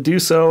capital to do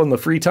so and the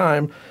free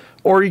time,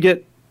 or you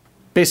get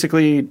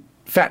basically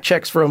fat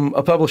checks from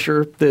a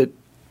publisher that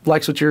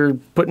likes what you're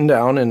putting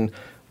down,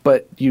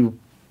 but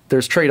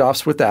there's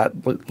trade-offs with that,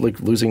 like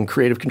losing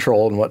creative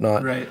control and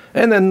whatnot. Right.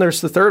 And then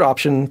there's the third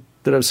option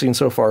that I've seen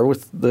so far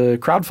with the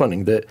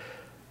crowdfunding, that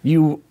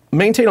you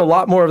maintain a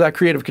lot more of that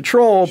creative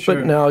control,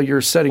 but now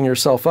you're setting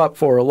yourself up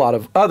for a lot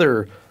of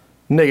other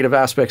negative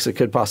aspects that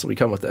could possibly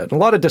come with that. And a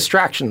lot of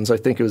distractions, I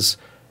think, is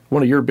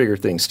one of your bigger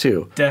things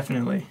too.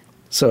 Definitely.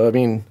 So, I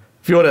mean,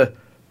 if you want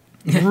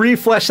to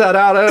re-flesh that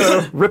out, I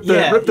don't know, rip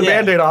the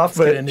Band-Aid off.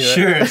 But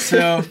sure.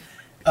 So,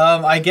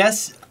 I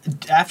guess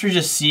after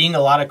just seeing a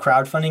lot of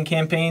crowdfunding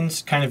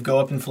campaigns kind of go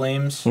up in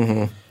flames,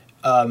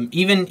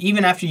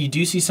 even after you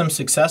do see some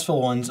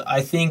successful ones,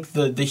 I think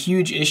the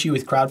huge issue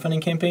with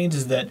crowdfunding campaigns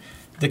is that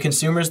the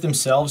consumers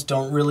themselves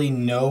don't really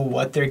know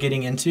what they're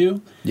getting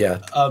into. Yeah.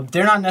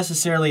 They're not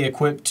necessarily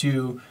equipped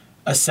to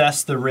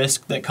assess the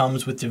risk that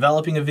comes with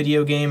developing a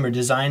video game or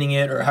designing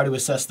it, or how to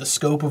assess the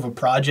scope of a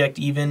project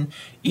even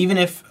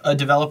if a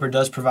developer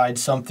does provide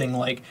something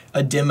like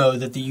a demo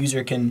that the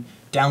user can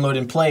download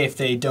and play if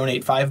they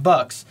donate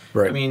 $5.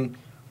 Right. I mean,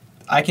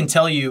 I can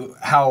tell you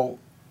how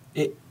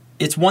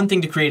it's one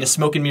thing to create a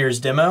smoke and mirrors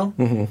demo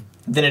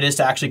than it is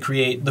to actually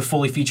create the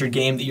fully featured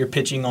game that you're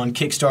pitching on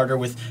Kickstarter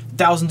with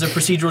thousands of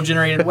procedural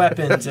generated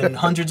weapons and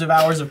hundreds of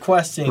hours of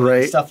questing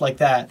and stuff like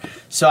that.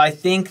 So I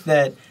think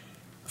that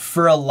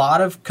for a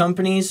lot of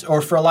companies,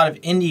 or for a lot of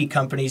indie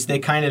companies, they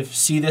kind of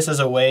see this as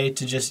a way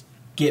to just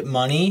get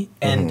money,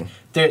 and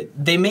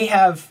they may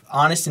have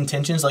honest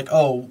intentions like,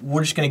 oh,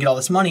 we're just going to get all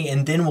this money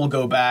and then we'll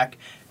go back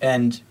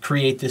and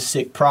create this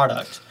sick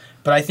product.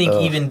 But I think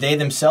even they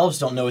themselves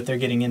don't know what they're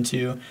getting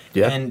into.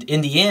 Yeah. And in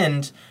the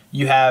end,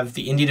 you have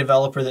the indie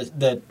developer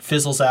that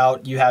fizzles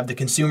out. You have the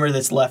consumer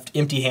that's left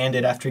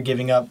empty-handed after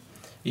giving up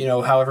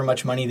however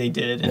much money they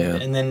did.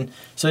 And then,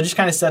 so it just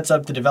kind of sets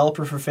up the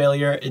developer for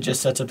failure. It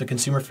just sets up the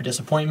consumer for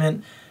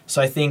disappointment.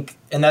 So I think,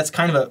 and that's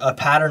kind of a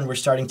pattern we're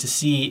starting to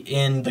see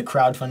in the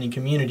crowdfunding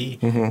community,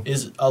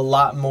 is a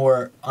lot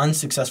more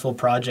unsuccessful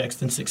projects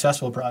than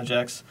successful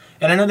projects.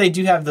 And I know they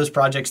do have those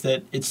projects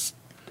that it's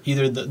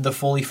either the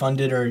fully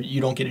funded or you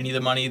don't get any of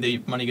the money.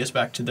 The money goes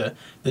back to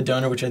the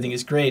donor, which I think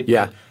is great.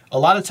 Yeah. But a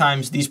lot of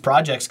times these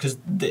projects, because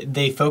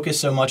they focus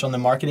so much on the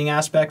marketing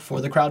aspect for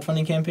the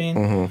crowdfunding campaign,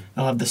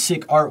 they'll have the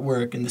sick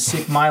artwork and the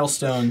sick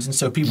milestones, and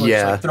so people are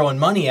just like throwing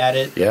money at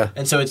it. Yeah.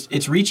 And so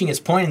it's reaching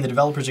its point, and the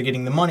developers are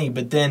getting the money,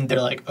 but then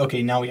they're like,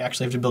 okay, now we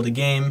actually have to build a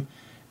game,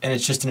 and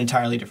it's just an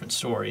entirely different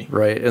story.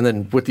 Right. And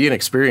then with the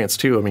inexperience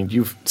too, I mean,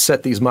 you've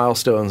set these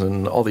milestones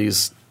and all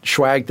these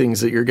swag things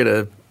that you're going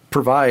to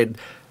provide.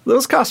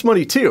 Those cost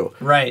money too.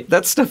 Right.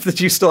 That's stuff that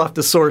you still have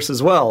to source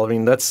as well. I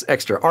mean, that's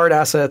extra art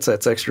assets,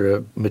 that's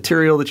extra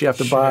material that you have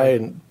to buy,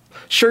 and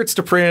shirts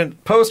to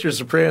print, posters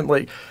to print.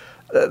 Like,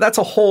 that's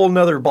a whole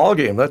nother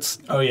ballgame. That's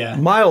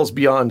miles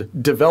beyond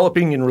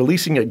developing and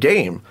releasing a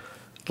game.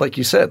 Like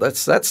you said,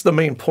 that's the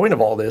main point of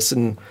all this.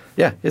 And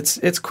yeah,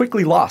 it's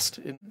quickly lost.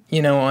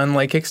 On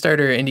like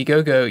Kickstarter,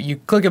 Indiegogo, you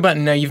click a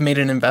button, now you've made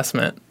an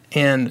investment.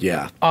 And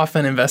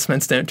often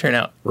investments don't turn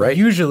out. Right.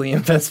 Usually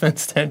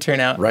investments don't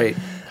turn out. Right.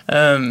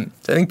 So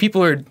I think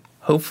people are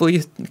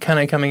hopefully kind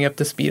of coming up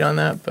to speed on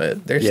that,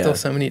 but there's still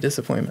so many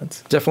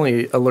disappointments.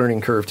 Definitely a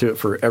learning curve to it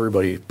for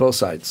everybody, both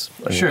sides,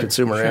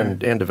 consumer and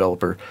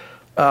developer.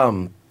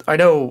 I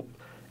know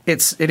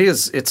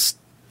it's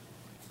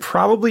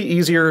probably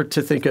easier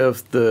to think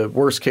of the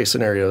worst case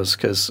scenarios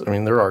because, I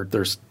mean,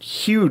 there's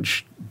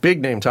huge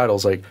big name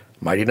titles like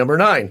Mighty Number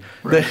 9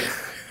 that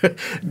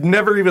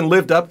never even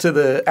lived up to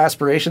the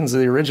aspirations of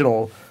the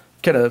original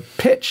kind of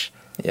pitch.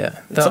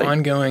 Yeah, the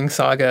ongoing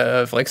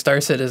saga of like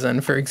Star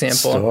Citizen, for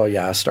example. Oh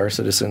yeah, Star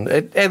Citizen.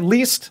 At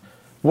least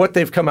what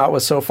they've come out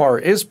with so far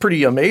is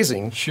pretty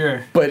amazing.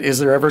 Sure. But is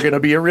there ever going to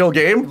be a real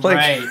game?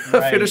 Like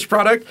a finished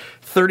product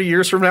 30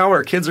 years from now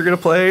where kids are going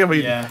to play? I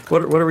mean,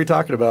 what are we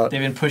talking about? They've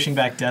been pushing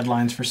back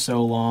deadlines for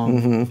so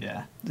long.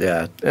 Yeah.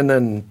 Yeah. And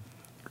then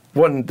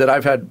one that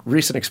I've had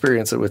recent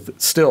experience with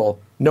still,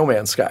 No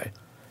Man's Sky.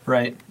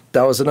 Right.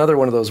 That was another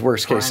one of those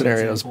worst case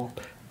scenarios. Example.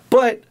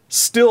 But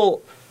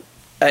still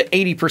at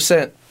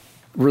 80%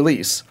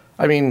 release.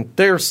 I mean,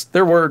 there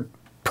were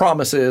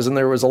promises and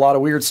there was a lot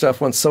of weird stuff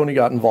when Sony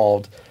got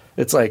involved.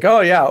 It's like,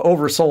 oh yeah,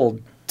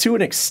 oversold to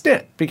an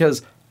extent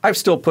because I've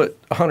still put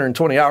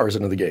 120 hours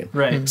into the game.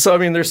 Right. So I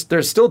mean,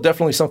 there's still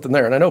definitely something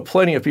there, and I know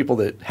plenty of people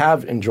that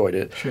have enjoyed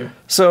it. Sure.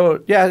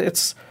 So yeah,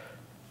 it's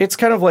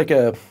kind of like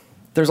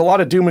there's a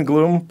lot of doom and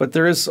gloom, but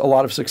there is a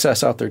lot of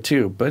success out there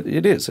too. But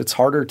it's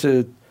harder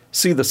to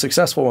see the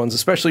successful ones,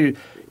 especially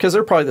because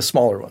they're probably the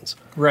smaller ones.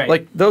 Right.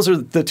 Like those are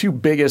the two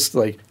biggest,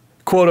 like,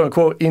 quote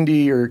unquote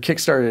indie or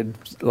Kickstarted,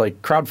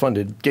 like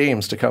crowdfunded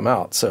games to come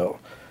out. So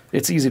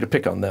it's easy to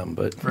pick on them.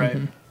 But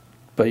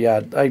but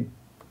yeah,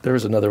 there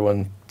was another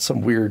one,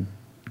 some weird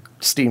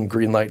Steam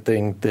Greenlight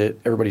thing that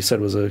everybody said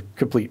was a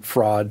complete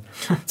fraud.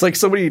 It's like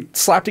somebody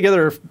slapped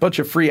together a bunch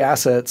of free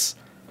assets.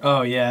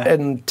 Oh yeah.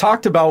 And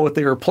talked about what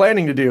they were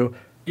planning to do.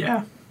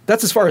 Yeah.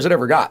 That's as far as it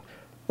ever got.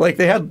 Like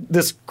they had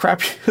this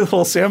crappy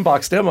little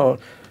sandbox demo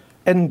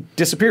and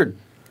disappeared.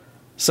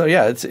 So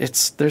yeah,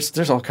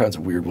 there's all kinds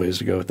of weird ways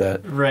to go with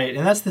that. Right,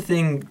 and that's the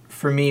thing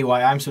for me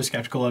why I'm so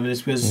skeptical of it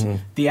is because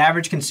the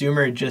average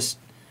consumer just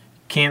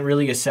can't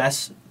really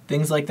assess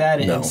things like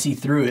that and see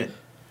through it.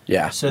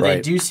 Yeah, so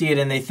they do see it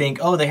and they think,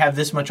 oh, they have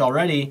this much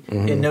already.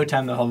 In no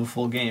time they'll have a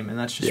full game, and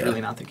that's just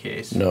really not the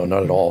case. No,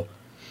 not at all.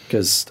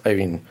 Because I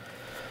mean,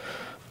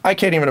 I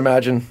can't even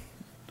imagine.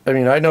 I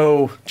mean, I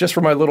know just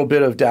from my little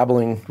bit of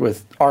dabbling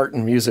with art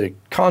and music,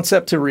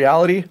 concept to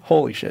reality,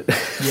 holy shit.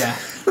 Yeah.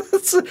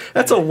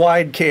 That's a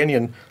wide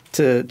canyon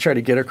to try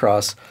to get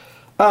across.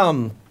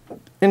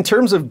 In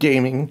terms of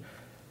gaming,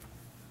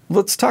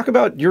 let's talk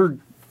about your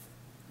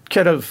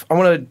kind of, I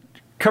want to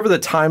cover the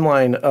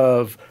timeline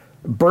of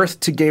birth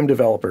to game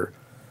developer.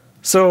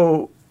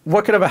 So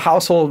what kind of a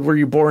household were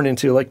you born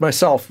into? Like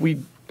myself,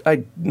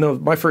 I know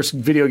my first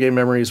video game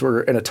memories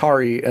were an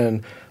Atari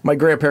and my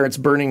grandparents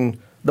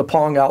burning the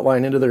Pong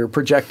outline into their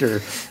projector,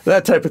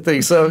 that type of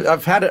thing. So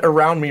I've had it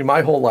around me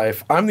my whole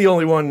life. I'm the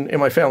only one in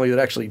my family that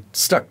actually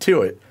stuck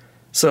to it.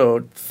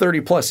 So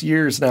 30 plus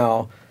years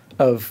now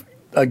of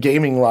a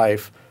gaming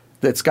life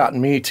that's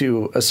gotten me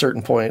to a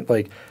certain point.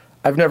 Like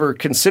I've never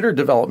considered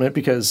development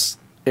because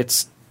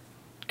it's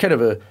kind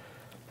of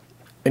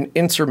an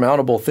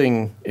insurmountable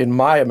thing in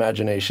my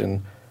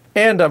imagination.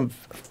 And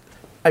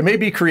I may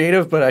be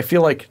creative, but I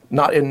feel like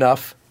not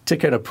enough to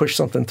kind of push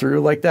something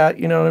through like that.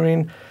 You know what I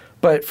mean?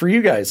 But for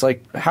you guys,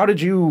 like, how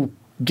did you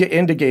get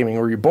into gaming?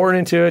 Were you born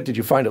into it? Did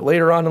you find it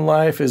later on in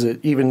life? Is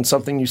it even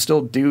something you still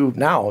do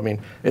now? I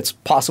mean, it's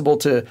possible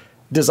to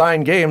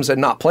design games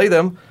and not play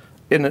them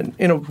in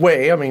a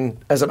way. I mean,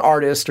 as an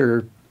artist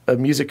or a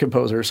music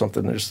composer or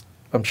something,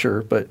 I'm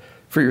sure. But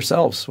for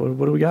yourselves,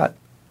 what do we got?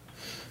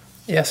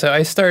 Yeah, so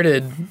I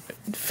started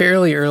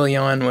fairly early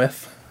on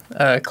with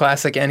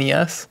classic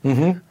NES.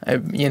 Way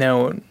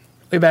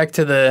back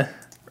to the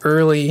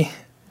early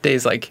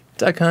days like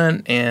Duck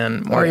Hunt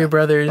and Mario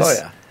Brothers. Oh,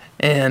 yeah.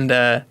 And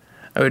I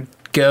would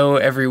go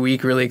every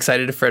week really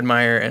excited to Fred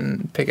Meyer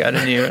and pick out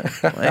a new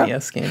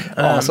NES game.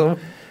 Awesome.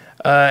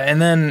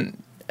 And then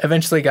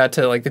eventually got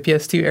to like the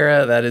PS2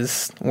 era. That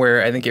is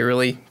where I think it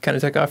really kind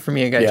of took off for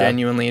me. I got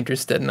genuinely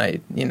interested, and I,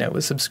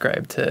 was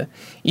subscribed to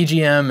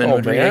EGM and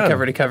would read it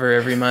cover to cover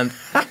every month.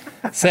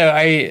 So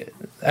I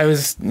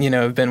was,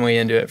 been way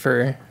into it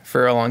for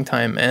a long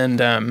time.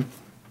 And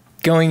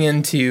going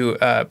into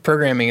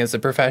programming as a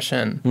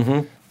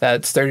profession,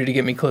 that started to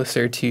get me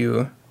closer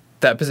to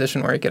that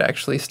position where I could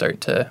actually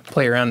start to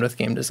play around with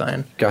game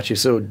design. Got you.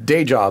 So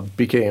day job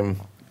became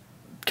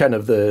kind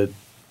of the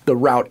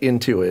route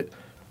into it.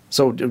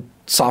 So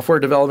software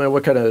development,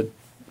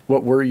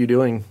 what were you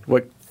doing?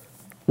 What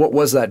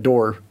was that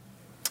door?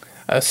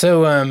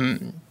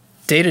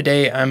 Day to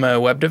day, I'm a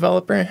web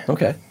developer.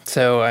 Okay.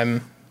 So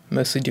I'm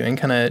mostly doing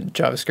kind of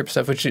JavaScript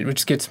stuff,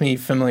 which gets me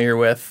familiar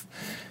with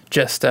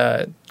just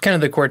kind of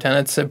the core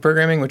tenets of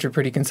programming, which are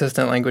pretty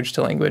consistent language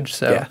to language.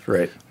 So yeah,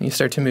 right. When you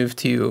start to move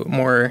to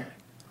more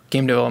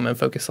game development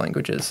focused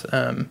languages,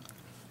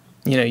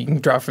 you can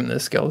draw from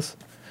those skills.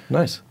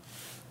 Nice.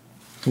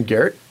 And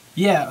Garrett?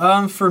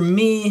 Yeah, for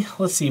me,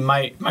 let's see,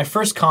 my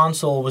first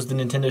console was the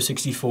Nintendo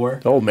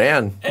 64. Oh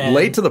man,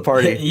 late to the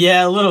party.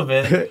 Yeah, a little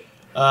bit.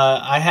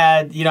 I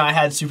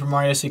had Super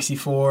Mario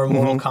 64,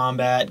 Mortal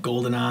Kombat,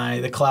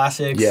 GoldenEye, the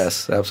classics.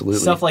 Yes,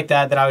 absolutely. Stuff like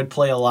that I would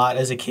play a lot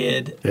as a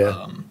kid.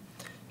 Yeah.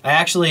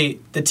 The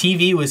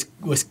TV was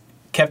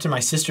kept in my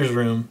sister's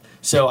room,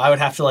 so I would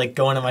have to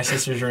go into my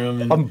sister's room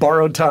and on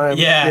borrowed time.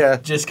 Yeah,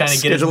 just kind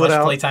of get as Schedule much it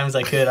out. playtime as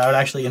I could. I would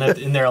actually end up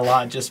in there a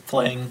lot, just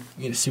playing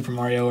Super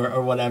Mario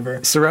or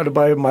whatever. Surrounded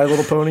by My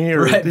Little Pony,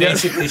 or Right,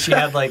 basically, she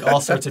had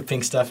all sorts of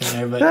pink stuff in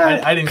there, but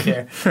I didn't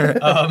care.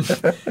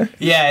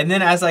 And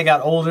then as I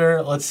got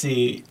older, let's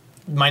see,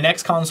 my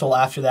next console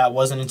after that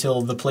wasn't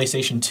until the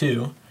PlayStation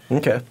 2.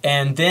 Okay.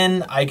 And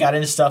then I got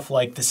into stuff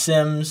like The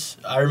Sims.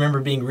 I remember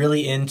being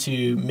really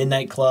into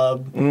Midnight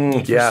Club,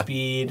 Need for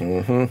Speed,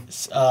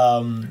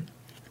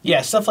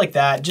 stuff like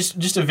that.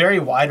 Just a very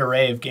wide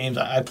array of games.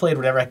 I played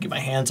whatever I could get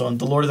my hands on.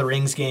 The Lord of the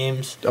Rings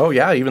games. Oh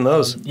yeah, even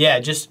those.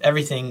 Just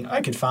everything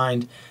I could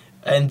find.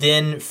 And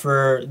then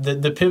for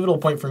the pivotal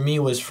point for me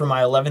was for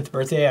my 11th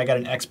birthday, I got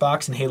an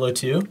Xbox and Halo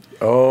 2.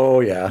 Oh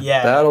yeah.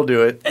 Yeah. That'll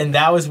do it. And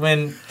that was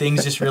when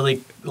things just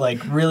really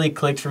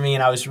clicked for me,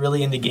 and I was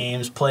really into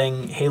games,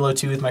 playing Halo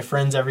 2 with my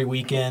friends every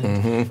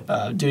weekend,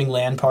 doing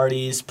LAN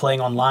parties,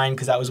 playing online,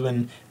 because that was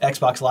when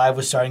Xbox Live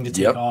was starting to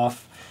take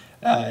off.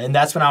 And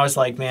that's when I was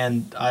like,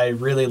 man, I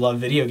really love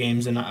video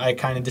games, and I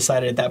kind of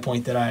decided at that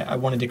point that I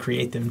wanted to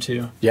create them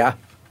too. Yeah.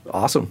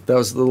 Awesome. That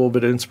was a little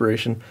bit of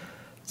inspiration.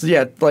 So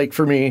yeah,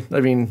 for me, I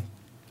mean,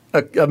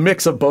 a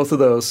mix of both of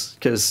those,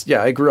 because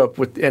I grew up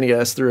with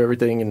NES through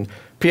everything, and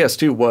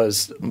PS2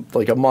 was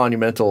a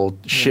monumental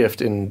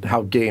shift in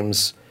how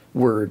games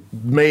were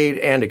made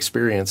and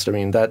experienced. I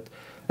mean,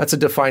 that's a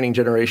defining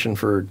generation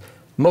for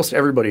most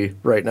everybody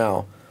right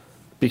now,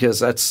 because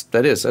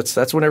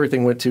that's when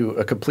everything went to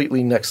a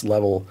completely next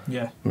level.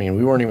 Yeah. I mean,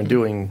 we weren't even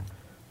doing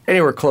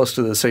anywhere close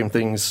to the same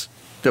things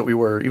that we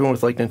were, even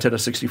with Nintendo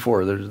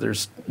 64.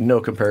 There's no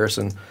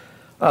comparison.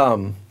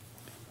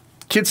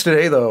 Kids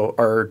today, though,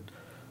 are,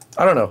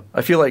 I don't know,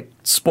 I feel like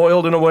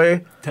spoiled in a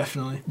way.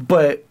 Definitely.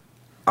 But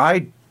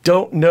I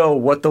don't know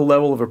what the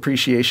level of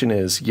appreciation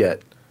is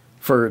yet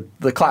for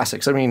the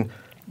classics. I mean,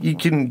 you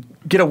can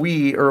get a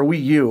Wii or a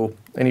Wii U,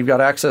 and you've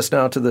got access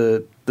now to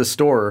the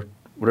store,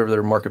 whatever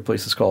their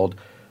marketplace is called,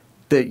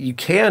 that you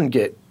can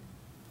get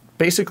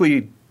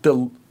basically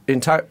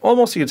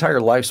almost the entire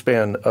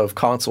lifespan of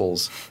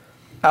consoles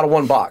out of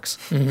one box.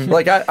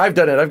 Mm-hmm. I've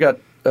done it. I've got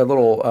a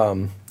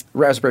little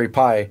Raspberry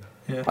Pi.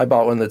 Yeah. I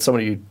bought one that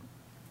somebody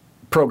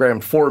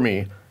programmed for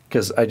me,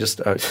 because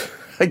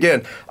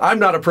again, I'm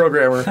not a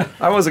programmer.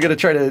 I wasn't going to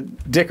try to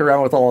dick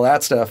around with all of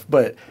that stuff,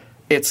 but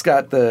it's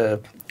got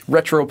the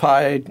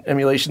RetroPie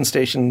emulation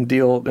station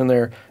deal in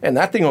there, and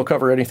that thing will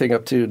cover anything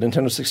up to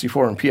Nintendo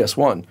 64 and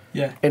PS1.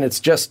 Yeah. And it's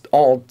just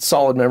all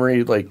solid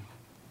memory.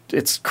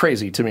 It's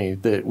crazy to me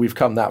that we've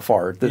come that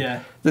far.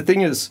 The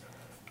thing is,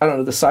 I don't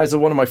know, the size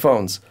of one of my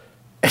phones.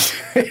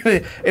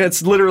 And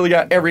it's literally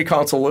got every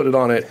console loaded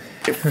on it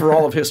for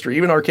all of history,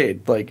 even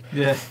arcade.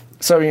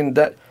 So I mean,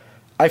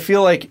 I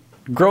feel like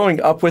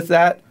growing up with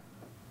that,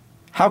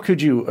 how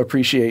could you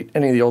appreciate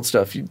any of the old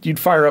stuff? You'd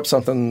fire up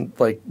something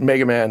like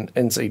Mega Man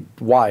and say,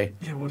 "Why?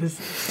 Yeah, what is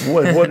this?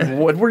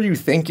 What were you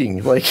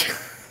thinking?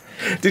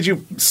 Did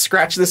you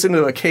scratch this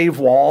into a cave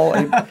wall?"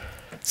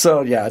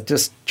 So yeah,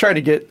 just try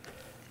to get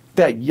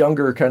that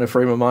younger kind of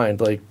frame of mind.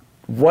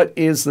 What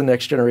is the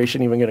next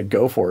generation even going to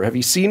go for? Have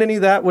you seen any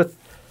of that with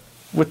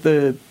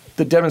the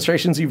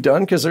demonstrations you've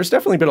done? Because there's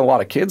definitely been a lot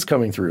of kids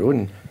coming through,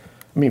 and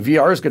I mean,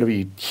 VR is going to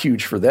be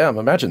huge for them.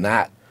 Imagine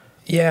that.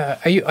 Yeah,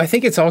 I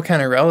think it's all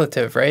kind of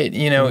relative, right?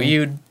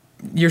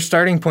 Your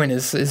starting point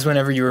is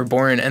whenever you were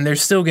born, and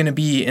there's still going to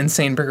be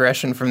insane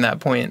progression from that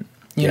point,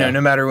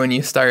 no matter when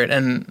you start.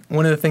 And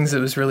one of the things that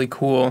was really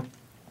cool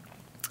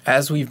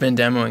as we've been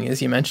demoing,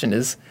 as you mentioned,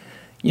 is,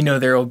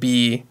 there will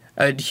be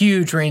a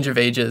huge range of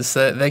ages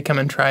that they come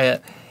and try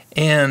it.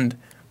 And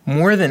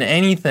more than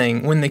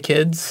anything, when the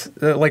kids,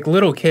 like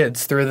little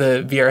kids, throw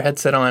the VR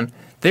headset on,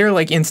 they're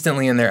like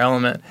instantly in their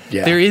element.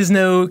 Yeah. There is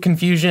no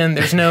confusion.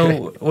 There's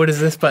no, what does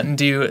this button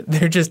do?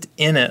 They're just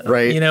in it.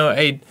 Right.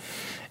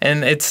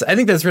 And I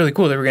think that's really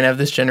cool that we're going to have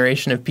this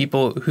generation of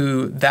people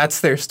who that's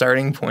their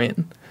starting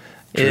point.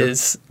 True.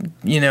 Is,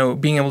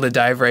 being able to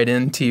dive right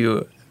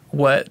into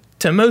what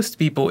to most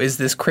people is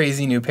this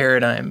crazy new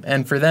paradigm.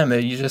 And for them,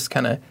 you just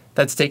kind of,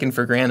 that's taken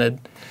for granted.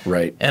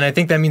 Right. And I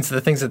think that means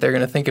the things that they're going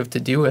to think of to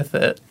do with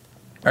it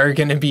are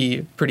going to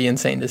be pretty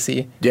insane to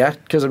see. Yeah,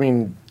 because,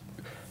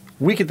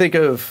 we could think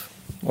of,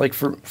 like,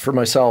 for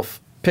myself,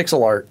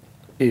 pixel art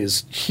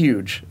is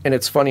huge. And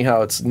it's funny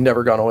how it's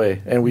never gone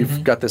away. And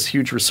we've got this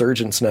huge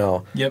resurgence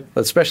now. Yep.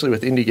 Especially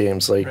with indie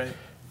games. Like,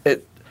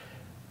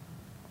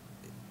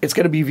 it's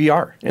going to be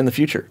VR in the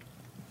future.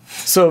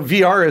 So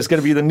VR is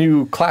going to be the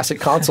new classic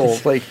console.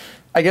 Like,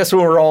 I guess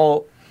when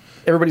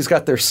everybody's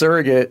got their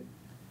surrogate,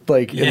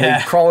 like, and they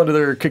crawl into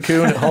their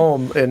cocoon at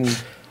home,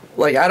 and,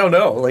 like, I don't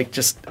know, like,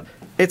 just,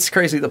 it's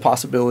crazy the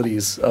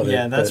possibilities of it.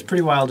 Yeah, that's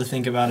pretty wild to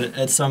think about it.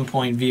 At some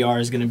point, VR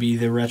is going to be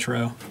the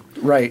retro.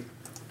 Right.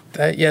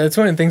 That's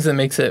one of the things that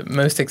makes it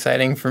most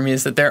exciting for me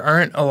is that there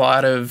aren't a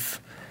lot of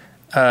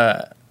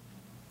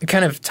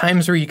kind of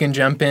times where you can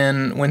jump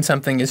in when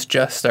something is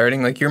just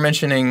starting. Like you're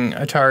mentioning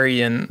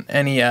Atari and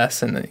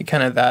NES and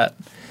kind of that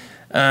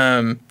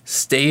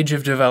stage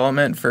of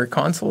development for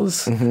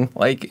consoles. Mm-hmm.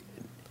 Like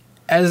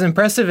as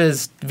impressive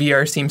as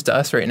VR seems to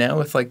us right now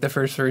with like the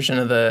first version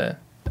of the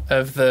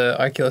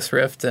Oculus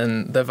Rift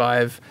and the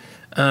Vive,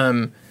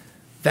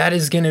 that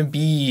is going to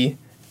be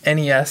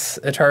NES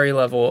Atari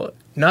level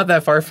not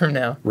that far from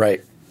now.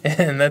 Right.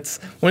 And that's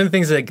one of the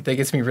things that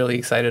gets me really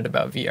excited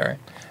about VR.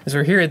 Is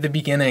we're here at the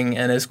beginning,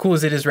 and as cool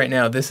as it is right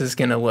now, this is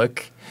going to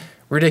look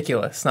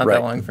ridiculous not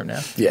that long from now.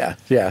 Yeah.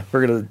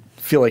 We're going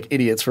to feel like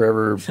idiots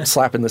forever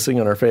slapping this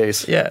thing on our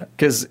face. Yeah.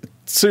 Because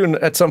soon,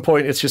 at some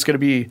point, it's just going to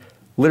be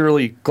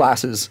literally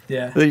glasses.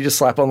 Yeah. That you just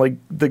slap on like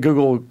the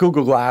Google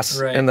Glass,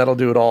 and that'll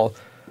do it all.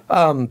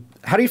 How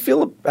do you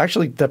feel?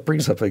 Actually, that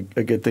brings up a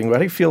good thing. How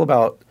do you feel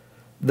about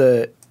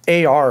the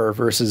AR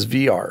versus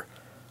VR?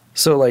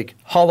 So like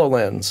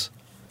HoloLens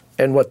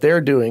and what they're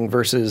doing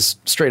versus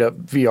straight up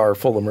VR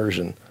full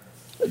immersion.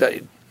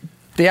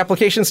 The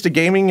applications to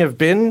gaming have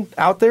been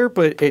out there,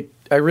 but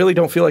I really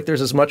don't feel like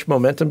there's as much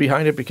momentum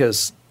behind it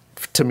because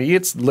to me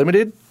it's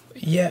limited.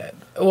 Yeah.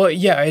 Well,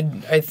 yeah,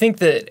 I think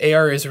that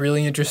AR is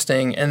really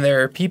interesting, and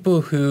there are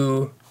people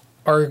who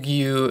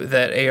argue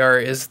that AR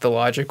is the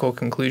logical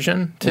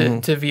conclusion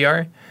to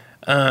VR.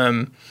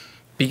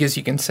 Because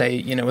you can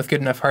say, with good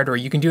enough hardware,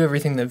 you can do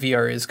everything that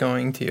VR is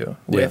going to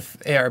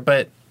with AR.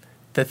 But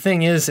the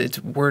thing is,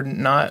 we're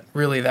not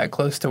really that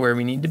close to where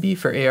we need to be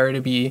for AR to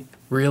be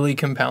really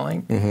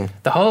compelling. Mm-hmm.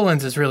 The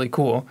HoloLens is really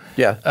cool.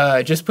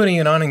 Yeah. Just putting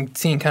it on and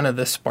seeing kind of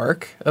the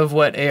spark of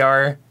what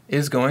AR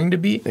is going to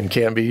be and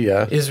can be,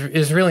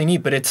 is really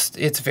neat. But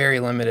it's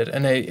very limited,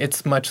 and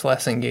it's much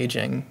less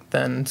engaging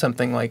than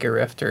something like a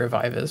Rift or a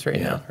Vive is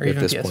right now, or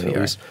even PSVR. Point, at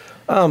least.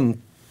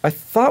 I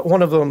thought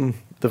one of them,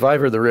 the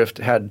Vive or the Rift,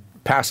 had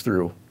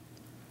pass-through.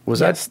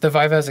 Yes, the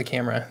Vive has a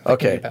camera that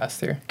can be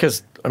pass-through.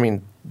 Because,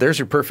 there's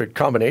your perfect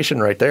combination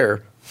right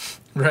there.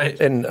 Right.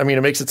 And,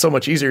 it makes it so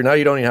much easier. Now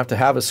you don't even have to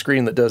have a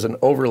screen that does an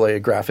overlay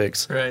of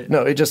graphics. Right.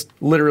 No, it just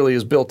literally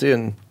is built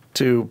in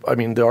to,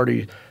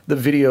 the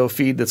video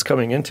feed that's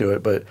coming into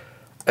it. But,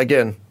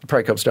 again, it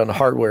probably comes down to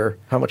hardware,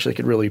 how much they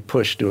could really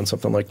push doing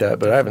something like that.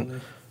 But Definitely. I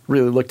haven't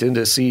really looked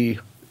into see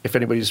if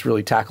anybody's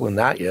really tackling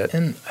that yet.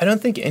 And I don't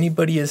think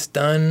anybody has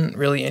done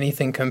really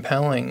anything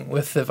compelling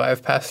with the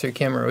Vive pass-through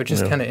camera, which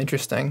is kind of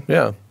interesting.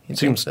 Yeah, it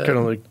seems kind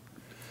of like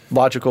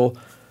logical,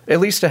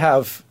 at least to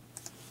have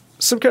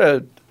some kind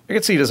of, I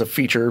could see it as a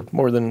feature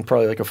more than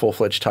probably like a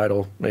full-fledged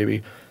title,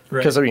 maybe.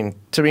 Because,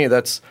 to me,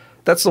 that's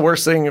the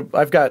worst thing.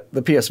 I've got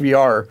the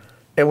PSVR,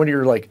 and when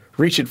you're, like,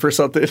 reaching for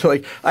something,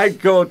 like, I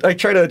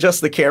try to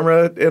adjust the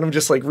camera, and I'm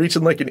just, like,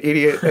 reaching like an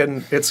idiot,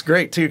 and it's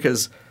great, too,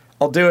 because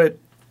I'll do it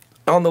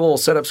on the little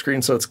setup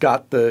screen, so it's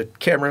got the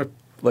camera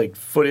like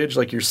footage,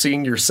 like you're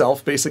seeing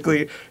yourself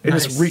basically, and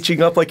just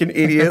reaching up like an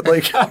idiot,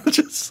 like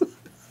just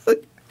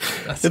like,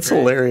 it's great.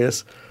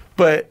 Hilarious.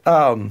 But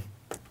with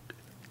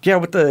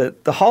the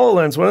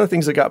HoloLens, one of the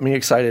things that got me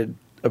excited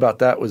about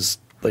that was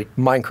like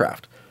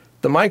Minecraft.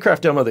 The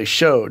Minecraft demo they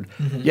showed,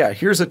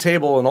 here's a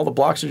table and all the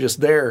blocks are just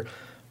there,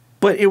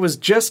 but it was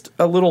just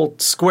a little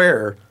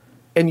square,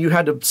 and you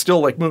had to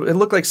still like move. It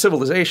looked like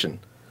Civilization,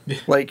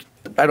 like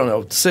I don't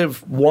know,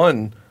 Civ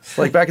 1.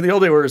 Like back in the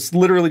old day where it's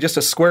literally just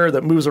a square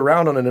that moves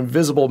around on an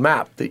invisible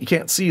map that you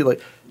can't see.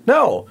 Like,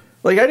 no.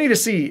 Like, I need to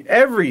see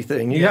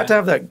everything. You have to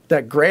have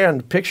that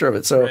grand picture of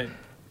it. So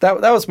that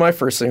was my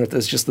first thing with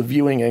this, just the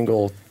viewing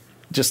angle,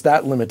 just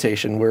that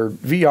limitation where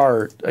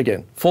VR,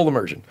 again, full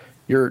immersion.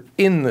 You're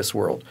in this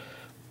world.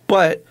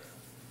 But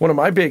one of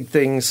my big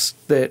things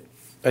that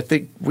I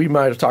think we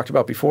might have talked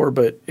about before,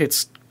 but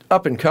it's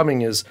up and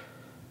coming is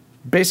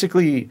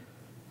basically,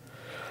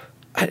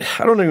 I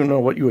don't even know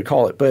what you would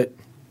call it, but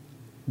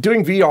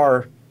doing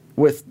VR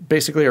with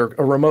basically a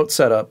remote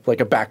setup, like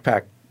a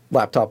backpack,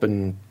 laptop,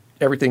 and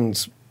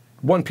everything's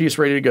one piece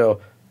ready to go.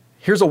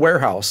 Here's a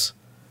warehouse.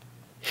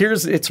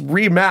 It's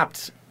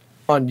remapped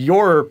on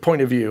your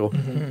point of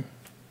view.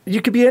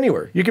 You could be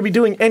anywhere. You could be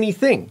doing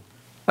anything.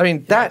 I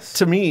mean, that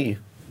to me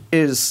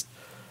is,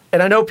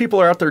 and I know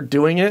people are out there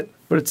doing it,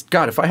 but it's,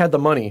 God, if I had the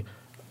money,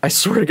 I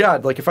swear to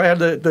God, like if I had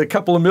the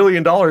couple of $1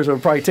 million it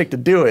would probably take to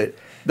do it,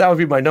 that would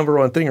be my number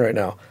one thing right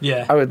now.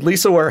 Yeah. I would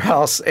lease a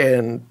warehouse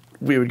and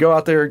we would go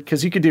out there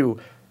because you could do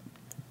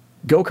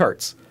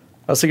go-karts.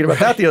 I was thinking about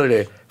that the other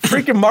day.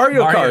 Freaking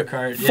Mario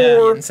Kart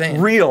for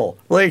insane. real.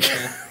 Like,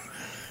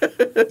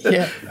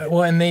 Yeah.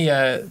 Well, and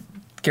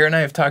Garrett and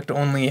I have talked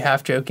only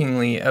half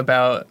jokingly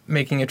about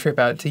making a trip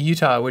out to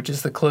Utah, which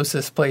is the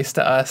closest place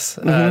to us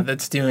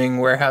that's doing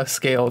warehouse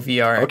scale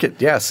VR. okay,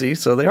 yeah, see,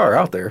 so they are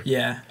out there.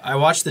 Yeah, I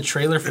watched the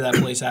trailer for that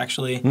place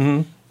actually,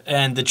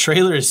 and the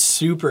trailer is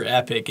super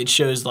epic. It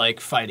shows like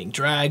fighting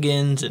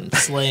dragons and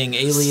slaying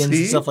aliens and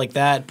See? stuff like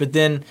that. But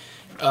then,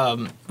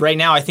 right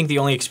now, I think the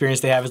only experience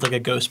they have is like a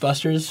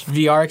Ghostbusters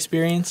VR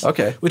experience.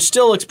 Okay. Which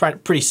still looks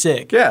pretty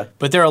sick. Yeah.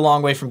 But they're a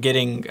long way from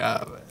getting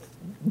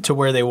to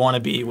where they want to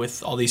be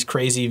with all these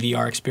crazy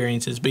VR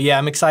experiences. But yeah,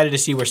 I'm excited to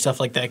see where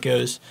stuff like that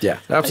goes. Yeah,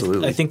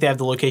 absolutely. I think they have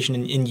the location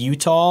in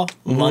Utah,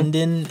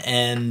 London,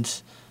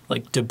 and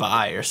like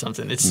Dubai or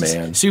something. It's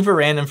Man. super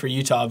random for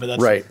Utah, but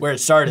that's Right. where it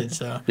started.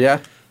 So Yeah,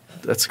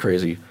 that's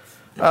crazy.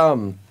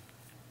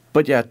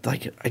 But yeah,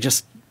 like I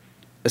just,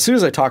 as soon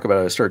as I talk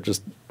about it, I start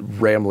just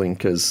rambling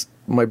because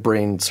my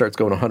brain starts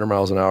going 100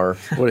 miles an hour.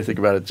 What do you think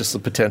about it? Just the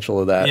potential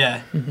of that.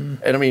 yeah,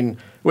 And I mean,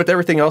 with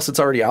everything else that's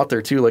already out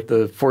there too, like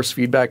the force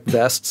feedback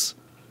vests.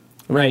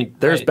 I mean, Right,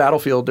 there's right.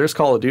 Battlefield, there's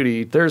Call of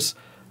Duty, there's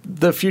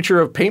the future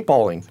of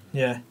paintballing.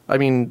 yeah, I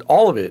mean,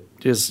 all of it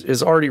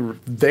is already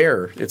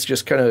there. It's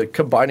just kind of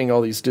combining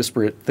all these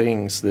disparate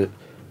things that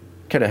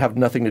kind of have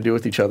nothing to do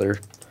with each other.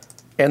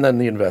 And then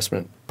the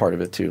investment part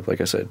of it too.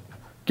 Like I said,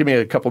 give me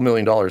a couple $1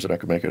 million and I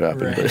could make it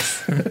happen.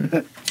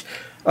 Right.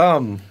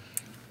 But,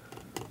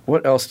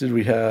 what else did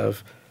we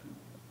have?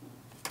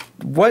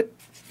 What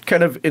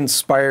kind of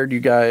inspired you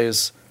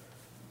guys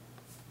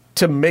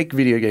to make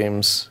video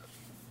games?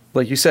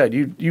 Like you said,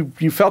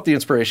 you felt the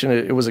inspiration.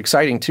 It was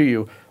exciting to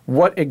you.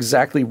 What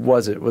exactly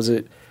was it? Was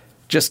it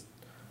just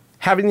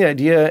having the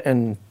idea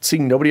and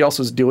seeing nobody else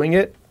was doing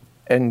it?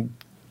 And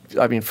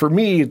I mean, for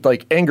me,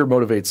 like anger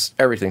motivates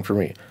everything for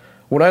me.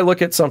 When I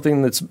look at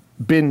something that's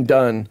been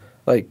done,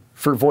 like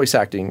for voice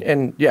acting,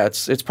 and yeah,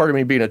 it's part of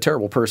me being a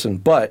terrible person,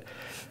 but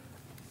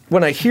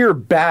when I hear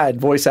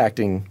bad voice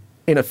acting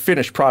in a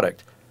finished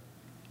product,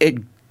 it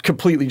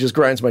completely just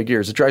grinds my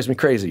gears. It drives me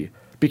crazy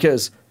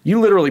because you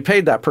literally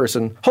paid that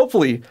person,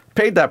 hopefully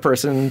paid that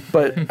person,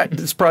 but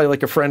it's probably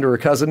like a friend or a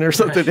cousin or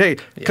something. Hey,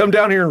 come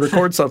down here and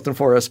record something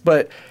for us.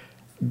 But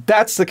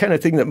that's the kind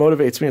of thing that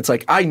motivates me. It's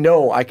like, I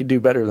know I could do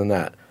better than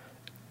that.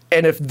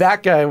 And if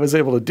that guy was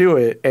able to do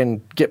it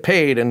and get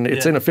paid and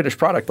it's in a finished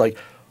product, like,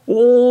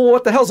 oh,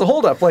 what the hell's the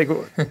holdup? Like,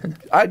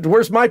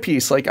 where's my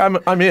piece? Like,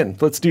 I'm in.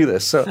 Let's do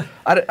this. So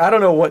I don't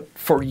know what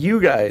for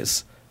you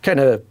guys kind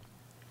of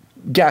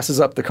gasses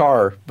up the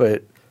car,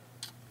 but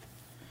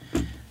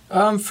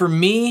For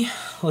me,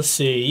 let's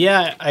see.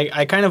 Yeah,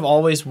 I kind of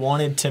always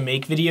wanted to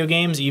make video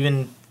games,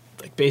 even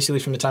like basically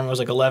from the time I was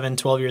like 11,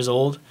 12 years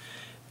old.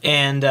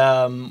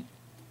 And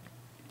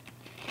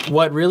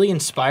what really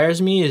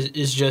inspires me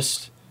is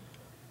just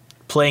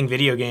playing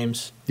video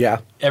games. yeah,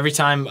 Every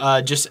time,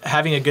 just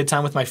having a good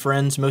time with my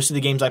friends. Most of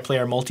the games I play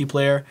are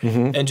multiplayer,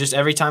 and just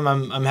every time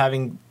I'm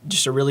having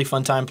just a really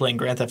fun time playing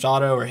Grand Theft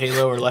Auto or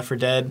Halo or Left 4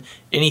 Dead,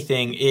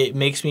 anything, it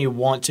makes me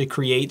want to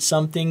create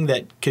something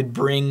that could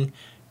bring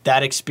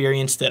that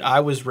experience that I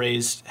was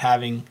raised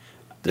having.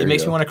 There It you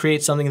makes go. me want to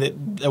create something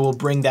that will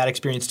bring that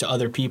experience to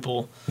other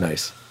people.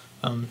 nice.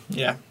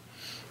 Yeah.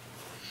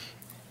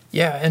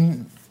 Yeah,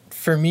 and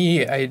for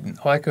me,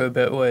 I'll echo a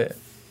bit what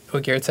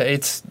Garrett said.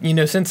 It's,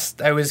 since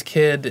I was a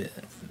kid,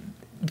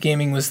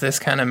 gaming was this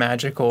kind of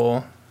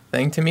magical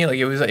thing to me. Like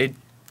it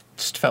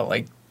just felt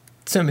like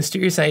so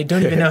mysterious. I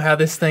don't even know how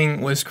this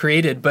thing was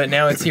created, but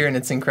now it's here and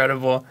it's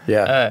incredible.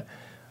 Yeah.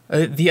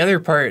 The other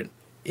part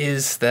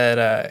is that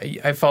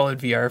I followed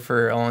VR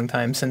for a long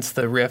time since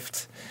the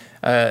Rift.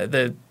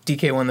 The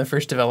DK1, the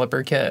first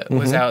developer kit,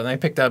 was out, and I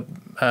picked up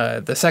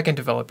the second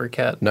developer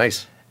kit.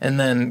 Nice. And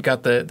then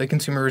got the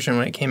consumer version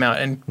when it came out.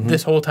 And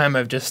this whole time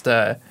I've just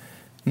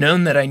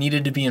known that I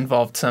needed to be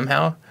involved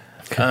somehow.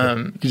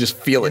 You just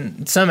feel it.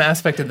 In some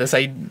aspect of this,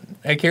 I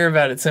care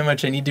about it so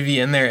much. I need to be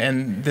in there.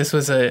 And this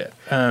was a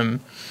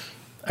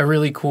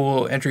really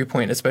cool entry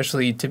point,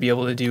 especially to be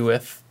able to do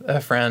with a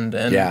friend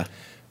and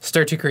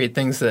start to create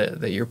things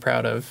that you're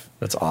proud of.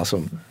 That's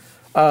awesome.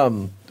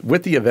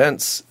 With the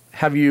events,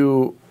 have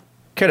you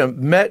kind of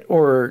met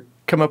or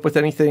come up with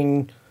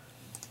anything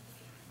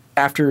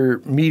after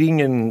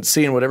meeting and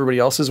seeing what everybody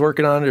else is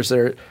working on? Or is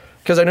there,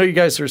 because I know you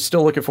guys are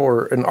still looking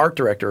for an art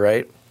director,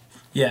 right?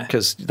 Yeah.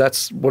 Because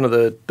that's one of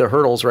the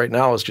hurdles right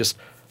now is just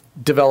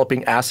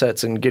developing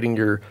assets and getting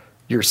your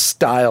your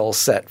style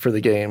set for the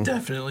game.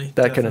 Definitely.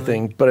 That kind of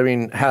thing. But I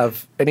mean,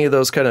 have any of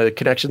those kind of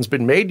connections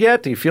been made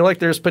yet? Do you feel like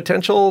there's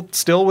potential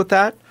still with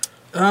that?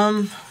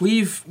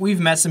 We've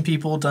met some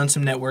people, done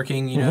some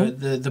networking. You know,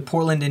 the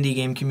Portland indie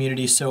game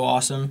community is so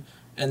awesome,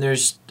 and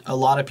there's a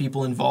lot of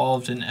people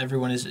involved, and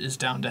everyone is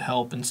down to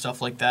help and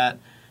stuff like that.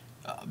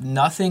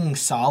 Nothing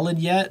solid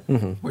yet.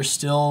 We're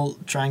still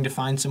trying to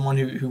find someone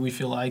who we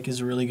feel like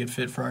is a really good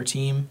fit for our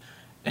team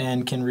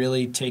and can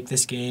really take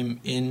this game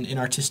in an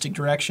artistic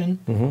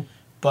direction.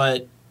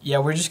 But yeah,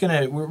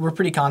 we're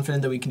pretty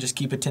confident that we can just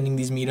keep attending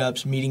these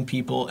meetups, meeting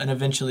people, and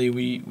eventually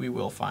we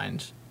will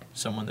find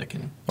someone that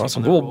can.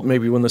 Awesome. Well,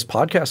 maybe when this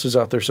podcast is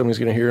out there, somebody's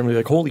going to hear him and be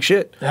like, holy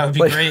shit. That would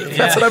be great.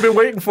 That's what I've been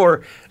waiting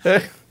for.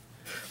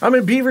 I'm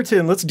in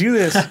Beaverton. Let's do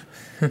this.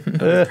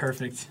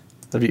 Perfect.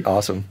 That'd be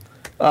awesome.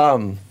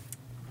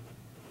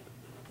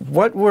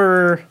 What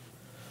were,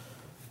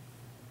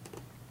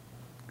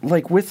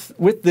 like,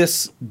 with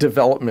this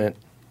development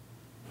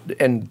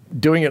and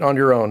doing it on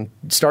your own,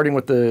 starting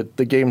with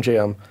the Game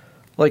Jam,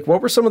 like,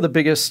 what were some of the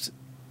biggest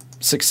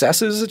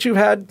successes that you've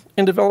had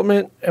in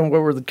development, and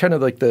what were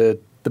the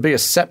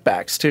biggest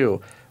setbacks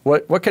too?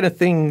 What kind of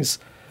things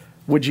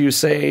would you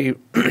say,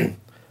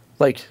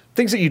 like,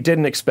 things that you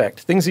didn't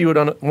expect, things that you would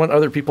want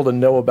other people to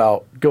know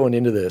about going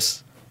into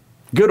this,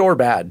 good or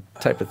bad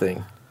type of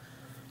thing?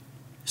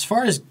 As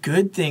far as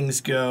good things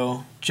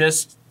go,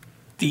 just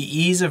the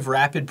ease of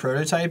rapid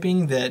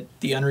prototyping that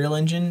the Unreal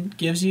Engine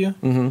gives you.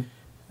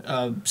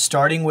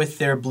 Starting with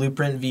their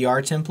Blueprint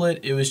VR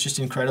template, it was just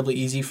incredibly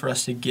easy for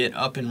us to get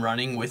up and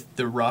running with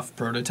the rough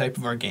prototype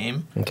of our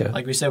game. Okay.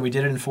 Like we said, we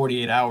did it in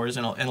 48 hours,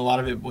 and a lot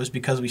of it was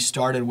because we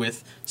started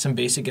with some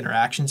basic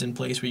interactions in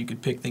place where you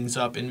could pick things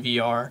up in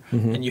VR,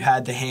 and you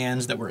had the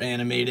hands that were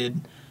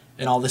animated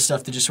and all this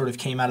stuff that just sort of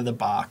came out of the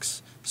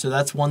box. So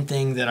that's one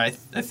thing that I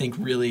think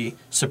really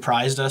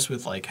surprised us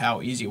with, like,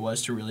 how easy it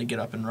was to really get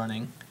up and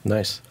running.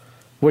 Nice.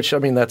 Which, I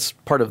mean, that's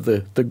part of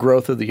the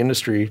growth of the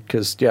industry,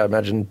 because, yeah,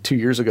 imagine 2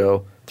 years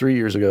ago, 3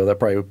 years ago, that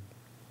probably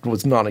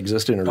was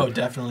non-existent. Or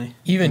Definitely.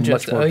 Even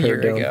just a year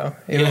ago,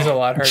 it was a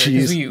lot harder.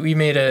 Because we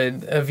made a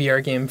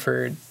VR game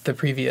for the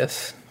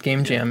previous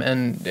Game Jam,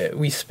 and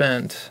we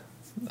spent,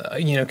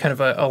 kind of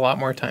a lot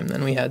more time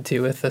than we had to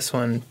with this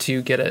one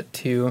to get it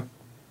to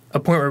a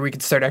point where we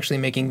could start actually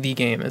making the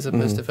game as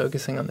opposed to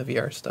focusing on the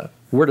VR stuff.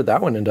 Where did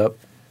that one end up?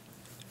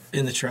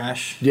 In the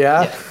trash.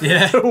 Yeah?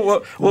 Yeah.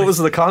 what was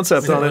the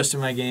concept on it? Most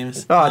of my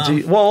games. Oh,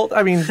 gee. Well,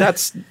 I mean,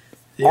 that's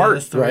art,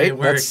 that's the way right? it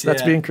works,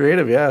 That's being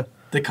creative, yeah.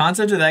 The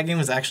concept of that game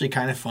was actually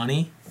kind of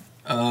funny.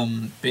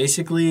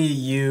 Basically,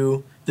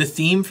 the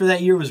theme for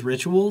that year was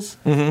rituals.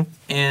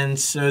 And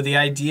so the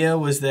idea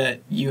was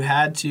that you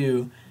had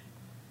to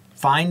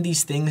find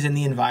these things in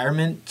the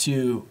environment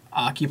to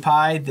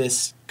occupy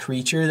this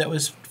creature that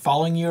was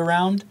following you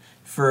around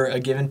for a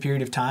given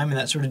period of time, and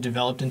that sort of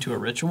developed into a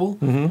ritual.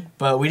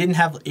 But we didn't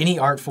have any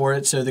art for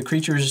it, so the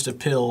creature was just a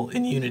pill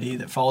in Unity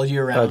that followed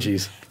you around. Oh,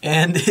 jeez.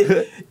 And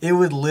it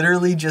would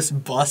literally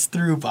just bust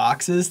through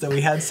boxes that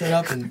we had set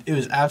up, and it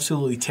was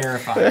absolutely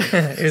terrifying.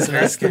 So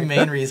that's the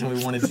main reason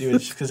we wanted to do it,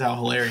 just because how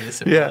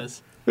hilarious it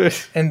was.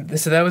 And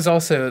so that was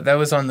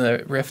on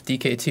the Rift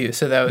DK2.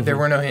 So that there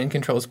were no hand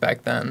controls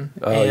back then.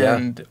 Oh,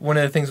 and one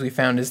of the things we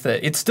found is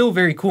that it's still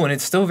very cool and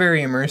it's still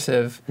very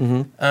immersive.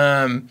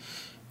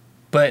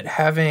 But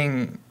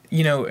having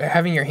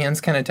your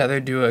hands kind of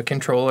tethered to a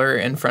controller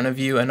in front of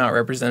you and not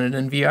represented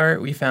in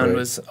VR, we found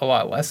was a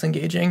lot less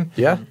engaging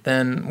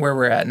than where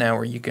we're at now,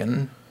 where you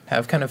can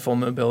have kind of full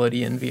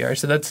mobility in VR.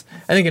 So that's,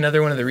 I think,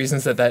 another one of the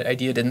reasons that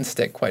idea didn't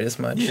stick quite as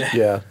much.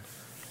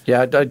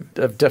 Yeah,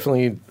 I've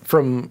definitely,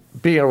 from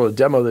being able to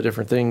demo the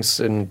different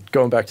things and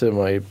going back to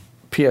my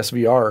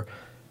PSVR,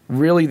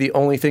 really the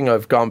only thing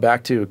I've gone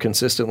back to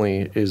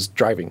consistently is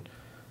driving.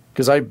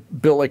 Because I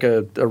built like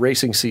a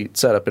racing seat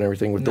setup and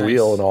everything with the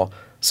wheel and all.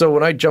 So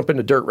when I jump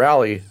into Dirt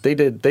Rally,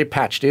 they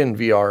patched in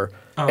VR,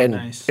 and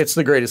it's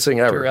the greatest thing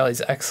ever. Dirt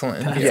Rally's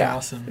excellent. That's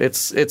awesome.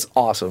 It's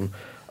awesome.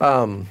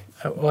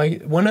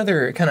 One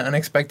other kind of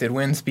unexpected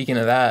win, speaking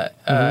of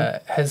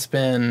that, has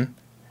been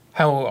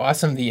how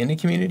awesome the indie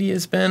community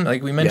has been.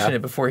 Like, we mentioned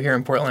it before here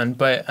in Portland,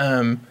 but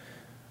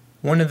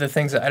one of the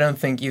things that I don't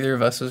think either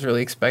of us was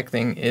really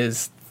expecting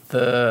is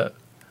the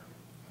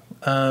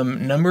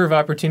number of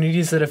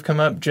opportunities that have come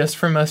up just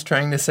from us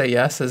trying to say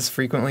yes as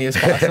frequently as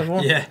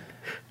possible.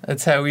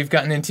 That's how we've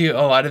gotten into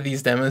a lot of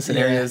these demo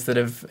scenarios that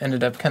have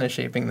ended up kind of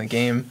shaping the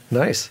game.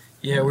 Nice.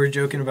 Yeah, we're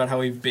joking about how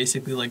we've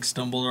basically, like,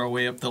 stumbled our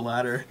way up the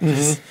ladder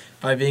just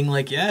by being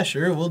like, yeah,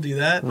 sure, we'll do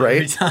that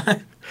every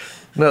time.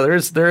 No,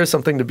 there is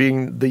something to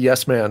being the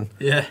yes man.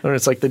 Yeah. And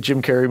it's like the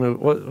Jim Carrey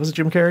movie. What was it,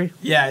 Jim Carrey?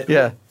 Yeah.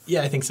 Yeah.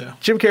 Yeah, I think so.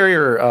 Jim Carrey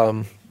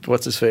or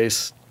what's his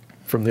face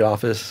from The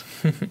Office?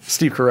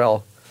 Steve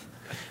Carell.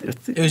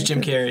 It was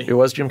Jim Carrey. It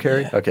was Jim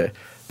Carrey? Yeah. Okay.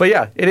 But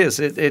yeah, it is.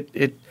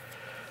 It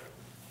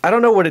I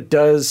don't know what it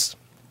does.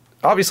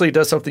 Obviously it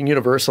does something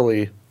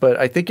universally, but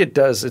I think it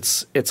does.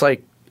 It's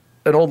like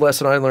an old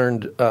lesson I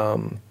learned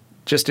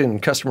just in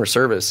customer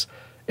service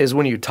is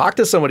when you talk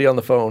to somebody on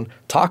the phone,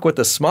 talk with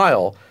a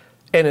smile,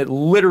 and it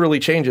literally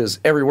changes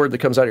every word that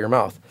comes out of your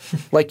mouth.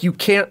 Like, you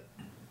can't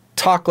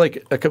talk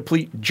like a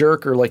complete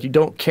jerk or like you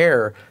don't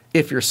care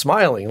if you're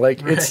smiling.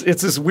 Like, it's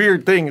this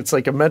weird thing. It's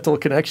like a mental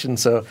connection.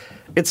 So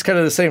it's kind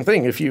of the same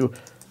thing. If you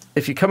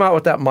come out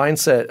with that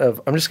mindset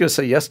of, I'm just going to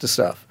say yes to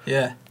stuff.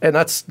 Yeah. And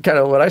that's kind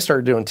of what I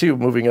started doing too,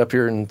 moving up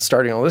here and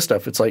starting all this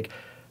stuff. It's like,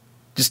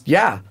 just,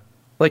 yeah.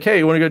 Like, hey,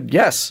 you want to go?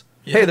 Yes.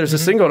 Yeah. Hey, there's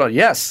this thing going on.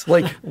 Yes.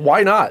 Like,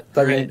 why not?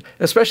 I mean,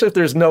 especially if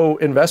there's no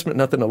investment,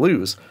 nothing to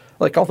lose.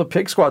 Like, all the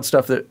Pig Squad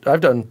stuff that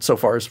I've done so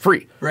far is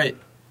free. Right.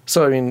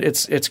 So, I mean,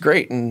 it's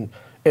great. And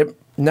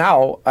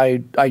now I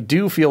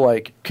do feel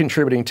like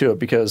contributing to it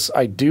because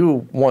I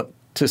do want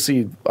to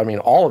see, I mean,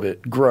 all of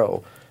it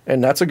grow.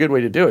 And that's a good way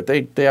to do it.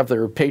 They have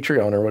their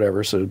Patreon or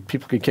whatever, so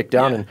people can kick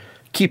down and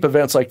keep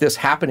events like this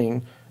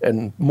happening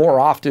and more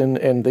often,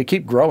 and they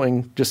keep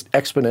growing just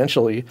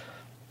exponentially.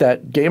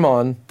 That Game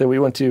On that we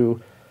went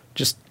to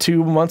just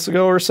 2 months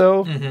ago or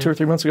so, 2 or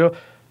 3 months ago,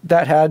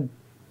 that had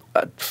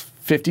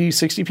 50,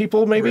 60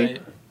 people maybe.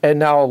 Right. And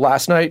now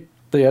last night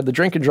they had the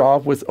drink and draw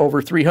with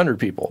over 300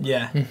 people.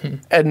 Yeah.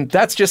 And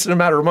that's just in a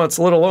matter of months,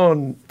 let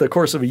alone the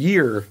course of a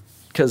year,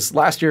 because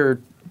last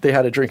year they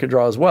had a drink and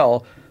draw as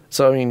well.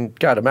 So, I mean,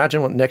 God,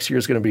 imagine what next year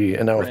is going to be.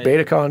 And now with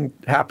BetaCon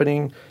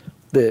happening,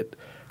 that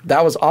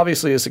was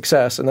obviously a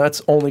success, and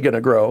that's only going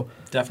to grow.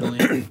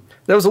 Definitely.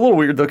 That was a little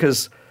weird, though,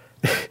 because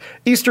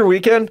Easter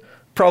weekend,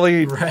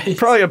 probably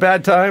a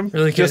bad time.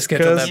 Really could have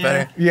scheduled that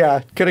better.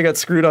 Yeah, could have got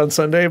screwed on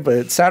Sunday,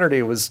 but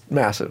Saturday was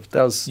massive.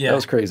 That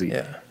was crazy.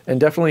 Yeah. And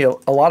definitely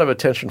a lot of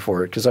attention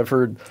for it, because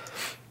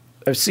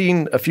I've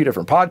seen a few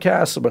different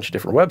podcasts, a bunch of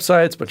different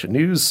websites, a bunch of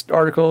news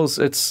articles.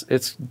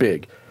 It's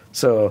big.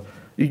 So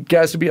you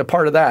guys to be a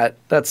part of that,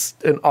 that's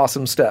an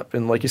awesome step.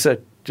 And like you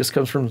said, just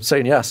comes from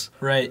saying yes.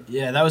 Right.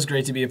 Yeah, that was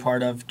great to be a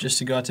part of, just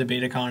to go out to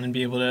BetaCon and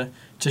be able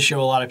to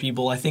show a lot of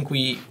people. I think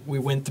we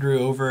went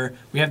through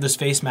we have those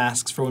face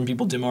masks for when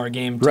people demo our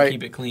game to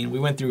keep it clean. We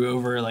went through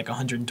over like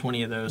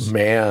 120 of those.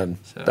 Man,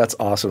 that's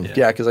awesome.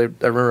 Yeah, because I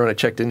remember when I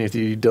checked in with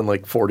you, you'd done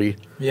like 40.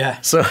 Yeah.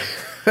 So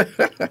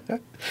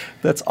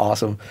that's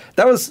awesome.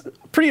 That was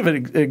pretty of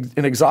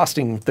an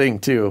exhausting thing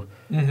too.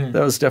 Mm-hmm.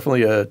 That was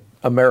definitely a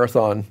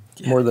marathon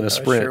more than a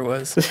sprint. It sure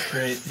was.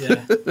 Great,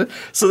 yeah.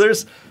 So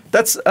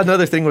that's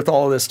another thing with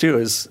all of this too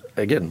is,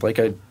 again, like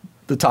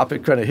the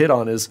topic kind of hit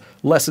on is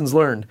lessons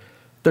learned.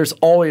 There's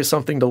always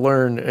something to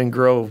learn and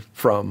grow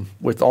from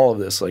with all of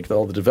this, like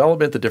all the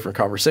development, the different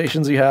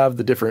conversations you have,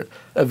 the different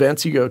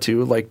events you go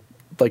to, like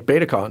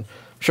BetaCon. I'm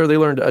sure they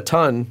learned a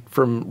ton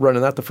from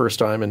running that the first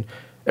time, and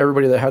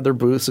everybody that had their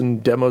booths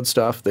and demoed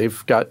stuff,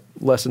 they've got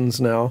lessons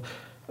now.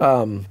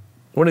 One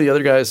of the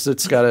other guys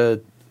that's got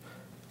a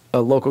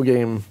local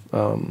game,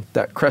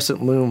 that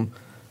Crescent Loom,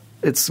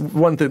 it's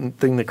one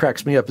thing that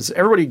cracks me up is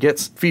everybody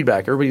gets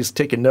feedback. Everybody's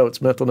taking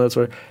notes, mental notes.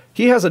 Whatever.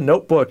 He has a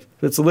notebook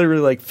that's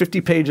literally like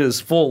 50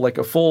 pages full, like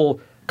a full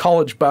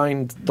college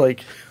bind,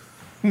 like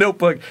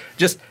notebook,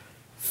 just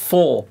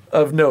full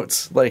of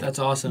notes. Like, that's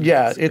awesome.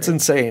 Yeah, that's it's great.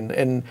 Insane.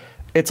 And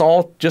it's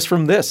all just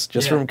from this,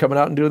 from coming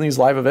out and doing these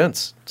live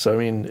events. So, I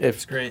mean,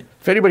 if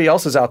anybody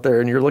else is out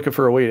there and you're looking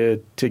for a way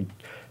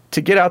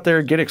to get out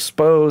there, get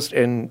exposed,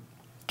 and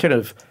kind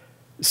of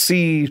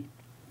see,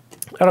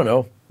 I don't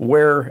know,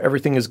 where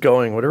everything is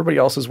going, what everybody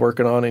else is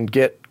working on, and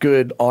get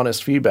good,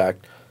 honest feedback,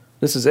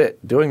 this is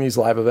it, doing these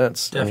live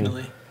events.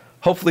 Definitely. I mean,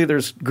 hopefully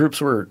there's groups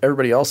where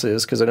everybody else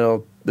is, because I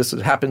know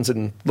happens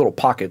in little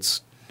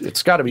pockets.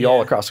 It's got to be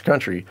all across the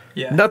country.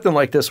 Yeah. Nothing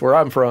like this where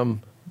I'm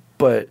from,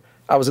 but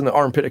I was in the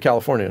armpit of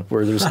California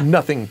where there's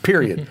nothing,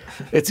 period.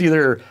 It's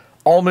either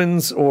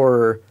almonds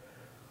or,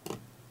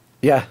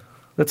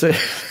 that's it.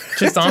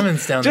 Just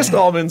almonds down there. Just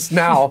almonds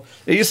now.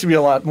 It used to be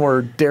a lot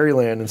more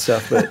Dairyland and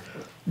stuff, but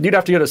you'd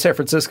have to go to San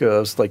Francisco. It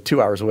was like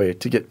 2 hours away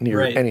to get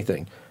near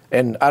anything.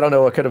 And I don't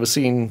know what kind of a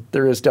scene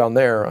there is down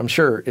there. I'm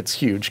sure it's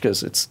huge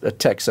because it's a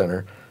tech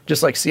center.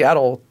 Just like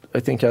Seattle, I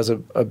think, has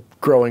a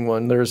growing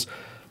one. There's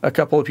a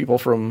couple of people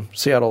from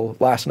Seattle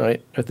last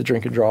night at the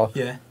Drink and Draw.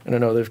 Yeah. And I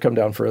know they've come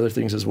down for other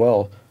things as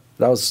well.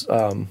 That was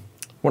one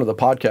of the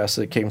podcasts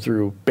that came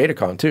through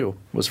BetaCon, too,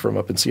 was from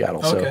up in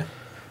Seattle. Okay.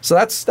 So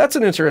that's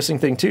an interesting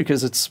thing, too,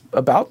 because it's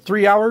about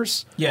 3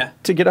 hours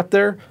to get up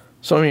there.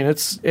 So, I mean,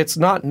 it's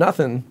not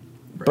nothing,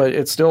 but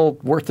it's still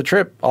worth the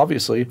trip,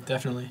 obviously.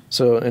 Definitely.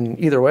 So, and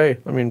either way,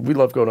 I mean, we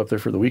love going up there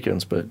for the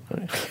weekends, but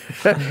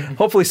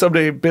hopefully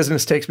someday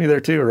business takes me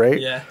there, too, right?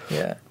 Yeah.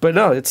 Yeah. But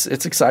no, it's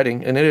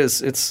exciting, and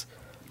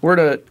we're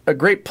in a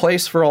great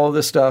place for all of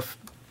this stuff.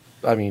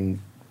 I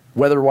mean,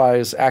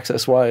 weather-wise,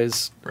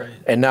 access-wise. Right.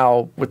 And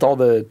now with all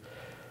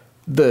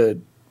the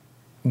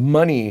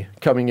money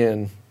coming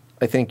in,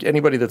 I think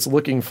anybody that's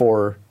looking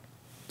for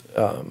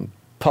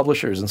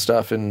publishers and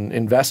stuff and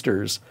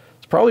investors,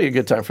 it's probably a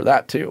good time for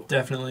that too.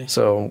 Definitely.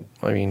 So,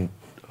 I mean,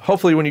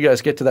 hopefully when you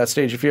guys get to that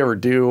stage, if you ever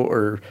do,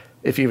 or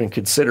if you even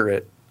consider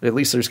it, at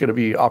least there's going to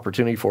be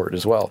opportunity for it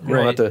as well. You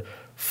don't have to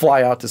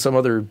fly out to some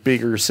other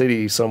bigger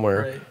city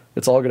somewhere. Right.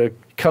 It's all going to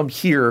come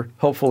here,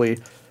 hopefully,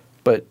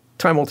 but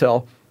time will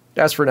tell.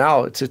 As for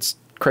now, it's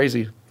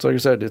crazy. So like I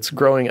said, it's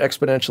growing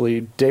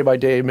exponentially day by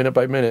day, minute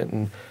by minute,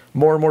 and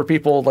more and more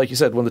people, like you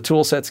said, when the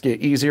tool sets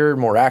get easier,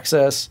 more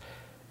access,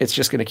 it's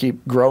just going to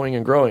keep growing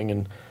and growing.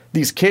 And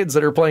these kids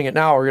that are playing it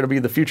now are going to be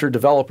the future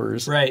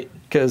developers. Right.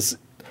 Because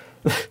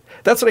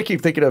that's what I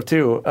keep thinking of,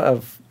 too,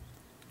 of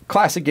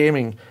classic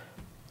gaming.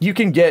 You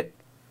can get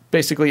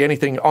basically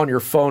anything on your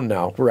phone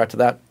now. We're at to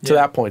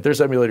that point. There's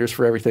emulators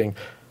for everything.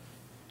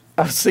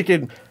 I was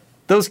thinking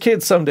those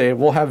kids someday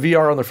will have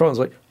VR on their phones.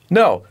 Like,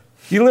 no,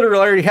 you literally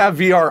already have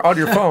VR on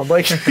your phone.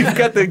 Like, you've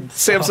got the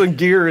Samsung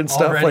Gear and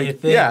stuff. Already like, a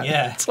thing,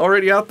 yeah, it's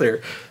already out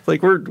there.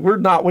 Like, we're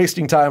not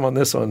wasting time on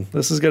this one.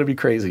 This is going to be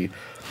crazy.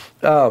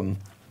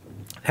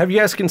 Have you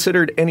guys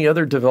considered any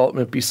other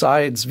development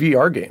besides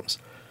VR games?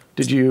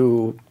 Did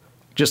you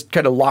just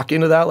kind of lock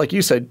into that? Like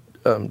you said,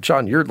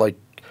 Sean, you're like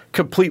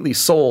completely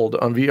sold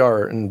on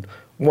VR and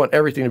want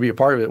everything to be a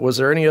part of it. Was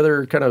there any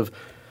other kind of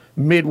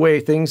midway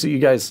things that you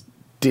guys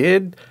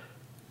did?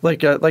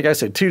 Like I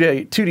said,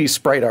 2D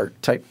sprite art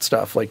type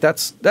stuff. Like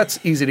that's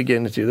easy to get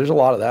into. There's a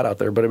lot of that out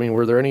there. But I mean,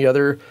 were there any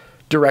other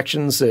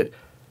directions that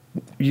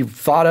you've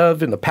thought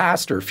of in the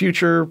past or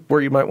future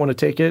where you might want to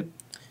take it?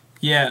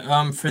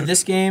 Yeah, for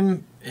this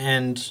game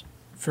and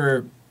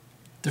for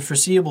the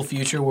foreseeable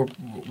future,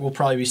 we'll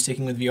probably be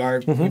sticking with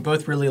VR. We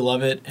both really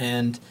love it,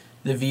 and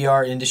the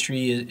VR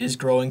industry is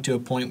growing to a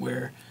point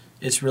where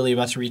it's really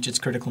about to reach its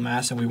critical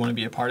mass, and we want to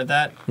be a part of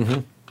that.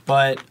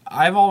 But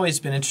I've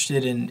always been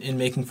interested in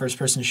making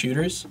first-person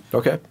shooters.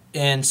 Okay.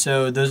 And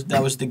so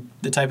that was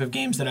the type of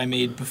games that I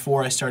made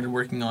before I started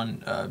working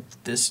on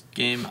this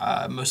game.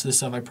 Most of the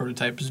stuff I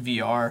prototyped was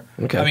VR.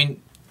 Okay. I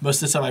mean, most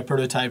of the stuff I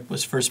prototyped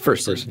was first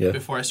person yeah.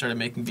 before I started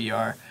making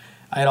VR.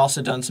 I had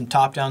also done some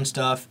top-down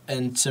stuff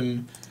and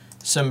some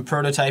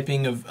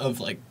prototyping of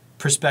like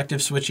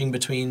perspective switching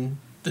between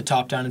the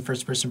top-down and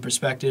first-person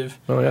perspective.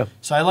 Oh, yeah.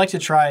 So I like to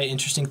try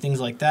interesting things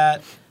like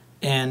that.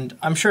 And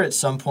I'm sure at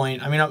some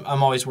point, I mean,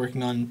 I'm always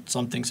working on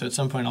something, so at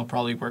some point I'll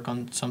probably work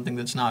on something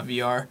that's not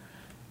VR.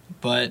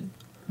 But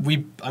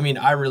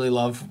I really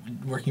love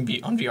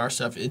working on VR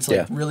stuff. It's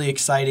like really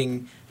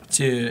exciting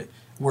to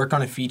work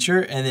on a feature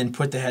and then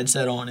put the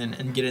headset on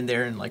and get in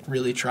there and like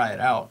really try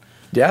it out.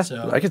 Yeah,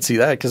 so, I could see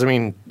that because, I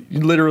mean,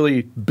 you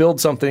literally build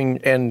something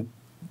and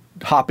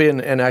hop in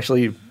and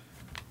actually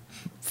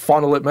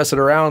funnel it, mess it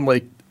around.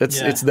 Like,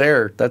 it's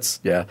there. That's,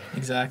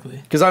 Exactly.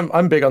 Because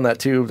I'm big on that,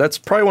 too. That's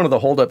probably one of the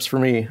holdups for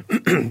me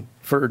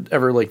for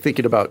ever, like,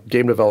 thinking about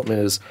game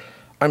development is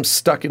I'm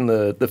stuck in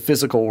the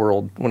physical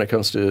world when it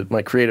comes to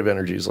my creative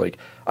energies. Like,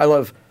 I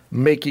love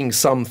making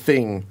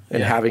something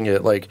and having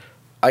it. Like,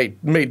 I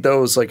made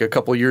those, like, a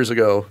couple years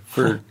ago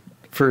for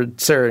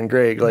Sarah and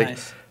Greg. Like,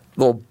 nice.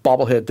 Little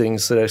bobblehead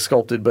things that I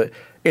sculpted, but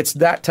it's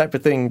that type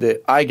of thing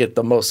that I get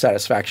the most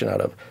satisfaction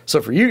out of.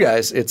 So for you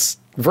guys, it's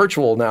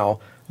virtual now,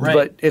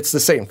 but it's the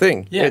same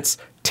thing. Yeah. It's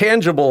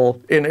tangible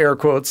in air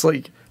quotes,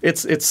 like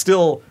it's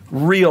still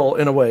real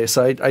in a way.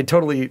 So I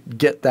totally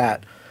get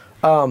that.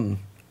 What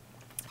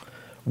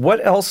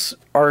else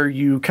are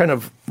you kind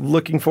of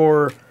looking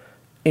for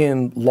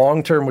in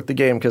long term with the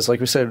game? Because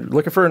like we said,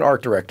 looking for an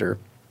art director.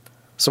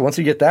 So once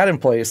you get that in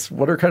place,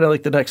 what are kind of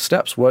like the next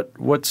steps?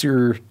 What's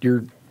your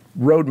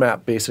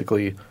roadmap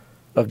basically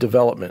of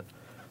development?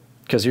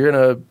 Because you're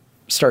going to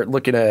start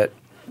looking at,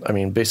 I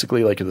mean,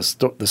 basically like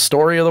the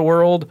story of the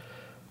world.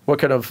 What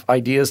kind of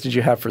ideas did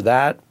you have for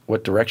that?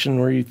 What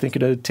direction were you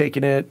thinking of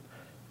taking it?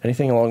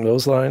 Anything along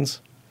those lines?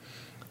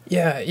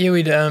 Yeah,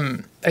 we'd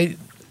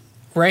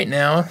right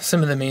now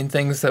some of the main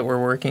things that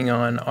we're working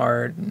on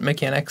are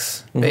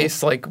mechanics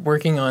based, like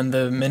working on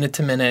the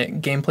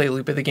minute-to-minute gameplay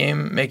loop of the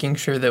game, making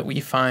sure that we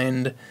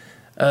find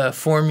a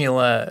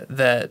formula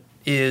that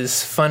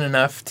is fun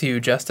enough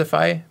to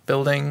justify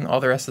building all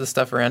the rest of the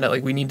stuff around it.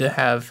 Like, we need to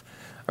have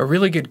a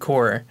really good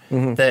core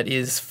that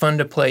is fun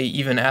to play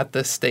even at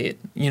this state,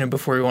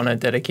 before we want to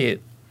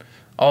dedicate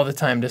all the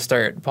time to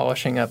start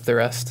polishing up the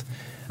rest.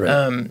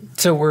 Right.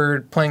 So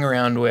we're playing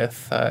around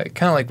with,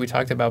 kind of like we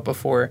talked about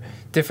before,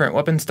 different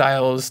weapon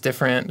styles,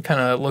 different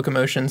kind of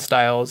locomotion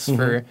styles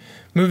for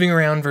moving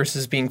around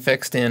versus being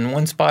fixed in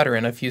one spot or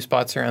in a few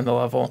spots around the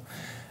level.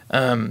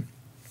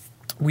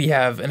 We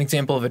have an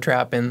example of a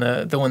trap in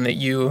the one that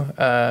you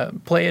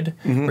played,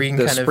 where you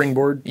can kind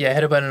springboard.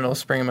 hit a button and it'll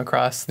spring them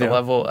across the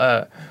level.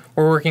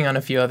 We're working on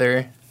a few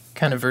other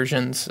kind of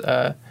versions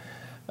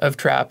of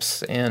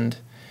traps, and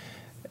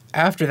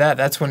after that,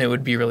 that's when it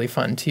would be really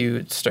fun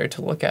to start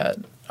to look at,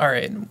 all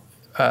right,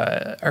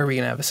 are we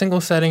going to have a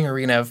single setting? Are we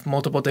going to have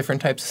multiple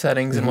different types of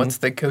settings? And what's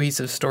the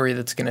cohesive story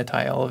that's going to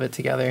tie all of it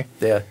together?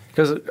 Yeah,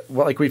 because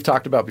like we've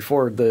talked about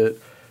before, the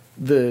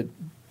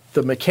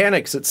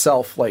mechanics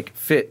itself like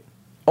fit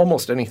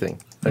almost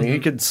anything. I mean, you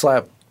could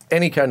slap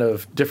any kind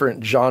of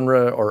different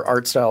genre or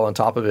art style on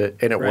top of it,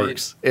 and it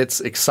works.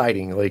 It's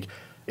exciting. Like,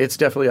 it's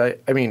definitely,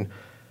 I mean,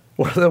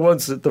 one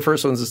of the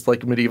first ones is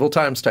like medieval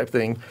times type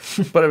thing.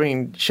 But I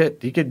mean,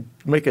 shit, you could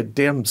make a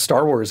damn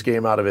Star Wars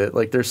game out of it.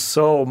 Like, there's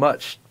so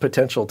much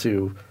potential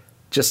to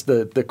just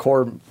the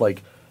core,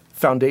 like,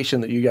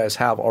 foundation that you guys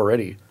have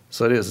already.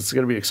 So it's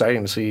going to be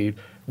exciting to see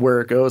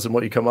where it goes and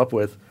what you come up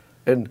with.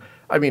 And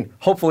I mean,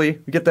 hopefully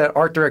we get that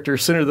art director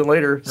sooner than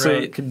later so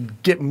we can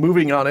get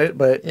moving on it.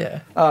 But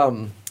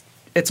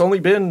it's only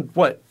been,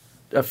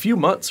 a few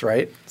months,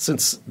 right,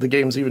 since the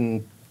games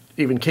even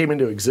came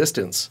into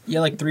existence.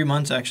 Yeah, like 3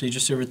 months, actually,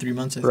 just over 3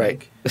 months, I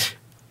think.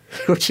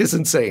 Which is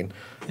insane.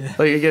 Yeah.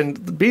 Like, again,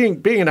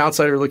 being an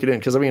outsider looking in,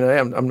 because, I mean,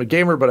 I'm a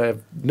gamer, but I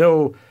have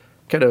no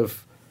kind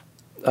of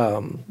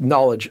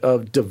knowledge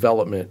of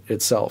development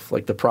itself,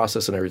 like the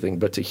process and everything.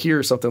 But to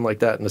hear something like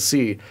that and to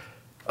see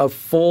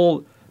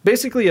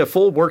basically a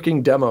full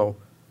working demo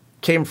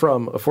came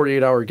from a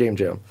 48-hour game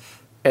jam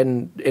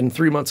and in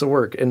 3 months of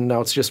work, and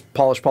now it's just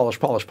polish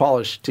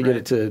to get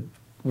it to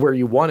where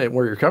you want it,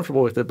 where you're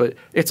comfortable with it, but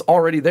it's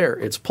already there.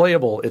 It's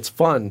playable, it's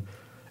fun,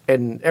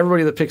 and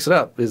everybody that picks it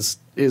up is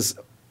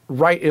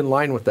right in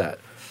line with that.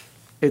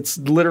 It's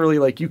literally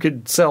like you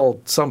could sell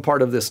some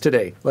part of this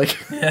today.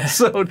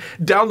 So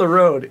down the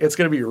road, it's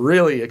going to be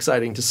really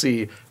exciting to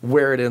see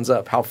where it ends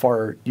up, how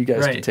far you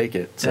guys can take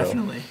it. So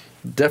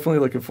definitely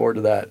looking forward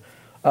to that.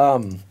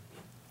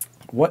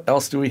 What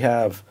else do we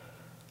have?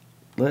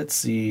 Let's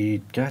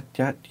see. Got.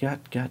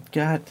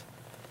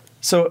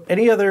 So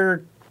any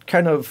other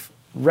kind of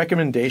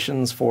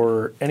recommendations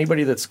for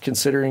anybody that's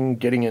considering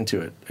getting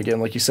into it? Again,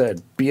 like you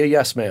said, be a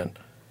yes man.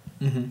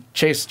 Mm-hmm.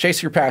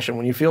 Chase your passion.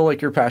 When you feel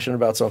like you're passionate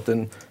about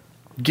something,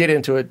 get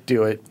into it,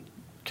 do it,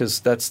 because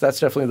that's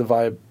definitely the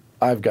vibe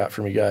I've got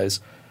from you guys.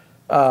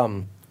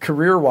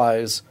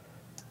 Career-wise,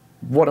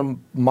 one of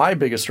my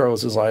biggest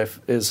struggles in life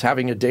is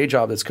having a day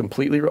job that's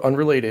completely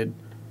unrelated,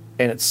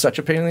 and it's such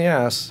a pain in the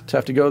ass to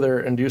have to go there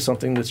and do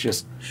something that's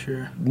just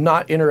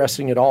not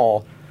interesting at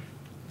all.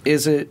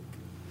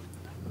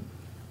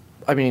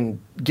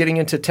 Getting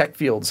into tech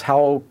fields,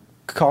 how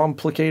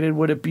complicated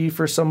would it be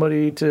for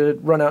somebody to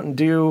run out and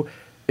do?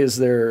 Is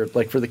there,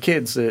 like, for the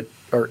kids that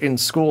are in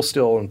school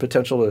still and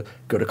potential to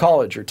go to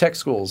college or tech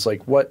schools,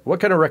 like what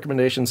kind of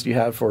recommendations do you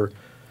have for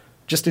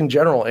just in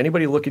general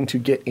anybody looking to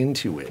get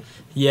into it?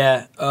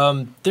 Yeah,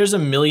 there's a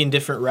million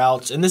different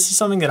routes, and this is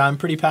something that I'm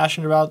pretty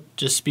passionate about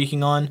just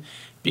speaking on,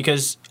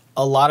 because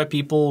a lot of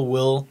people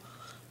will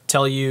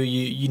tell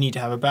you need to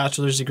have a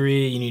bachelor's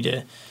degree, you need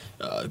to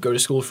go to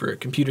school for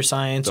computer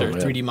science or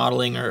 3D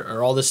modeling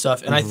or all this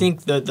stuff. And I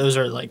think that those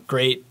are like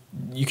great.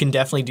 You can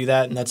definitely do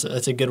that, and that's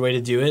a good way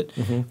to do it.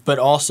 Mm-hmm. But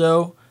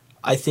also,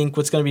 I think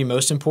what's going to be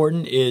most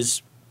important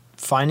is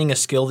finding a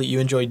skill that you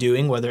enjoy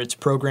doing, whether it's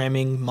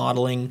programming,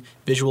 modeling,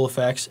 visual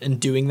effects, and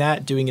doing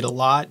it a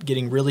lot,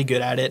 getting really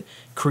good at it,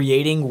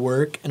 creating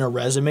work and a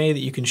resume that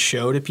you can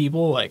show to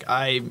people, like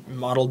I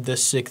modeled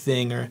this sick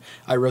thing, or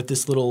I wrote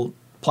this little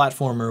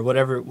platform, or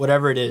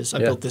whatever it is. I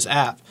built this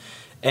app.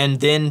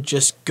 And then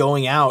just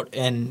going out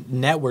and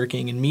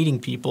networking and meeting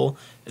people,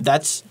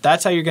 that's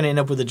how you're going to end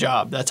up with a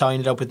job. That's how I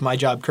ended up with my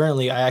job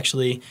currently. I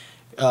actually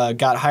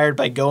got hired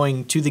by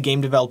going to the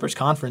Game Developers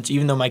Conference,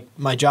 even though my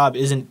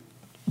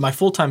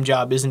full-time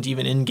job isn't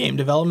even in game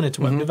development, it's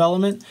web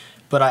development.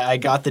 But I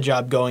got the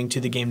job going to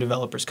the Game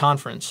Developers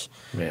Conference.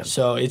 Man.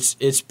 So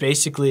it's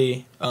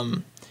basically,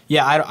 I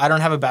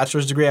don't have a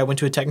bachelor's degree. I went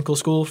to a technical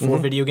school for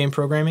video game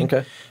programming.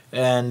 Okay.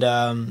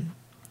 And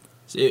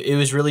it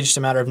was really just a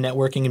matter of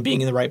networking and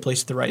being in the right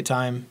place at the right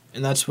time.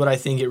 And that's what I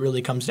think it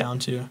really comes down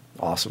to.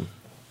 Awesome.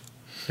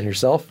 And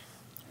yourself?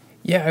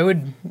 Yeah, I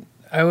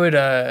would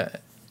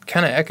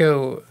kind of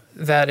echo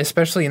that,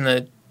 especially in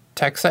the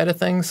tech side of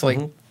things, like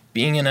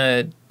being in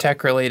a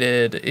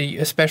tech-related,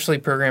 especially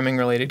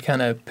programming-related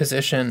kind of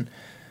position.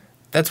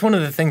 That's one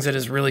of the things that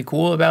is really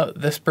cool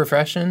about this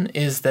profession,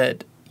 is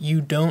that you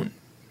don't,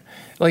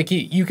 like,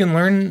 you can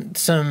learn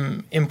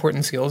some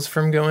important skills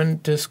from going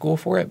to school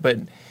for it, but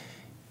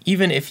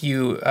even if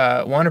you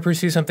want to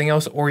pursue something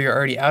else, or you're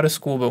already out of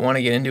school but want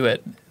to get into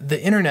it,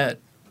 the internet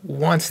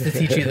wants to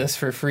teach you this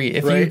for free.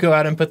 If you go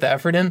out and put the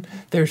effort in,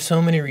 there's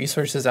so many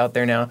resources out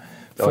there now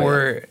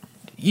for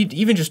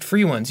even just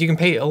free ones. You can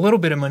pay a little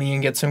bit of money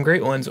and get some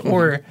great ones,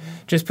 or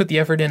just put the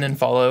effort in and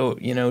follow,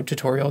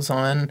 tutorials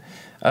on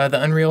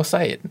the Unreal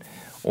site,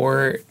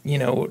 or,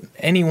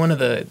 any one of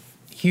the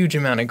huge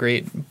amount of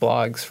great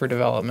blogs for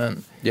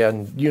development. Yeah,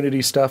 and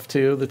Unity stuff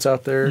too that's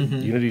out there.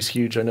 Unity's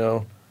huge, I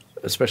know,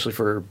 especially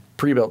for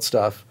pre-built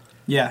stuff.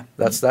 Yeah.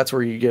 That's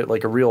where you get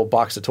like a real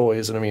box of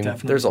toys. And I mean,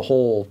 there's a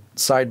whole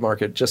side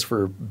market just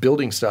for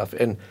building stuff.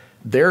 And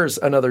there's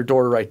another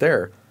door right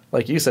there.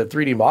 Like you said,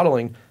 3D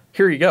modeling,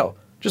 here you go.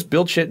 Just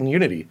build shit in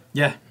Unity.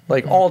 Yeah.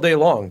 Like all day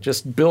long.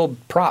 Just build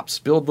props,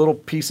 build little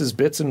pieces,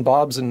 bits and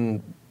bobs,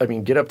 and I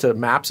mean, get up to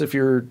maps if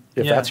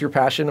that's your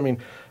passion. I mean,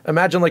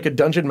 imagine like a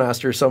dungeon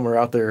master somewhere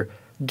out there.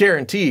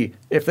 Guarantee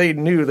if they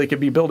knew they could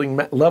be building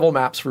level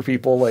maps for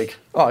people, like,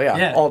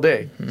 all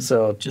day.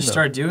 So just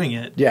start doing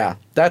it. Yeah,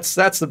 that's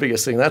the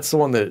biggest thing. That's the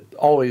one that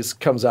always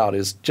comes out,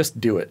 is just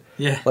do it.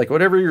 Yeah, like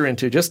whatever you're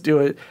into, just do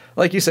it.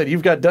 Like you said,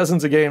 you've got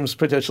dozens of games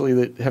potentially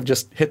that have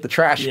just hit the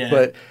trash,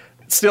 but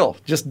still,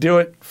 just do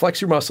it.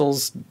 Flex your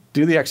muscles,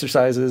 do the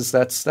exercises.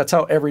 That's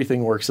how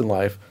everything works in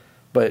life.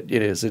 But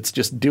it's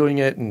just doing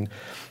it and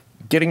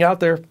getting out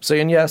there,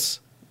 saying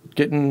yes,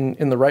 getting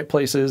in the right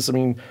places. I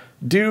mean,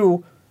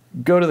 do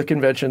go to the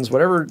conventions,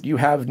 whatever you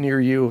have near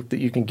you that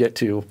you can get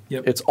to.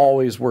 Yep. It's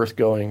always worth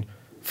going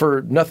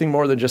for nothing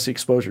more than just the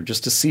exposure,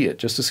 just to see it,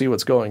 just to see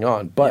what's going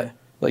on. But Yeah.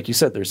 like you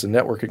said, there's the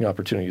networking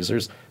opportunities.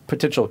 There's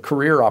potential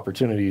career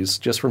opportunities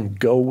just from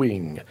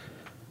going.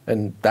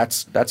 And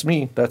that's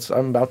me.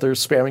 I'm out there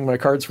spamming my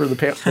cards for the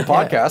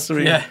podcast. I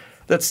mean, Yeah.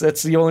 that's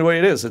the only way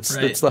it is. It's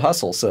Right. the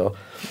hustle. So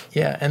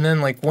Yeah, and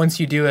then like once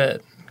you do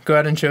it, go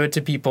out and show it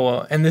to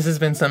people. And this has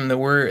been something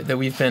that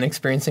we've been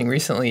experiencing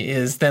recently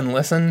is then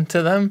listen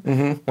to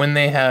them when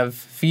they have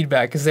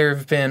feedback, because there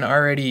have been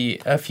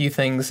already a few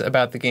things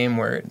about the game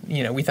where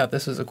we thought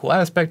this was a cool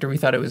aspect or we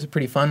thought it was a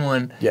pretty fun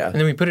one. Yeah. And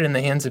then we put it in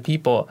the hands of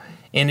people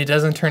and it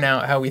doesn't turn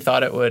out how we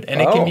thought it would.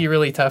 And it can be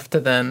really tough to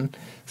then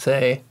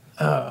say,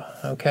 oh,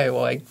 okay,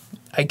 well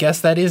I guess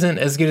that isn't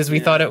as good as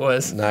we thought it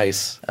was.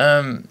 nice.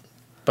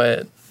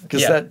 But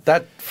Because yeah.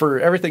 that for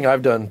everything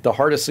I've done, the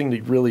hardest thing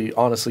to really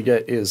honestly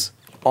get is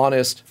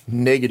honest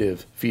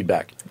negative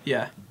feedback.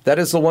 Yeah. That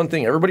is the one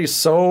thing. Everybody's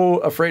so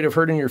afraid of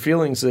hurting your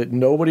feelings that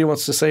nobody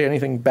wants to say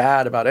anything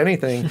bad about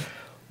anything.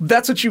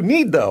 That's what you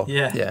need, though.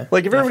 Yeah. Yeah.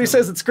 Like, if everybody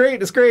says it's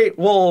great,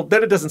 well,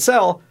 then it doesn't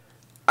sell.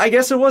 I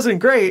guess it wasn't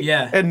great,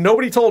 Yeah. and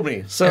nobody told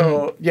me.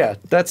 So, yeah,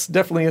 that's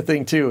definitely a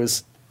thing, too,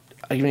 is,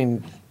 I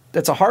mean,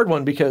 that's a hard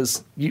one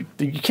because you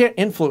can't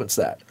influence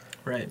that.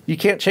 Right. You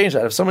can't change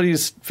that. If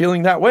somebody's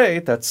feeling that way,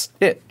 that's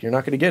it. You're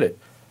not going to get it.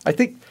 I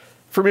think,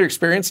 from your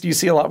experience, do you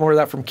see a lot more of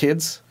that from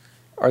kids?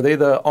 Are they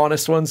the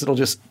honest ones that'll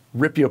just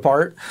rip you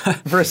apart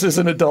versus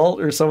an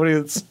adult or somebody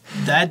that's...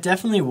 That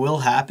definitely will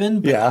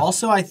happen. But Yeah.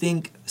 also, I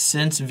think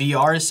since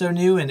VR is so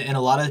new and a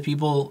lot of the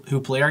people who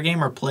play our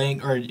game are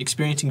playing or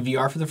experiencing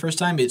VR for the first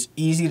time, it's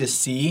easy to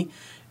see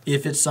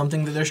if it's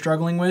something that they're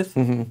struggling with.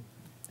 Mm-hmm.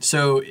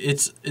 So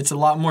it's a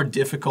lot more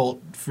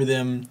difficult for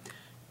them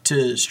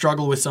to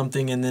struggle with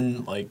something and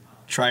then like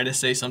try to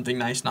say something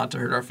nice not to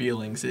hurt our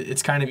feelings.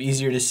 It's kind of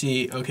easier to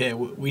see, okay,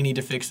 we need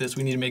to fix this.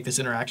 We need to make this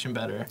interaction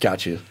better.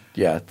 Gotcha.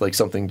 Yeah, like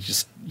something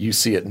just, you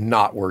see it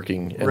not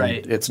working. And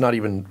Right. it's not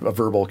even a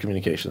verbal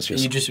communication. It's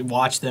just... You just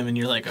watch them and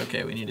you're like,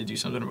 okay, we need to do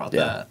something about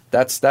Yeah,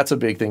 that. that's a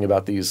big thing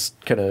about these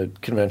kind of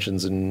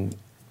conventions and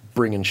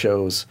bringing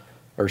shows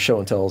or show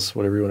and tells,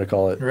 whatever you want to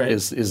call it, Right.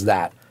 is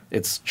that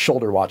it's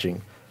shoulder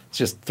watching. It's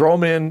just throw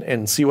them in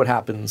and see what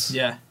happens.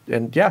 Yeah.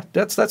 And yeah,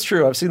 that's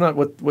true. I've seen that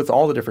with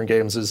all the different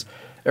games. Is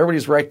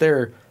everybody's right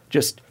there,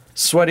 just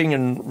sweating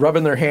and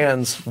rubbing their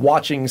hands,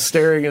 watching,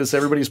 staring as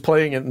everybody's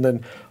playing it, and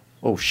then,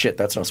 oh shit,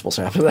 that's not supposed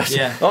to happen. That's,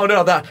 Yeah. Oh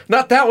no,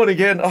 not that one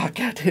again. Oh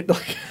god,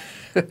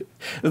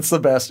 it's the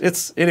best.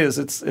 It's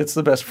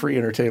the best free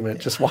entertainment.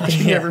 Just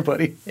watching Yeah.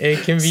 everybody.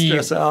 It can be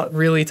stress out.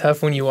 really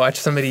tough when you watch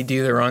somebody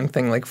do the wrong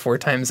thing like 4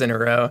 times in a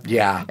row.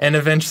 Yeah. And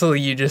eventually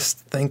you just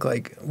think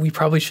like, we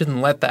probably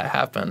shouldn't let that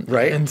happen.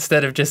 Right.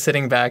 Instead of just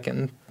sitting back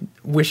and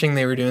wishing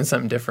they were doing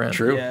something different.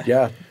 True. Yeah.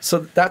 Yeah. So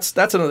that's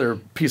another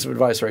piece of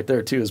advice right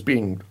there too, is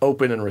being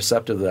open and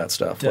receptive to that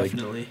stuff.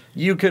 Definitely. Like,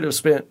 you could have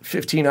spent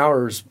 15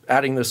 hours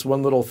adding this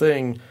one little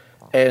thing,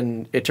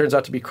 and it turns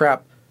out to be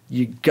crap.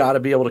 You got to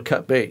be able to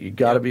cut bait. You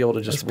got to be able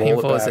to just As roll it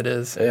painful back. as it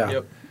is. Yeah.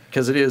 Yep.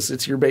 Because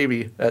it's your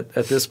baby at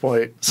this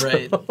point. So-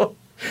 Right.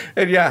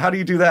 and yeah, how do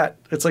you do that?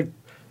 It's like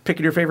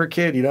picking your favorite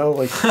kid,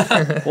 Like,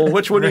 well,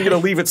 which one are you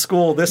going to leave at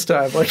school this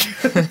time? Like,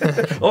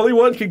 only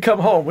one can come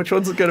home. Which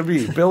one's it going to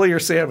be, Billy or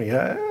Sammy?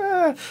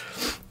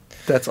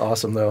 That's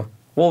awesome, though.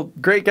 Well,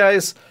 great,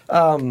 guys.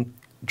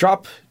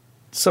 Drop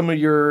some of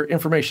your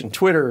information,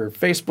 Twitter,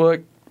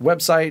 Facebook,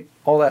 website,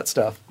 all that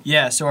stuff.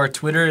 Yeah, so our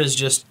Twitter is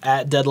just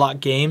at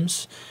Deadlock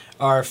Games.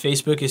 Our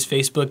Facebook is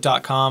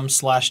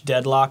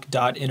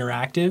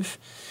facebook.com/deadlock.interactive.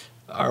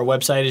 Our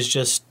website is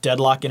just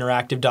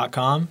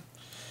deadlockinteractive.com.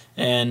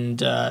 And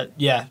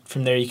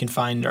from there you can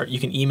you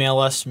can email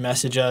us,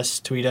 message us,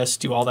 tweet us,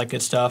 do all that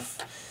good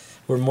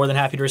stuff. We're more than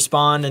happy to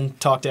respond and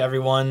talk to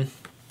everyone.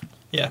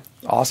 Yeah.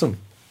 Awesome.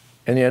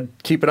 And yeah,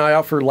 keep an eye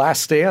out for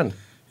Last Stand.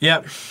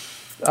 Yep.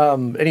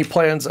 Any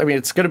plans? I mean,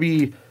 it's going to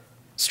be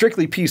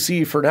strictly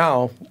PC for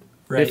now,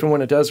 Right. if and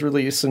when it does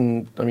release.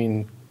 And I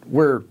mean,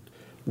 we're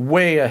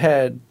way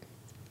ahead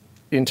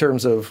in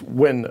terms of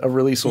when a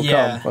release will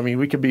Yeah. come. I mean,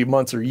 we could be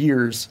months or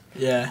years,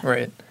 Yeah.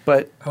 Right.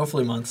 but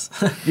Hopefully months.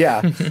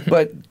 yeah,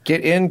 but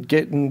get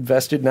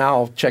invested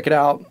now. Check it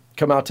out.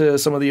 Come out to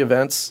some of the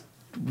events.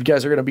 You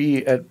guys are going to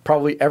be at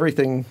probably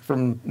everything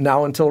from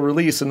now until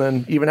release, and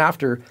then even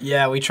after.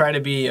 Yeah, we try to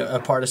be a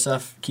part of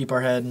stuff, keep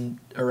our head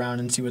around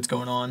and see what's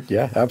going on.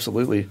 Yeah,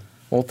 absolutely.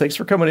 Well, thanks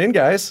for coming in,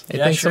 guys. Hey,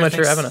 thanks so much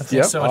for having us.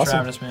 Thanks so much for awesome.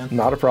 having us, man.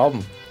 Not a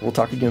problem. We'll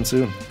talk again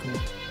soon. Cool.